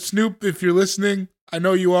it. Snoop, if you're listening, I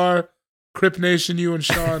know you are. Crip Nation, you and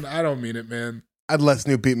Sean, I don't mean it, man. I'd let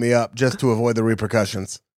Snoop beat me up just to avoid the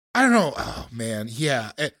repercussions. I don't know. Oh, man.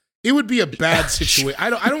 Yeah. It would be a bad situation. I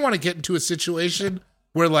don't want to get into a situation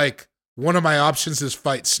where, like, one of my options is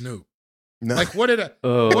fight Snoop. No. Like, what did I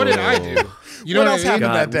do? You know what else I mean?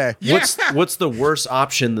 happened that day? Yeah. What's the worst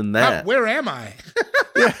option than that? Where am I?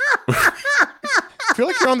 I feel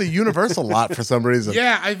like you're on the Universal lot for some reason.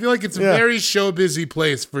 Yeah, I feel like it's a Yeah. very show busy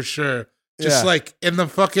place for sure. Just Yeah. like in the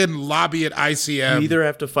fucking lobby at ICM. You either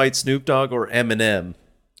have to fight Snoop Dogg or Eminem.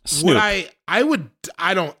 Snoop.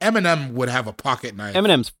 Eminem would have a pocket knife.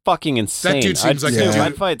 Eminem's fucking insane. That dude seems like a dude-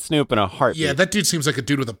 I'd fight Snoop in a heartbeat. Yeah, that dude seems like a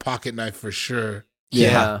dude with a pocket knife for sure.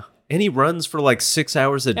 Yeah. And he runs for like 6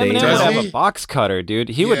 hours a day. Eminem Does would now. have he? a box cutter, dude.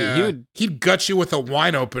 He would. He'd gut you with a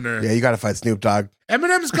wine opener. Yeah, you got to fight Snoop Dogg.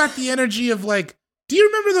 Eminem's got the energy of like, do you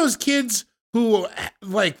remember those kids who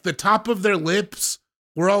like the top of their lips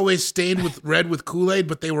were always stained with red with Kool-Aid,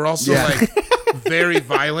 but they were also Yeah. like very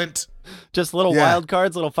violent? Just little Yeah. wild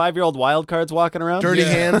cards, little 5-year-old wild cards walking around. Dirty Yeah.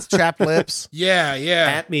 hands, chapped lips. Yeah.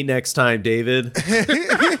 At me next time, David.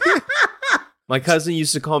 My cousin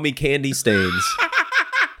used to call me Candy Stains.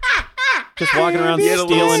 Just walking around He had a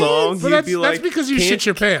little stealing. song. But He'd that's be like, because you shit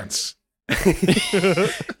your pants.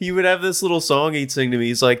 He would have this little song he'd sing to me.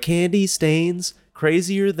 He's like, candy stains,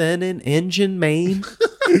 crazier than an engine main.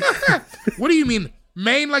 What do you mean?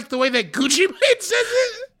 Maine, like the way that Gucci Mane says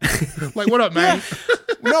it? Like, what up, man?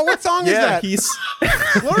 No, what song is that? he's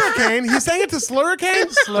Slurricane. He sang it to Slurricane?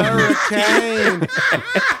 Slurricane.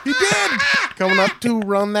 He did. Coming up to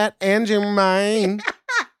run that engine mine.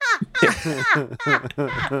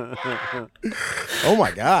 Oh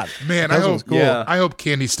my God. Man, That was cool. Yeah. I hope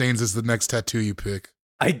Candy Stains is the next tattoo you pick.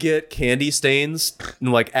 I get candy stains,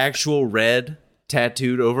 like actual red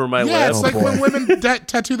tattooed over my Yeah, lip. it's like boy. when women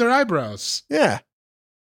tattoo their eyebrows. Yeah.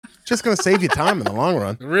 Just going to save you time in the long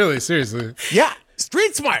run. Really, seriously. Yeah.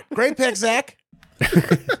 Street smart. Great pick, Zach.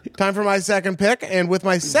 Time for my second pick. And with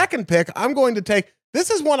my second pick, I'm going to take,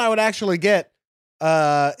 this is one I would actually get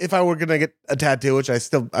if I were going to get a tattoo, which I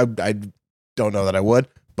don't know that I would,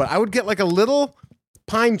 but I would get like a little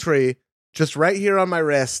pine tree just right here on my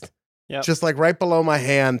wrist. Yep. Just like right below my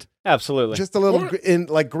hand. Absolutely. Just a little Or- in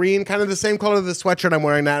like green, kind of the same color of the sweatshirt I'm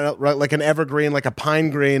wearing now, right? Like an evergreen, like a pine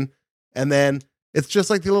green. And then it's just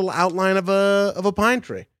like the little outline of a pine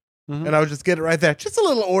tree. Mhm. And I would just get it right there. Just a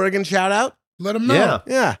little Oregon shout out. Let them know. Yeah,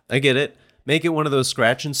 Yeah, I get it. Make it one of those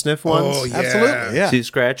scratch and sniff ones. Oh, yeah. absolutely. Yeah. So you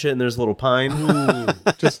scratch it and there's a little pine.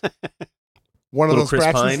 Just one of Little those Chris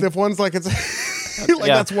scratch and Pine. sniff ones. Like it's like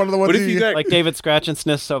Yeah. that's one of the ones. What if you got like David Scratch and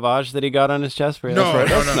Sniff Sauvage that he got on his chest for you. No, That's right.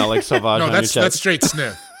 no, That's no. not like Sauvage No, on that's your chest. straight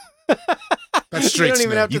sniff. That's You straight don't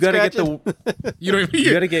even sniff. have to You gotta get scratch the You don't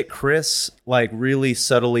you gotta get Chris like really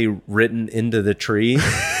subtly written into the tree,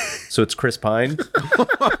 so it's Chris Pine.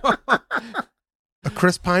 a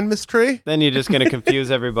Chris Pine Miss Tree. Then you're just going to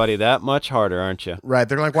confuse everybody that much harder, aren't you? Right.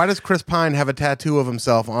 They're like, why does Chris Pine have a tattoo of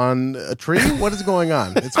himself on a tree? What is going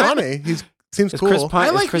on? It's funny. He seems Is cool. Chris Pine, I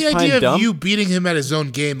is like Chris the Pine idea dumb? of you beating him at his own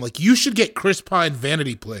game. Like, you should get Chris Pine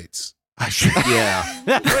vanity plates. I should. Yeah.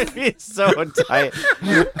 That would be so tight.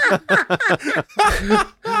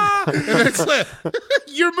 And it's like,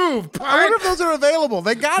 your move, I Pine. wonder if those are available.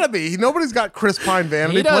 They gotta be. Nobody's got Chris Pine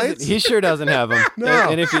vanity plates. He sure doesn't have them. No.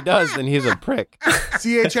 And if he does, then he's a prick.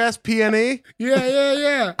 CHS PNE.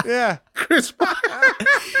 Yeah. Yeah. Chris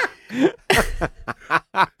Pine.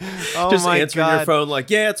 Oh Just my answering God. your phone like,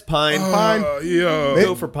 yeah, it's Pine. Pine. Yo.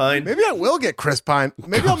 Go for Pine. Maybe I will get Chris Pine.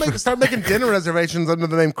 Maybe I'll start making dinner reservations under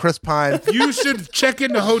the name Chris Pine. You should check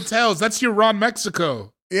into hotels. That's your Ron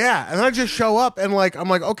Mexico. Yeah, and then I just show up and I'm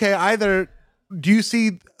like, okay, either do you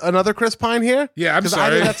see another Chris Pine here? Yeah, I'm Because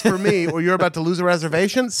sorry. either that's for me or you're about to lose a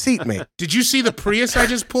reservation. Seat me. Did you see the Prius I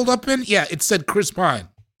just pulled up in? Yeah, it said Chris Pine.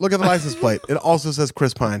 Look at the license plate. It also says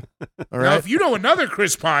Chris Pine. All Now, right. if you know another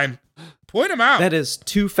Chris Pine, point him out. That is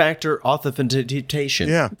two-factor authentication.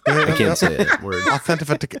 Yeah. I can't say that word.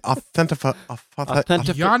 Authentic. Giannis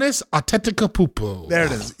Antetokounmpo. There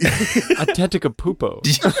it is. Authentica Pupo.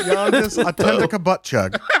 Giannis Authentica butt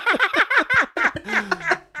chug.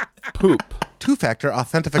 Poop. Two-factor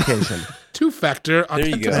authentication. Two-factor There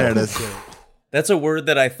you go. There it is. That's a word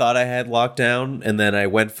that I thought I had locked down, and then I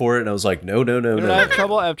went for it, and I was like, no. I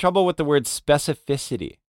have trouble with the word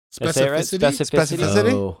specificity. Did I say it right? Specificity?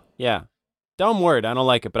 Specificity? Oh. Yeah. Dumb word. I don't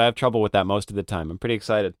like it, but I have trouble with that most of the time. I'm pretty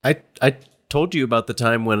excited. I told you about the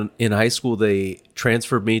time when in high school they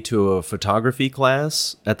transferred me to a photography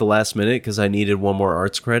class at the last minute because I needed one more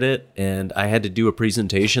arts credit, and I had to do a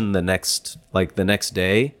presentation the next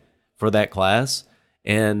day for that class.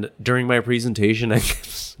 And during my presentation, I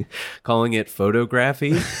kept calling it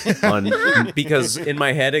photography because in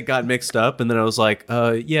my head it got mixed up, and then I was like,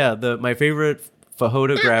 my favorite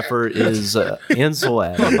photographer is Ansel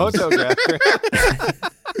Adams. Photographer.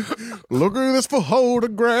 Look at this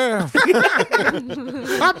photograph.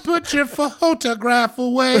 I put your photograph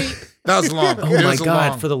away. That was long. Oh my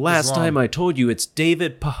God, for the last time I told you, it's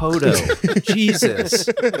David Pajoto. Jesus.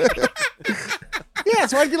 Yeah,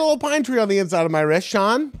 so I'd get a little pine tree on the inside of my wrist.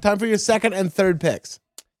 Sean, time for your second and third picks.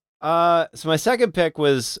 So my second pick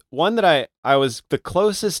was one that I was the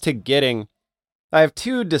closest to getting. I have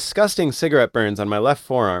two disgusting cigarette burns on my left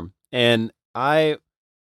forearm, and I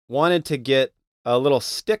wanted to get a little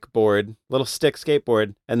stick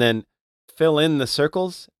skateboard, and then fill in the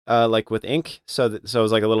circles like with ink, so it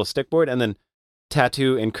was like a little stick board, and then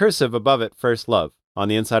tattoo in cursive above it "First Love" on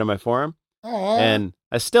the inside of my forearm. Aww. And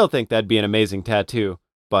I still think that'd be an amazing tattoo,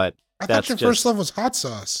 but I thought your first love was hot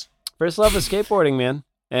sauce. First love is skateboarding, man.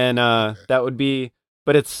 And that would be,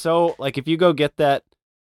 but it's so, like, if you go get that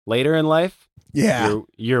later in life, Yeah.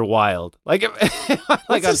 you're wild. Like,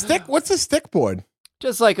 What's a stick board?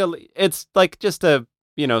 just like it's like just a,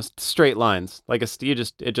 straight lines. Like it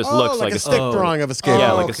just looks like a stick drawing of a skateboard.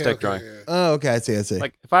 Yeah, like a stick drawing. Yeah. Oh, okay. I see.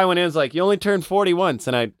 Like if I went in, it's like, you only turned 40 once,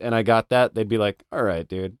 and I got that, they'd be like, all right,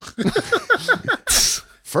 dude.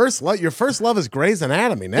 Your first love is Grey's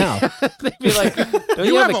Anatomy now. They'd be like, don't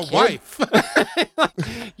You have a kid?" wife.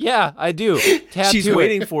 Yeah, I do. Tattoo She's it.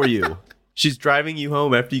 waiting for you. She's driving you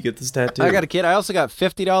home after you get this tattoo. I got a kid. I also got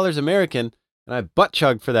 $50 American, and I butt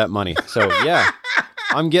chugged for that money. So yeah,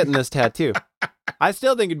 I'm getting this tattoo. I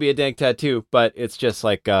still think it'd be a dank tattoo, but it's just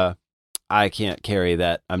like I can't carry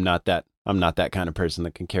that. I'm not that kind of person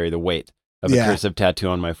that can carry the weight of a cursive tattoo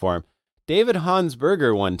on my forearm. David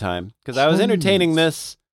Hansberger one time, because I was entertaining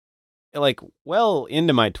this like well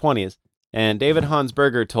into my 20s, and David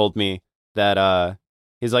Hansberger told me that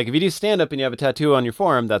he's like, if you do stand up and you have a tattoo on your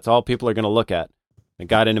forearm, that's all people are going to look at. It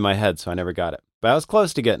got into my head, so I never got it. But I was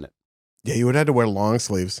close to getting it. Yeah, you would have to wear long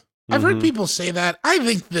sleeves. I've heard people say that. I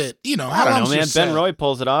think that, I how don't know, long's man. your set? Ben Roy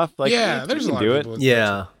pulls it off. Like, yeah, you there's a can lot do of it. people.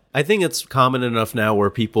 Yeah. I think it's common enough now where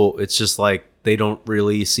people, it's just like they don't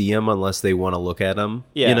really see him unless they want to look at him.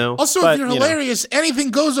 Yeah. You know? Also, But, if you're hilarious,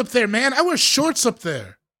 anything goes up there, man. I wear shorts up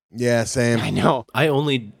there. Yeah, same. I know. I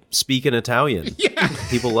only speak in Italian. Yeah.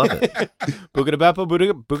 People love it. Boogadabapo,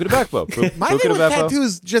 boogadabapo. My thing with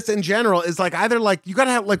tattoos, just in general, is like either like you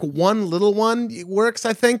gotta have like one little one works,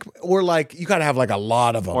 I think, or like you gotta have like a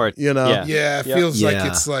lot of them. Or- Yeah. Yeah, it Yep. feels like Yeah.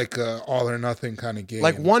 it's like a all or nothing kind of game.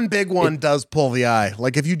 Like one big one does pull the eye.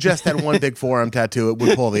 Like if you just had one big forearm tattoo, it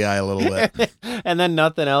would pull the eye a little bit. And then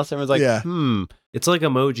nothing else. Everyone's like, Yeah. It's like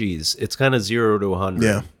emojis. It's kind of 0 to 100.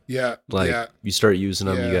 Yeah. Yeah, Like yeah. you start using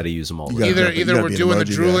them, Yeah. you got to use them all. You the gotta time. you Either gotta we're be an doing the emoji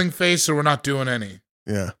guy. drooling face or we're not doing any.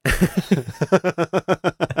 Yeah.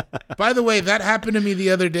 By the way, that happened to me the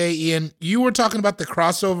other day, Ian. You were talking about the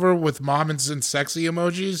crossover with mom and sexy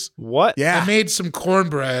emojis. what? I Yeah. made some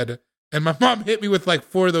cornbread, and my mom hit me with like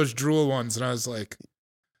 4 of those drool ones, and I was like,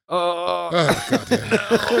 Oh. oh,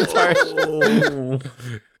 goddamn. Sorry.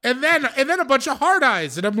 and then a bunch of hard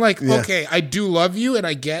eyes, and I'm like, okay, I do love you, and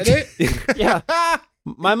I get it. Yeah.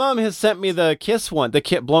 My mom has sent me the kiss one, the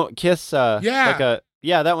kiss. That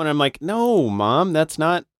one. I'm like, no, Mom, that's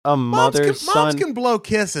not a mother's son. Moms can blow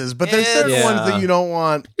kisses, but there's certain ones that you don't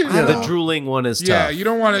want. The drooling one is tough. Yeah, you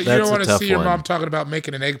don't want to. You don't want to see your one. mom talking about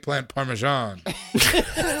making an eggplant parmesan.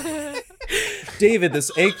 David, this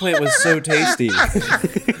eggplant was so tasty.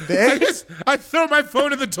 I throw my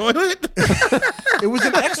phone in the toilet. It was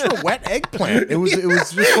an extra wet eggplant. It was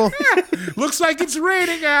just full. Looks like it's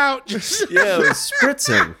raining out. Yeah, it was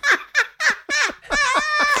spritzing.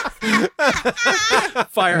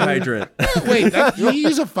 Fire hydrant. Wait, you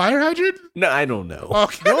use a fire hydrant? No, I don't know.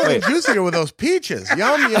 Okay. The only juicier with those peaches.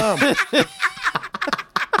 Yum, yum.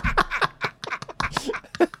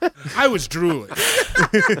 I was drooling.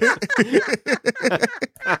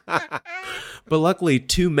 But luckily,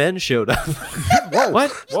 2 men showed up. Whoa.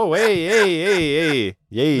 What? Whoa, hey.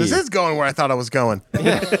 This is going where I thought I was going.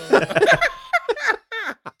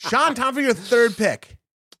 Sean, time for your third pick.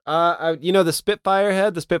 The Spitfire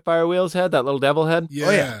head, the Spitfire wheels head, that little devil head. Yeah.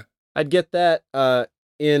 Oh, yeah. I'd get that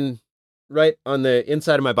right on the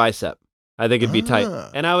inside of my bicep. I think it'd be tight.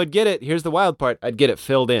 And I would get it, here's the wild part, I'd get it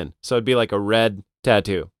filled in. So it'd be like a red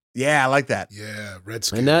tattoo. Yeah, I like that. Yeah, red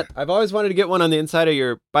skin. And that, I've always wanted to get one on the inside of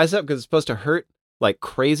your bicep because it's supposed to hurt like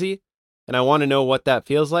crazy. And I want to know what that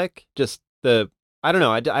feels like. I don't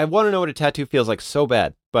know. I want to know what a tattoo feels like so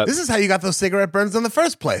bad. But This is how you got those cigarette burns in the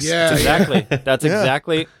first place. Yeah, exactly. That's Yeah.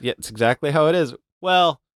 it's exactly how it is.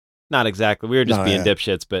 Well, not exactly. We were just being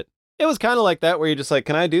dipshits, but it was kind of like that where you're just like,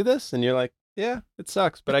 can I do this? And you're like, yeah, it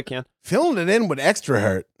sucks, but I can. Filling it in would extra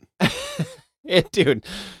hurt. Dude.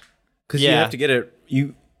 Because you have to get it,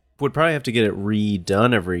 you would probably have to get it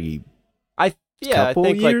redone every couple I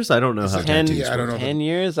think years. Like I don't know how 10, tattoos I don't know. 10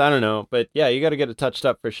 years? I don't know. But yeah, you got to get it touched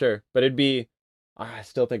up for sure. But I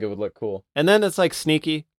still think it would look cool. And then it's like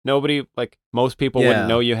sneaky. Nobody, like most people wouldn't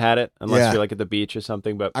know you had it unless you're like at the beach or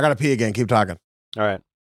something. But I got to pee again. Keep talking. all right.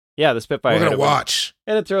 Yeah, the Spitfire. We're head gonna would- watch.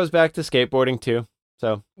 And it throws back to skateboarding too.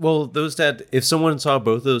 So Well, if someone saw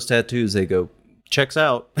both those tattoos, they go, checks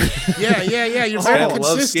out. Yeah. You're very I love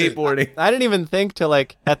consistent. skateboarding. I didn't even think to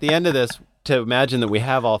like at the end of this to imagine that we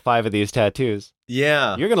have all 5 of these tattoos.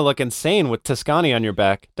 Yeah. You're going to look insane with Toscani on your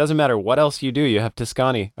back. Doesn't matter what else you do, you have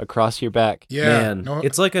Toscani across your back. Yeah, Man,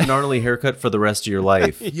 it's like a gnarly haircut for the rest of your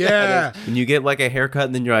life. Yeah. And you get like a haircut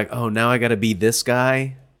and then you're like, oh, now I got to be this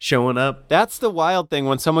guy showing up. That's the wild thing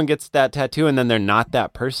when someone gets that tattoo and then they're not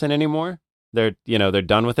that person anymore. They're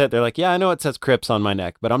done with it. They're like, yeah, I know it says Crips on my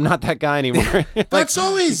neck, but I'm not that guy anymore.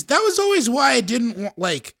 that was always why I didn't want,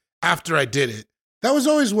 like, after I did it. That was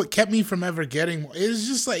always what kept me from ever getting more. It was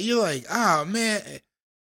just like, you're like, oh man,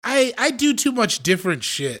 I do too much different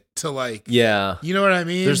shit to like, Yeah. you know what I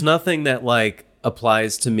mean? There's nothing that like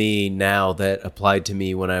applies to me now that applied to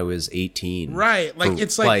me when I was 18. Right. Like,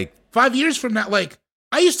 it's like 5 years from now, like,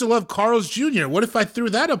 I used to love Carl's Jr. What if I threw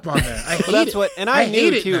that up on there? I hate it. And I knew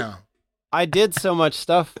hate it too. now. I did so much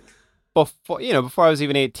stuff before I was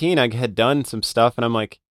even 18. I had done some stuff, and I'm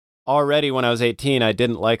like, already when I was 18, I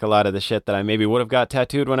didn't like a lot of the shit that I maybe would have got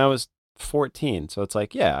tattooed when I was 14. So it's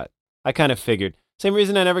like, yeah, I kind of figured. Same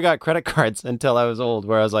reason I never got credit cards until I was old,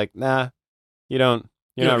 where I was like, nah, you're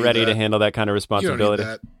not ready to handle that kind of responsibility. You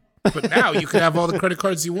don't need that. But now you can have all the credit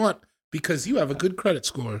cards you want because you have a good credit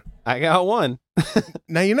score. I got one.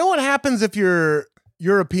 Now, you know what happens if you're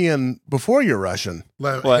European before you're Russian?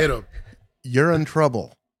 Like, What? hit him. You're in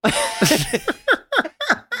trouble.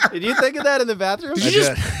 Did you think of that in the bathroom? Did you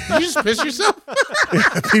just piss yourself?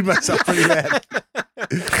 I peed myself pretty bad.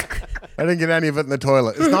 I didn't get any of it in the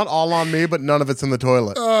toilet. It's not all on me, but none of it's in the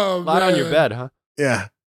toilet. Oh, A lot on your man. bed, huh? Yeah.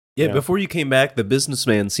 Yeah, before you came back, the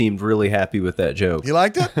businessman seemed really happy with that joke. You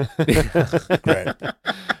liked it? Great.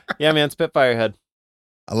 Yeah, man, Spitfire head.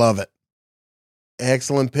 I love it.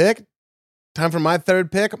 Excellent pick. Time for my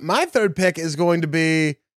third pick. My third pick is going to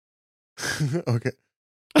be... okay.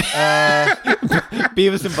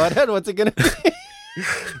 Beavis and Butthead, what's it gonna be?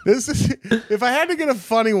 This is... If I had to get a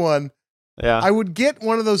funny one, Yeah. I would get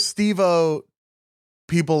one of those Steve-O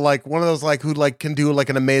people, like one of those like who like can do like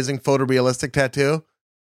an amazing photorealistic tattoo.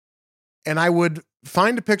 And I would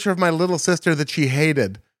find a picture of my little sister that she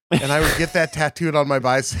hated, and I would get that tattooed on my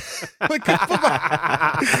bicep, like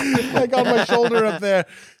on my shoulder up there,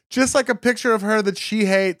 just like a picture of her that she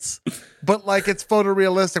hates, but like it's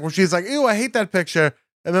photorealistic, where she's like, "Ew, I hate that picture,"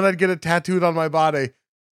 and then I'd get it tattooed on my body.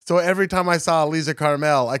 So every time I saw Elisa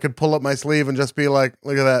Carmel, I could pull up my sleeve and just be like,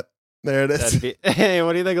 "Look at that, there it is." Hey,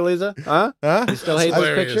 what do you think, Elisa? Huh? Huh? You still hate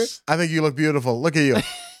this picture? I think you look beautiful. Look at you.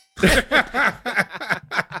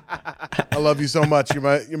 I love you so much. You're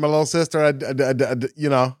my little sister. I do anything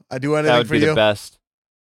That would for be you. the best.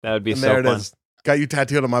 That would be And so there it fun. is. Got you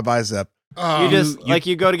tattooed on my bicep. You just like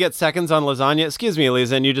you go to get seconds on lasagna. Excuse me,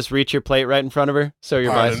 Elisa, and you just reach your plate right in front of her so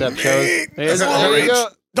your bicep shows. There you go.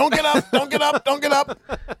 Don't get up. Don't get up. Don't get up.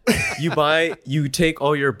 You take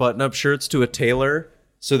all your button-up shirts to a tailor.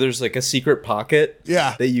 So there's like a secret pocket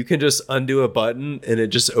that you can just undo a button and it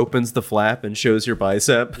just opens the flap and shows your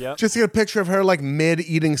bicep. Yep. Just get a picture of her like mid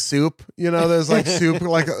eating soup. There's like soup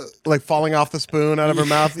like falling off the spoon out of her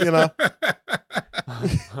mouth.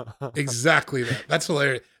 Exactly that. That's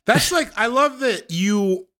hilarious. That's like, I love that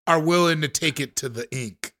you are willing to take it to the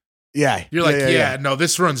ink. Yeah. You're like, no,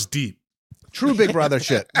 this runs deep. True Big Brother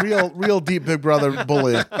shit. Real deep Big Brother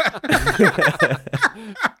bullying.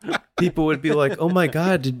 People would be like, "Oh my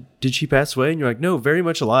God, did she pass away?" And you're like, "No, very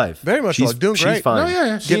much alive. Very much alive. Doing great. She's fine. Oh,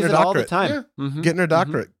 yeah. Getting her She's all the doctorate. time. Yeah. Mhm. Getting her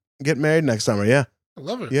doctorate. Getting married next summer. Yeah. I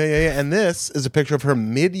love her. Yeah. And this is a picture of her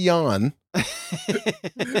mid yawn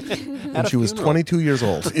when she was 22 years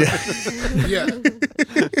old. Yeah. Yeah.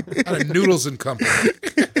 Out of Noodles and Company.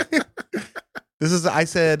 This is, I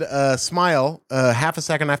said, smile half a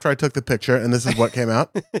second after I took the picture, and this is what came out.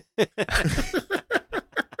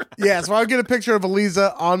 Yeah, so I'll get a picture of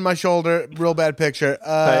Eliza on my shoulder. Real bad picture.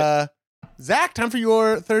 Zach, time for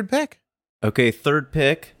your third pick. Okay, third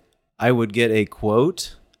pick. I would get a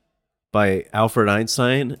quote by Albert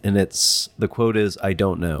Einstein, and the quote is, "I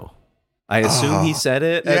don't know." I assume he said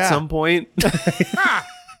it at some point. Just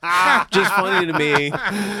funny to me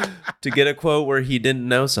to get a quote where he didn't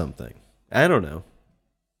know something. I don't know.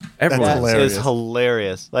 Everyone That's hilarious. Is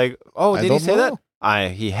hilarious. Like, oh, I did he don't say know.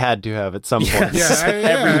 that? He had to have at some point. Yes.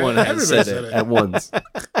 Everyone has said it at once.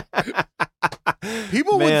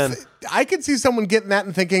 People Man. I could see someone getting that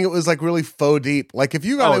and thinking it was like really faux deep. Like if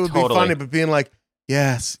you got it would be funny, but being like,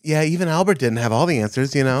 yes, yeah, even Albert didn't have all the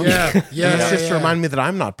answers, Yeah. And it's just to remind me that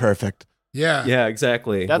I'm not perfect. Yeah. Yeah,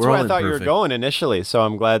 exactly. That's We're where all I thought you were imperfect. going initially. So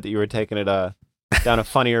I'm glad that you were taking it down a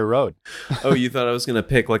funnier road. Oh, you thought I was going to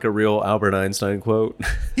pick like a real Albert Einstein quote?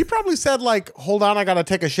 He probably said like, "Hold on, I gotta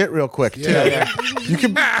take a shit real quick." Too. Yeah. You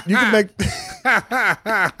can make.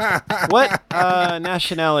 What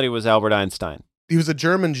nationality was Albert Einstein? He was a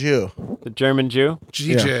German Jew. The German Jew?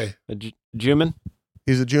 GJ. A Jewman?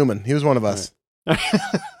 He was a Jewman. He was one of us.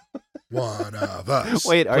 One of us.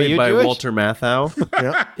 Wait, are Played you by Jewish? Walter Matthau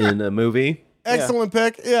Yeah. in a movie. Excellent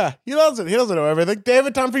pick. Yeah, he doesn't know everything.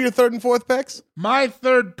 David, time for your third and fourth picks. My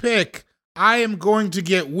third pick, I am going to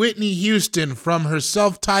get Whitney Houston from her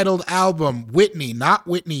self-titled album, Whitney, not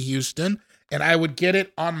Whitney Houston, and I would get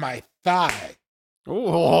it on my thigh.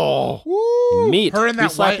 Oh, Woo. meat. Her in Can you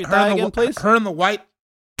that slap white, your her thigh in again, the, please? her in the white.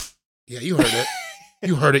 Yeah, you heard it.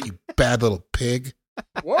 You heard it, you bad little pig.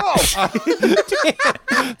 Whoa.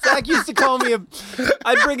 Zach used to call me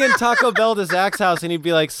I'd bring in Taco Bell to Zach's house and he'd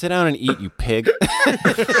be like, "Sit down and eat, you pig."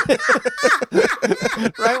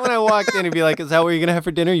 Right when I walked in, he'd be like, "Is that what you're going to have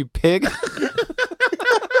for dinner, you pig?"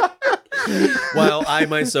 While I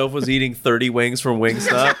myself was eating 30 wings from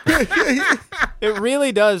Wingstop. It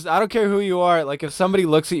really does. I don't care who you are. Like, if somebody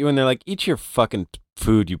looks at you and they're like, "Eat your fucking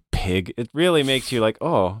food, you pig," it really makes you like,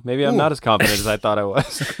 oh, maybe I'm not as confident as I thought I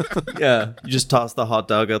was. Yeah, you just toss the hot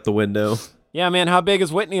dog out the window. Yeah, man, how big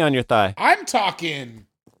is Whitney on your thigh? I'm talking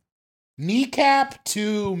kneecap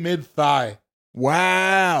to mid-thigh.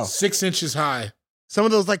 Wow. 6 inches high. Some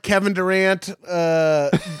of those like Kevin Durant,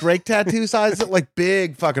 Drake tattoo size, like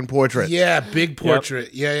big fucking portrait. Yeah, big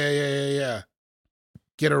portrait. Yeah.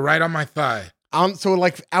 Get her right on my thigh. So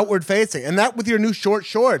like outward facing, and that with your new short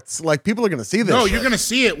shorts, like people are gonna see this. No, shit. you're gonna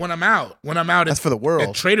see it when I'm out. When I'm out That's at, for the world.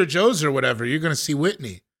 at Trader Joe's or whatever, you're gonna see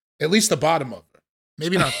Whitney. At least the bottom of her.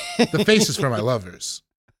 Maybe not. The face is for my lovers.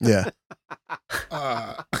 Yeah.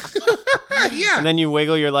 Yeah. And then you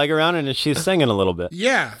wiggle your leg around and she's singing a little bit.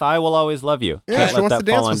 Yeah. Thigh will always love you. Yeah, Can't she let wants that to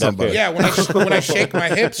dance fall on with deaf somebody. ears. Yeah, when I shake my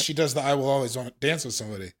hips, she does the "I will always want to dance with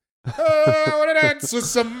somebody." Oh, I want to dance with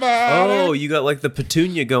somebody. Oh, you got like the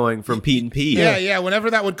petunia going from Pete and Pete. Yeah. Whenever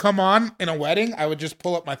that would come on in a wedding, I would just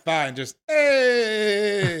pull up my thigh and just,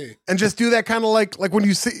 hey. And just do that kind of like when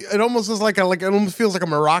you see it almost is like it almost feels like a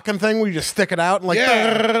Moroccan thing where you just stick it out and like,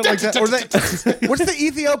 Yeah. like that. Or that what's the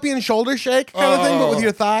Ethiopian shoulder shake kind of thing, but with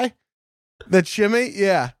your thigh? That shimmy?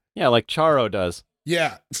 Yeah. Yeah, like Charo does.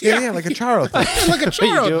 Yeah, like a Charo thing. like a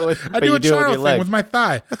charo. I do a charo thing with my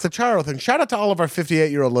thigh. That's a Charo thing. Shout out to all of our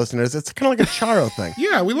 58-year-old listeners. It's kind of like a Charo thing.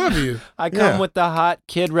 Yeah, we love you. I come Yeah. with the hot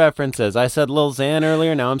kid references. I said Lil Xan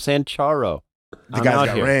earlier. Now I'm saying Charo. The I'm guy's out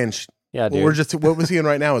got here. range. Yeah, dude. Well, we're just what we're seeing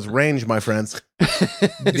right now is range, my friends.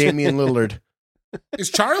 Damian Lillard.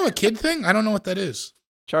 Is charo a kid thing? I don't know what that is.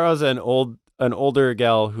 Charo's an old an older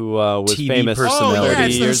gal who was TV famous personality. Oh, yeah, 30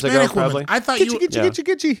 it's the years ago, Hispanic probably. woman. I thought Gitchy, you. gitchy, Yeah. gitchy,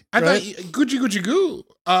 gitchy. I right? thought Gucci Gucci Goo.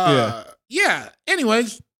 Yeah.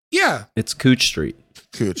 Anyways, yeah. It's Cooch Street.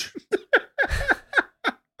 Cooch.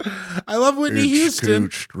 I love Whitney Houston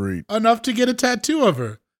Cooch Street. enough to get a tattoo of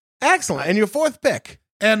her. Excellent. And your fourth pick?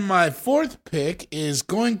 And my fourth pick is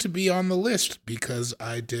going to be on the list because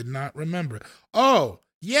I did not remember. Oh,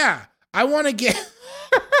 yeah. I want to get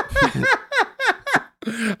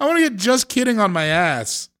Just Kidding on my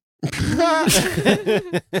ass.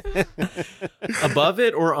 Above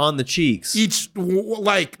it or on the cheeks?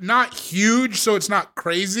 Like not huge so it's not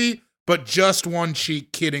crazy, but just one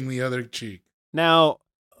cheek kidding the other cheek. Now,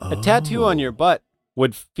 a tattoo on your butt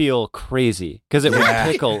would feel crazy because it would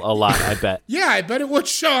tickle a lot, I bet. Yeah, I bet it would,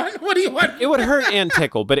 Sean. What do you want? It would hurt and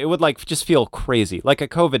tickle, but it would like just feel crazy, like a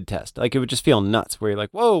COVID test. Like it would just feel nuts where you're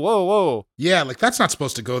like, whoa, whoa, whoa. Yeah, like that's not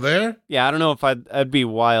supposed to go there. Yeah, I don't know if I'd be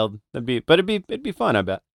wild. But it'd be fun, I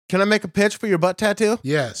bet. Can I make a pitch for your butt tattoo?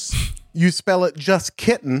 Yes. You spell it Just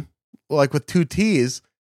Kitten, like with 2 T's,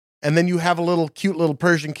 and then you have a little cute little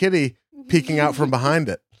Persian kitty peeking out from behind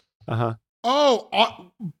it. Uh-huh. Oh,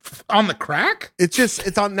 on the crack?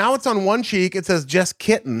 It's on one cheek. It says Just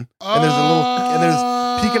Kitten, and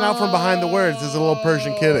there's peeking out from behind the words. There's a little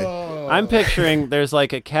Persian kitty. I'm picturing there's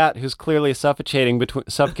like a cat who's clearly suffocating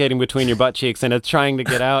between your butt cheeks, and it's trying to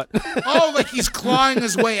get out. Oh, like he's clawing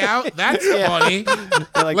his way out? That's funny.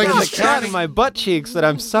 Like Like there's he's a cat trying- in my butt cheeks that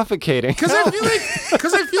I'm suffocating. Because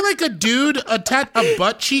I feel like a dude, a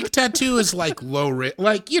butt cheek tattoo is like low risk.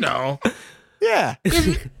 Like, you know, Yeah.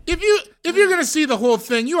 if you're gonna see the whole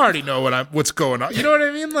thing, you already know what's going on. You know what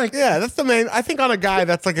I mean? Like, Yeah, that's the main. I think on a guy,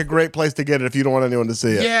 that's like a great place to get it if you don't want anyone to see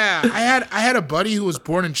it. yeah, I had a buddy who was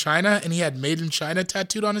born in China and he had Made in China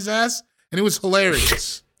tattooed on his ass, and it was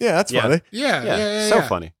hilarious. Yeah, that's Yeah. funny. Yeah. So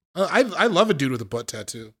funny. I love a dude with a butt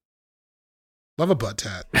tattoo. Love a butt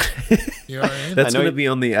tat. You know what I mean? That's I know going to you- be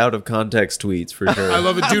on the out of context tweets for sure. I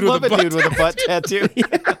love a dude Love with a a butt dude with a butt tattoo.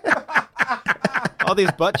 All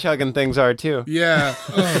these butt chugging things are too. Yeah.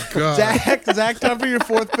 Oh god. Zach, time for your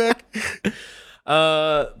fourth pick.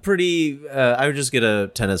 I would just get a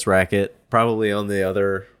tennis racket, probably on the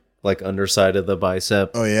other, like, underside of the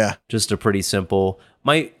bicep. Oh yeah. Just a pretty simple.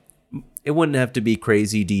 It wouldn't have to be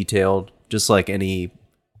crazy detailed. Just like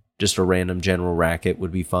just a random general racket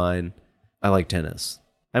would be fine. I like tennis.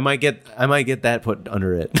 I might get that put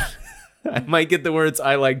under it. I might get the words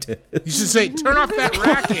 "I like tennis." You should say, "Turn off that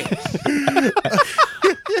racket."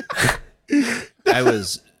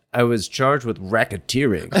 I was charged with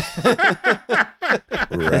racketeering.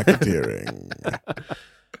 Racketeering.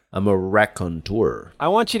 I'm a raconteur. I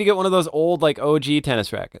want you to get one of those old like OG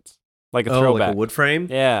tennis rackets, like a Oh, throwback. like a wood frame?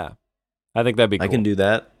 Yeah, I think that'd be cool. I can do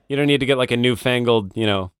that. You don't need to get like a newfangled,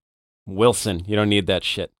 Wilson. You don't need that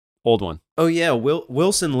shit. Old one. Oh yeah,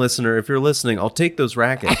 Wilson listener, if you're listening, I'll take those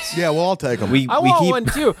rackets. Yeah, we'll all take them. We I want keep one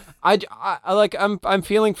too. I'm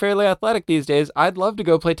feeling fairly athletic these days. I'd love to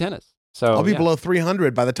go play tennis. So I'll be yeah. below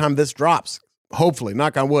 300 by the time this drops. Hopefully,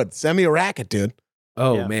 knock on wood. Send me a racket, dude.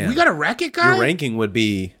 Oh Yeah. man, We got a racket guy. your ranking would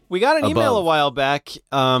be We got an email above. a while back,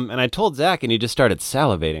 and I told Zach, and he just started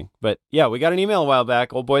salivating. But yeah, we got an email a while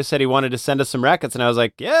back. Old boy said he wanted to send us some rackets, and I was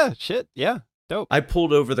like, yeah, shit, yeah, dope. I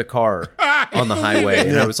pulled over the car on the highway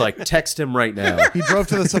and I was like, text him right now. He drove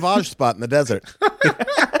to the Sauvage spot in the desert.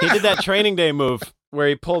 He did that training day move where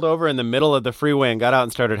he pulled over in the middle of the freeway and got out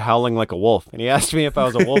and started howling like a wolf. And he asked me if I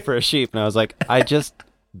was a wolf or a sheep, and I was like, I just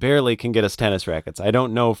barely can get us tennis rackets. I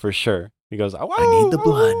don't know for sure. He goes, I need the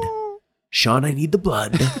blood. Sean, I need the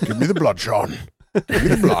blood. Give me the blood, Sean. Give me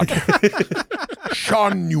the blood.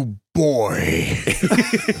 Sean, you boy.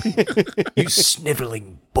 You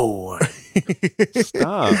sniveling boy.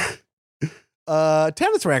 Stop.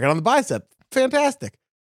 Tennis racket on the bicep. Fantastic.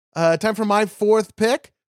 Time for my fourth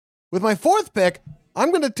pick. With my fourth pick,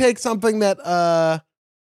 I'm going to take something that, I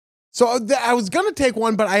was going to take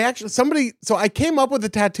one, but I came up with a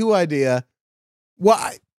tattoo idea.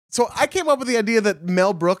 I came up with the idea that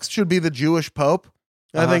Mel Brooks should be the Jewish Pope.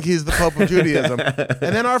 I think he's the Pope of Judaism.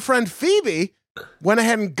 And then our friend Phoebe went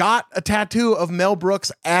ahead and got a tattoo of Mel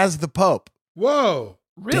Brooks as the Pope. Whoa.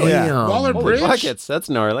 Really? Yeah. Waller Holy Bridge. buckets. That's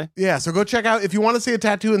gnarly. Yeah, so go check out, if you want to see a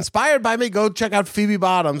tattoo inspired by me, go check out Phoebe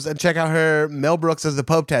Bottoms and check out her Mel Brooks as the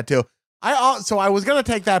Pope tattoo. So I was going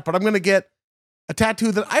to take that, but I'm going to get a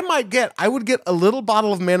tattoo that I would get a little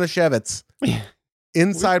bottle of Manischewitz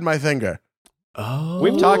inside my finger. Oh.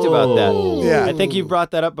 We've talked about that. Yeah. I think you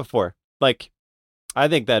brought that up before. Like, I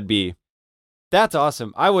think that's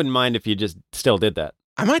awesome. I wouldn't mind if you just still did that.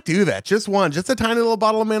 I might do that. Just a tiny little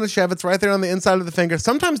bottle of Manischewitz right there on the inside of the finger.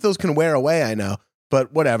 Sometimes those can wear away, I know,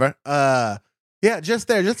 but whatever. Yeah, just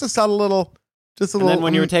there, just a subtle little Just a And little. then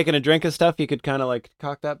when you were taking a drink of stuff, you could kind of like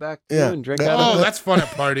cock that back too and drink out of it. That's fun at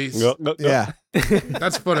parties. Yeah.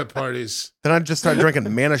 That's fun at parties. Then I'd just start drinking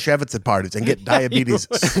Manischewitz at parties and get diabetes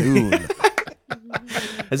soon.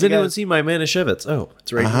 Has anyone seen my Manischewitz? Oh,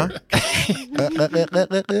 it's right here.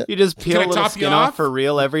 You just peel Can I a little top you skin off off? for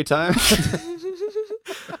real every time.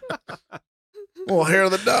 Well, hair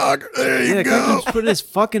of the dog. There you Yeah, go. just put his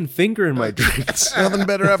fucking finger in my drinks. Nothing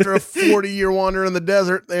better after a 40-year wander in the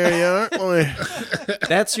desert. There you are. Boy.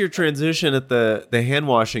 That's your transition at the hand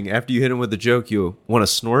washing. After you hit him with the joke, you want to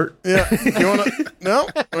snort? Yeah. You want to? No?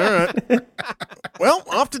 All right. Well,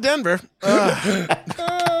 off to Denver.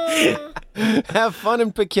 Have fun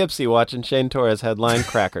in Poughkeepsie watching Shane Torres headline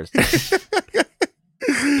Crackers.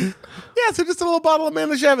 Yeah, so just a little bottle of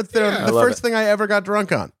Manischewitz there. Yeah, The first thing I ever got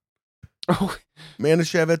drunk on. Oh,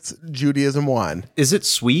 Manischewitz Judaism wine. Is it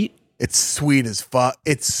sweet? It's sweet as fuck.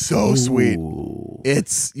 It's so sweet.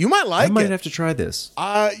 It's you might like I might it. have to try this.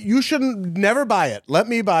 You shouldn't never buy it. Let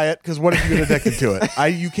me buy it because what if you get addicted to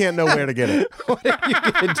it? You can't know where to get it. what if you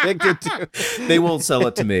get addicted to? They won't sell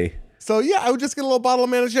it to me. So yeah, I would just get a little bottle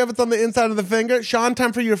of Manischewitz on the inside of the finger. Sean,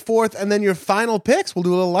 time for your fourth and then your final picks. We'll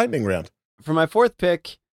do a little lightning round. For my fourth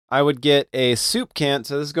pick, I would get a soup can.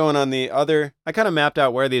 So this is going on the other. I kind of mapped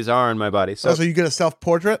out where these are in my body. So you get a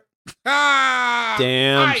self-portrait?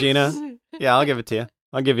 Damn, Nice. Gina. Yeah, I'll give it to you.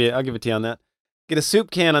 I'll give it to you on that. Get a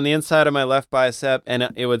soup can on the inside of my left bicep, and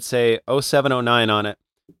it would say 0709 on it.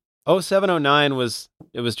 0709 was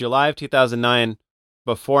July of 2009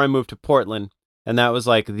 before I moved to Portland, and that was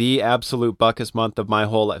like the absolute buckus month of my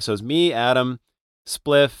whole life. So it was me, Adam,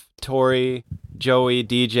 Spliff, Tori, Joey,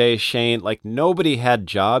 DJ, Shane. Like nobody had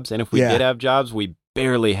jobs, and if we did have jobs, we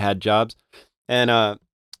barely had jobs. And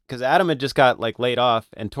because Adam had just got like laid off,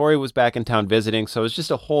 and Tori was back in town visiting, so it was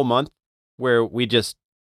just a whole month where we just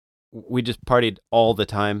partied all the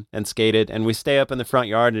time and skated, and we stay up in the front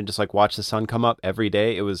yard and just like watch the sun come up every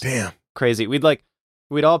day. It was crazy.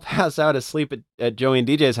 We'd all pass out asleep at Joey and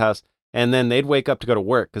DJ's house, and then they'd wake up to go to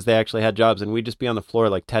work because they actually had jobs, and we'd just be on the floor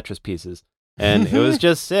like Tetris pieces, and it was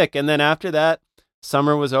just sick. And then after that,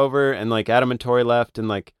 summer was over, and like Adam and Tori left, and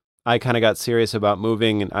like I kind of got serious about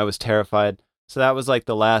moving, and I was terrified. So that was like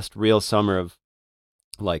the last real summer of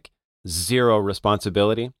like zero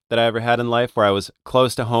responsibility that I ever had in life, where I was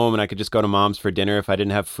close to home and I could just go to mom's for dinner if I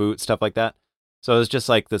didn't have food, stuff like that. So it was just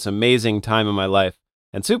like this amazing time in my life.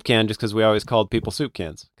 And soup can, just because we always called people soup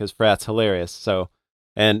cans, because frat's hilarious. So,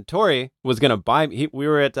 and Tori was going to buy me. We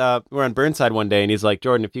were on Burnside one day, and he's like,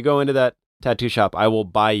 Jordan, if you go into that tattoo shop, I will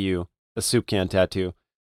buy you a soup can tattoo.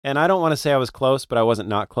 And I don't want to say I was close, but I wasn't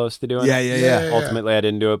not close to doing it. Yeah. Ultimately, I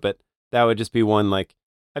didn't do it, but that would just be one, like,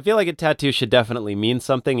 I feel like a tattoo should definitely mean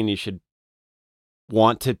something, and you should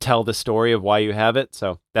want to tell the story of why you have it.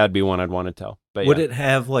 So that'd be one I'd want to tell. But would it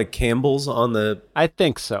have like Campbell's on the? I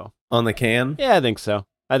think so. On the can? Yeah, I think so.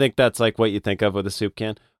 I think that's like what you think of with a soup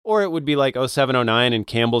can. Or it would be like 0709 and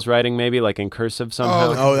Campbell's writing, maybe like in cursive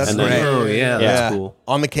somehow. Oh, that's then, great. Oh, yeah, that's cool.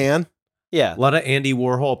 On the can? Yeah. A lot of Andy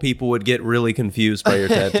Warhol people would get really confused by your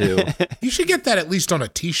tattoo. You should get that at least on a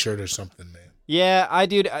T-shirt or something, man. Yeah,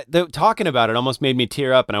 talking about it almost made me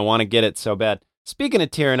tear up, and I want to get it so bad. Speaking of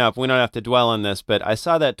tearing up, we don't have to dwell on this, but I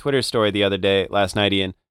saw that Twitter story the other day, last night,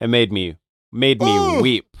 Ian. It made me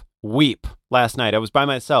weep last night. I was by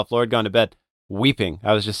myself, Lord gone to bed, weeping.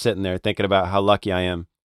 I was just sitting there thinking about how lucky I am,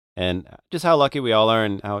 and just how lucky we all are,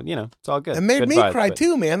 and how, it's all good. It made Good me vibes, cry but-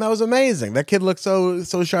 too, man. That was amazing. That kid looked so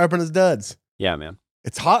sharp in his duds. Yeah, man.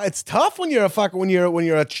 It's hot. It's tough when you're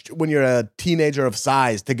a teenager of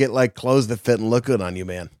size to get like clothes that fit and look good on you,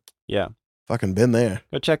 man. Yeah. Fucking been there.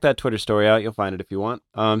 Go check that Twitter story out. You'll find it if you want.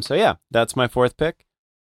 So yeah, that's my fourth pick.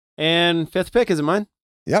 And fifth pick, is it mine?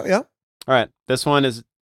 Yep. All right. This one is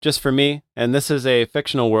just for me. And this is a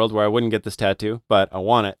fictional world where I wouldn't get this tattoo, but I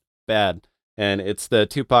want it bad. And it's the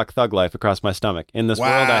Tupac Thug Life across my stomach. In this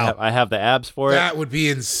world, I have the abs for it. That would be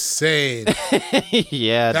insane.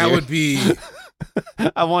 Yeah, that dude. would be.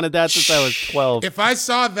 I wanted that since I was 12. If I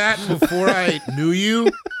saw that before I knew you,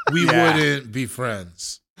 we wouldn't be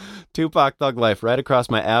friends. Tupac Thug Life right across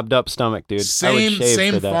my abbed up stomach, dude. I would shave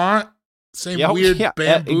Same for that. font, same weird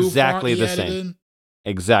bamboo exactly font the he same. added in.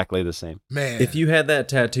 Exactly the same. Man, If you had that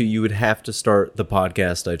tattoo, you would have to start the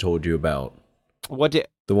podcast I told you about. What did?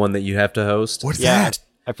 The one that you have to host. What's Yeah, that?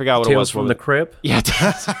 I forgot what Tales it was. from the Crypt. Yeah.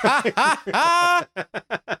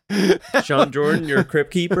 Sean Jordan, you're a crypt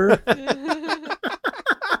keeper.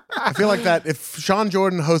 I feel like that if Sean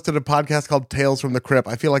Jordan hosted a podcast called Tales from the Crypt,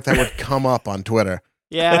 I feel like that would come up on Twitter.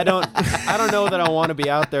 Yeah, I don't know that I want to be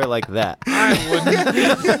out there like that. I wouldn't.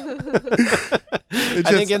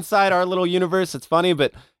 I think inside our little universe, it's funny,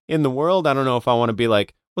 but in the world, I don't know if I want to be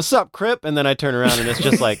like, what's up, Crip? And then I turn around and it's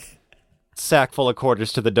just like sack full of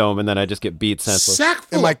quarters to the dome, and then I just get beat senseless. Sack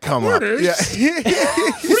full of quarters? Yeah.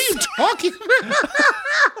 What are you talking about?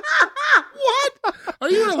 What? Are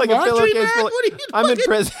you in a Like a laundry pillowcase mat? full. What are you I'm in doing?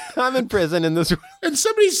 prison. I'm in prison in this. And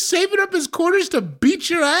somebody's saving up his quarters to beat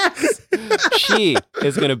your ass? She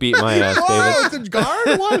is gonna beat my ass, Oh, David. it's a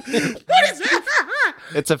guard? What? What is that?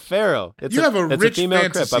 It's a pharaoh. It's You have a it's rich a female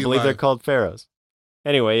Crip. fantasy I believe they're life. called pharaohs.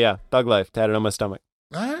 Anyway, yeah, thug life tatted on my stomach.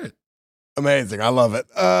 All right. Amazing. I love it.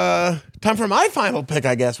 Time for my final pick,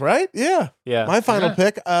 I guess, right? Yeah. Yeah. My final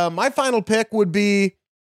pick. My final pick would be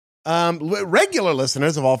regular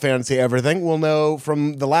listeners of All Fantasy Everything will know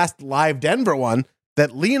from the last live Denver one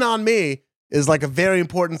that Lean on Me is like a very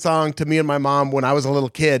important song to me and my mom. When I was a little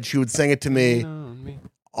kid, she would sing it to me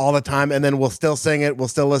all the time, and then we'll still sing it. We'll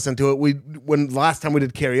still listen to it. When last time we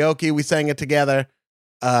did karaoke, we sang it together.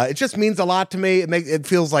 It just means a lot to me. It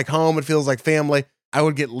feels like home. It feels like family. I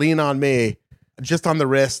would get Lean on Me just on the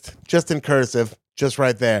wrist, just in cursive, just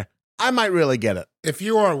right there. I might really get it. If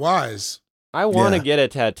you are wise. I want to get a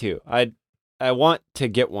tattoo. I want to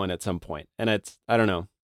get one at some point, and I don't know.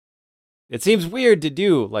 It seems weird to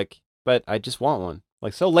do, but I just want one.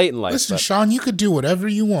 Like so late in life. Listen, Sean, you could do whatever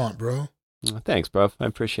you want, bro. Thanks, bro. I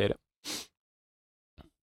appreciate it.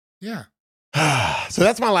 Yeah. So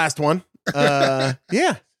that's my last one.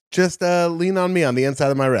 Yeah, just Lean on Me on the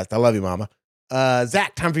inside of my wrist. I love you, Mama.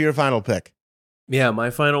 Zach, time for your final pick. Yeah, my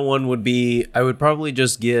final one would be I would probably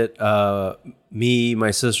just get me,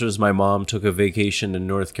 my sisters, my mom took a vacation in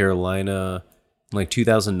North Carolina in like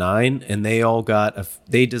 2009, and they all got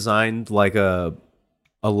they designed like a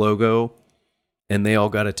logo, and they all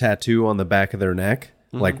got a tattoo on the back of their neck,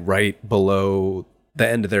 like right below the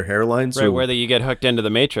end of their hairline. Right where you get hooked into the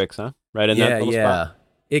Matrix, huh? Right in that little spot.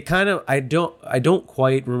 It kind of I don't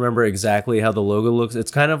quite remember exactly how the logo looks.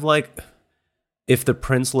 It's kind of like if the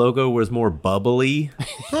Prince logo was more bubbly.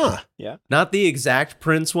 Huh. Yeah. Not the exact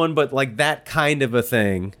Prince one, but like that kind of a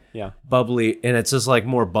thing. Yeah. Bubbly, and it's just like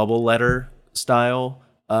more bubble letter style.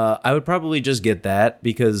 I would probably just get that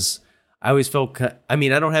because I always felt, I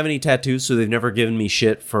don't have any tattoos, so they've never given me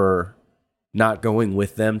shit for not going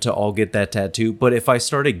with them to all get that tattoo. But if I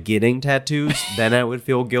started getting tattoos, then I would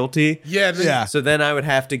feel guilty. Yeah. So then I would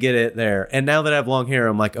have to get it there. And now that I have long hair,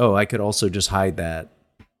 I'm like, oh, I could also just hide that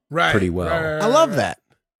pretty well. I love that.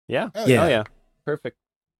 Yeah. Oh, yeah. Oh, yeah. Perfect.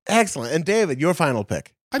 Excellent. And David, your final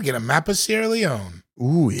pick. I'd get a map of Sierra Leone.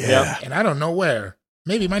 Ooh, yeah. And I don't know where.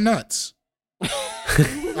 Maybe my nuts.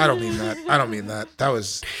 I don't mean that. That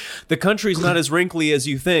was... The country's not as wrinkly as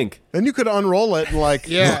you think. Then you could unroll it and look.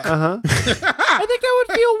 Uh-huh. I think that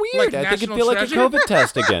would feel weird. Like I think it'd National feel Treasure? like a COVID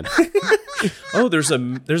test again. Oh, there's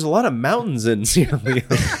a lot of mountains in Sierra Leone.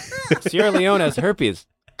 Sierra Leone has herpes.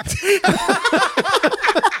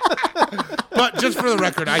 But just for the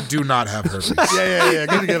record, I do not have herpes. Yeah.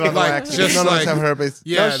 Good to get on the wax. Just None of us like- have herpes.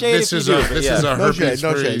 Yeah, No shade this if is you a do, this but is yeah. a No herpes shade.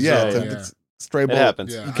 No free shade. Yeah, zone, it's stray bullet.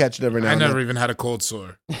 happens. Yeah. You catch it every now I and then. never even had a cold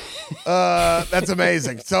sore. That's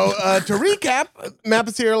amazing. So to recap, map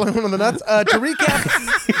of Sierra Leone on the nuts. To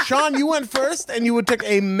recap, Sean, you went first, and you would take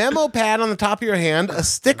a memo pad on the top of your hand, a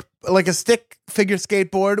stick figure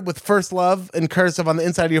skateboard with "First Love" in cursive on the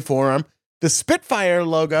inside of your forearm, the Spitfire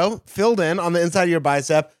logo filled in on the inside of your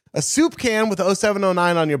bicep, a soup can with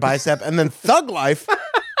 0709 on your bicep, and then Thug Life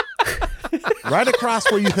right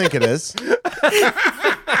across where you think it is.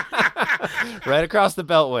 Right across the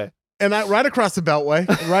beltway. And right across the beltway,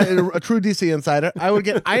 right, a true DC insider. I would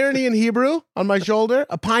get irony in Hebrew on my shoulder,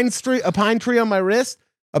 a pine tree on my wrist,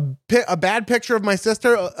 a bad picture of my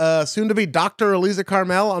sister, soon to be Dr. Eliza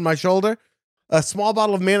Carmel on my shoulder, a small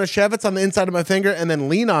bottle of Manischewitz on the inside of my finger, and then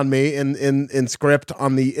Lean on Me in script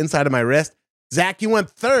on the inside of my wrist. Zach, you went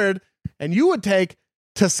third, and you would take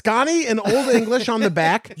Toscani in Old English on the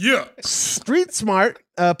back. Yeah. Street Smart,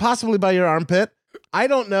 possibly by your armpit. I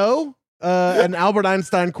don't know. An Albert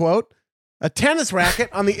Einstein quote, a tennis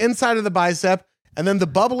racket on the inside of the bicep, and then the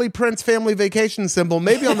bubbly Prince family vacation symbol,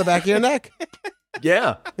 maybe on the back of your neck.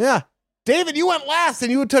 Yeah. Yeah. David, you went last,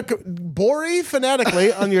 and you took Gborie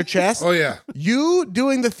phonetically on your chest. Oh yeah. You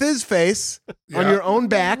doing the fizz face on your own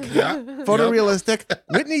back. Yeah. Photorealistic.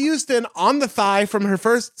 Whitney Houston on the thigh from her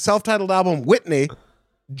first self-titled album, Whitney.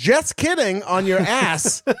 Just kidding on your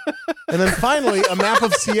ass. And then finally, a map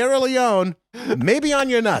of Sierra Leone, maybe on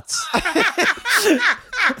your nuts.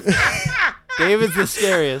 David's the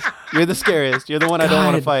scariest. You're the scariest. You're the one I don't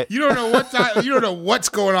want to fight. You don't know what's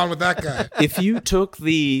going on with that guy. If you took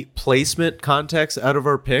the placement context out of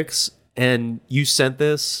our picks and you sent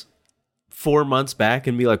this 4 months back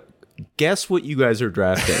and be like, Guess what you guys are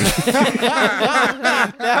drafting.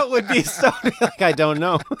 That would be so like I don't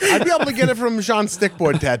know. I'd be able to get it from Sean's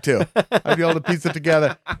stickboard tattoo. I'd be able to piece it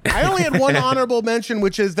together. I only had one honorable mention,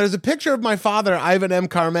 which is there's a picture of my father, Ivan M.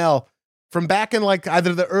 Carmel, from back in like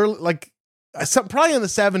either the early, like probably in the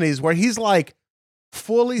 70s, where he's like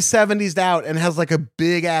fully 70s out and has like a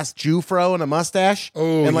big ass Jew fro and a mustache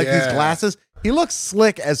and like these glasses. He looks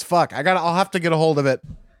slick as fuck. I'll have to get a hold of it.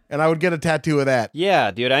 And I would get a tattoo of that.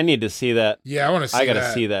 Yeah, dude, I need to see that. Yeah, I want to see that. I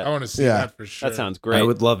gotta see that. I want to see that for sure. That sounds great. I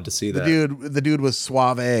would love to see that. The dude was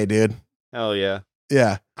suave, dude. Hell yeah.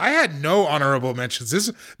 Yeah. I had no honorable mentions.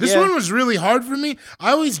 This one was really hard for me.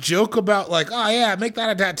 I always joke about like, oh yeah, make that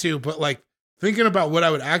a tattoo, but like thinking about what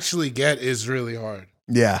I would actually get is really hard.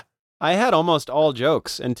 Yeah. I had almost all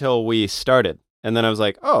jokes until we started, and then I was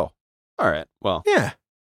like, oh, all right, well, yeah.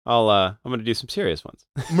 I'm gonna do some serious ones.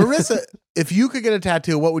 Marissa, if you could get a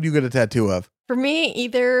tattoo, what would you get a tattoo of? For me,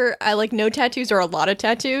 either I like no tattoos or a lot of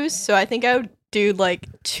tattoos. So I think I would do like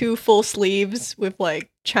 2 full sleeves with like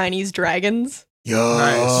Chinese dragons. Yo,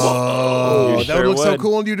 nice. Whoa, that would look so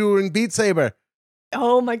cool when you're doing Beat Saber.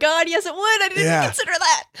 Oh my god, yes it would. I didn't consider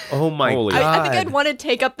that. Oh my god. I think I'd want to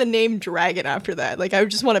take up the name Dragon after that. Like I would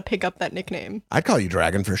just want to pick up that nickname. I'd call you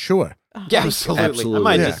Dragon for sure. Oh, yeah, absolutely. I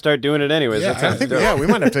might just start doing it anyways. Yeah, I think we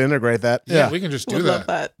might have to integrate that. Yeah, we can just do that. Love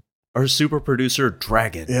that. Our super producer,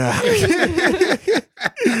 Dragon. Yeah.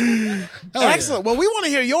 Excellent. Well, we want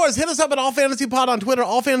to hear yours. Hit us up at All Fantasy Pod on Twitter,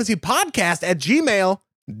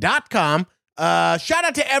 allfantasypodcast@gmail.com. Shout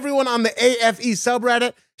out to everyone on the AFE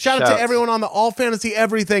subreddit. Shout out to everyone on the All Fantasy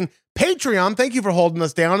Everything Patreon. Thank you for holding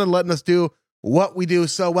us down and letting us do what we do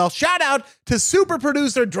so well. Shout out to super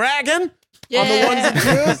producer Dragon on the ones and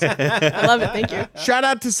twos. I love it. Thank you. Shout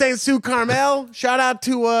out to Saint Sue Carmel. Shout out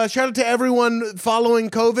to everyone following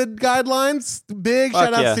COVID guidelines. Big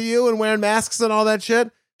shout outs to you and wearing masks and all that shit.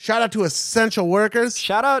 Shout out to essential workers.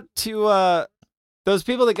 Shout out to those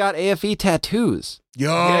people that got AFE tattoos. Yo,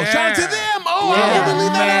 shout out to them. Oh, I didn't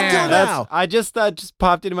leave that out till now. I just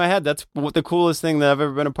popped into my head. That's the coolest thing that I've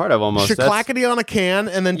ever been a part of almost. Clackety on a can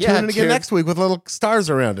and then tune it again next week with little stars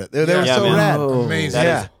around it. They were so rad. Amazing.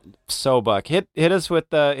 That is so buck. Hit us with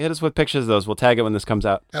pictures of those. We'll tag it when this comes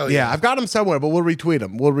out. Yeah, I've got them somewhere, but we'll retweet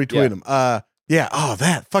them. Yeah. Oh,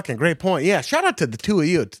 that fucking great point. Yeah. Shout out to the two of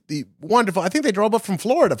you. The wonderful. I think they drove up from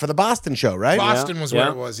Florida for the Boston show, right? Boston was where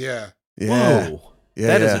it was. Yeah. Yeah. Whoa. Yeah,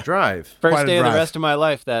 that is a drive. First day of the rest of my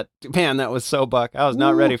life. That was so buck. I was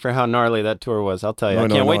not ready for how gnarly that tour was. I'll tell you. I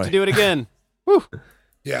can't wait to do it again. Woo.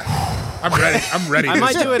 Yeah, I'm ready. I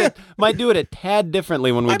might do it a tad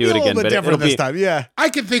differently when we do it again, but it'll be different this time. Yeah, I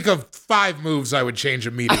can think of 5 moves I would change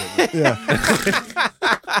immediately. Yeah.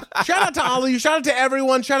 Shout out to all of you. Shout out to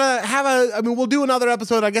everyone. We'll do another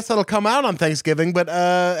episode. I guess that'll come out on Thanksgiving. But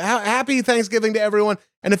happy Thanksgiving to everyone.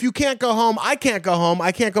 And if you can't go home, I can't go home.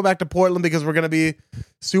 I can't go back to Portland because we're gonna be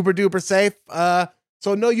super duper safe.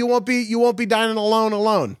 So no, you won't be dining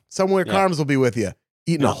alone. Somewhere Carms will be with you,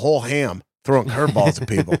 eating a whole ham. Throwing curveballs at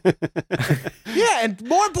people. Yeah, and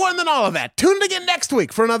more important than all of that, tune in again next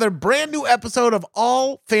week for another brand new episode of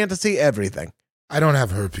All Fantasy Everything. I don't have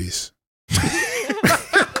herpes.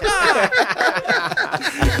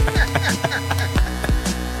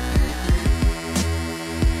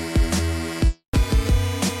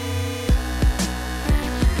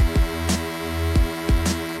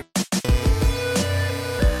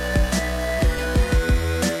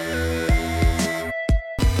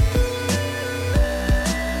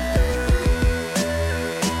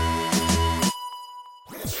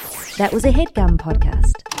 That was a HeadGum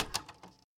podcast.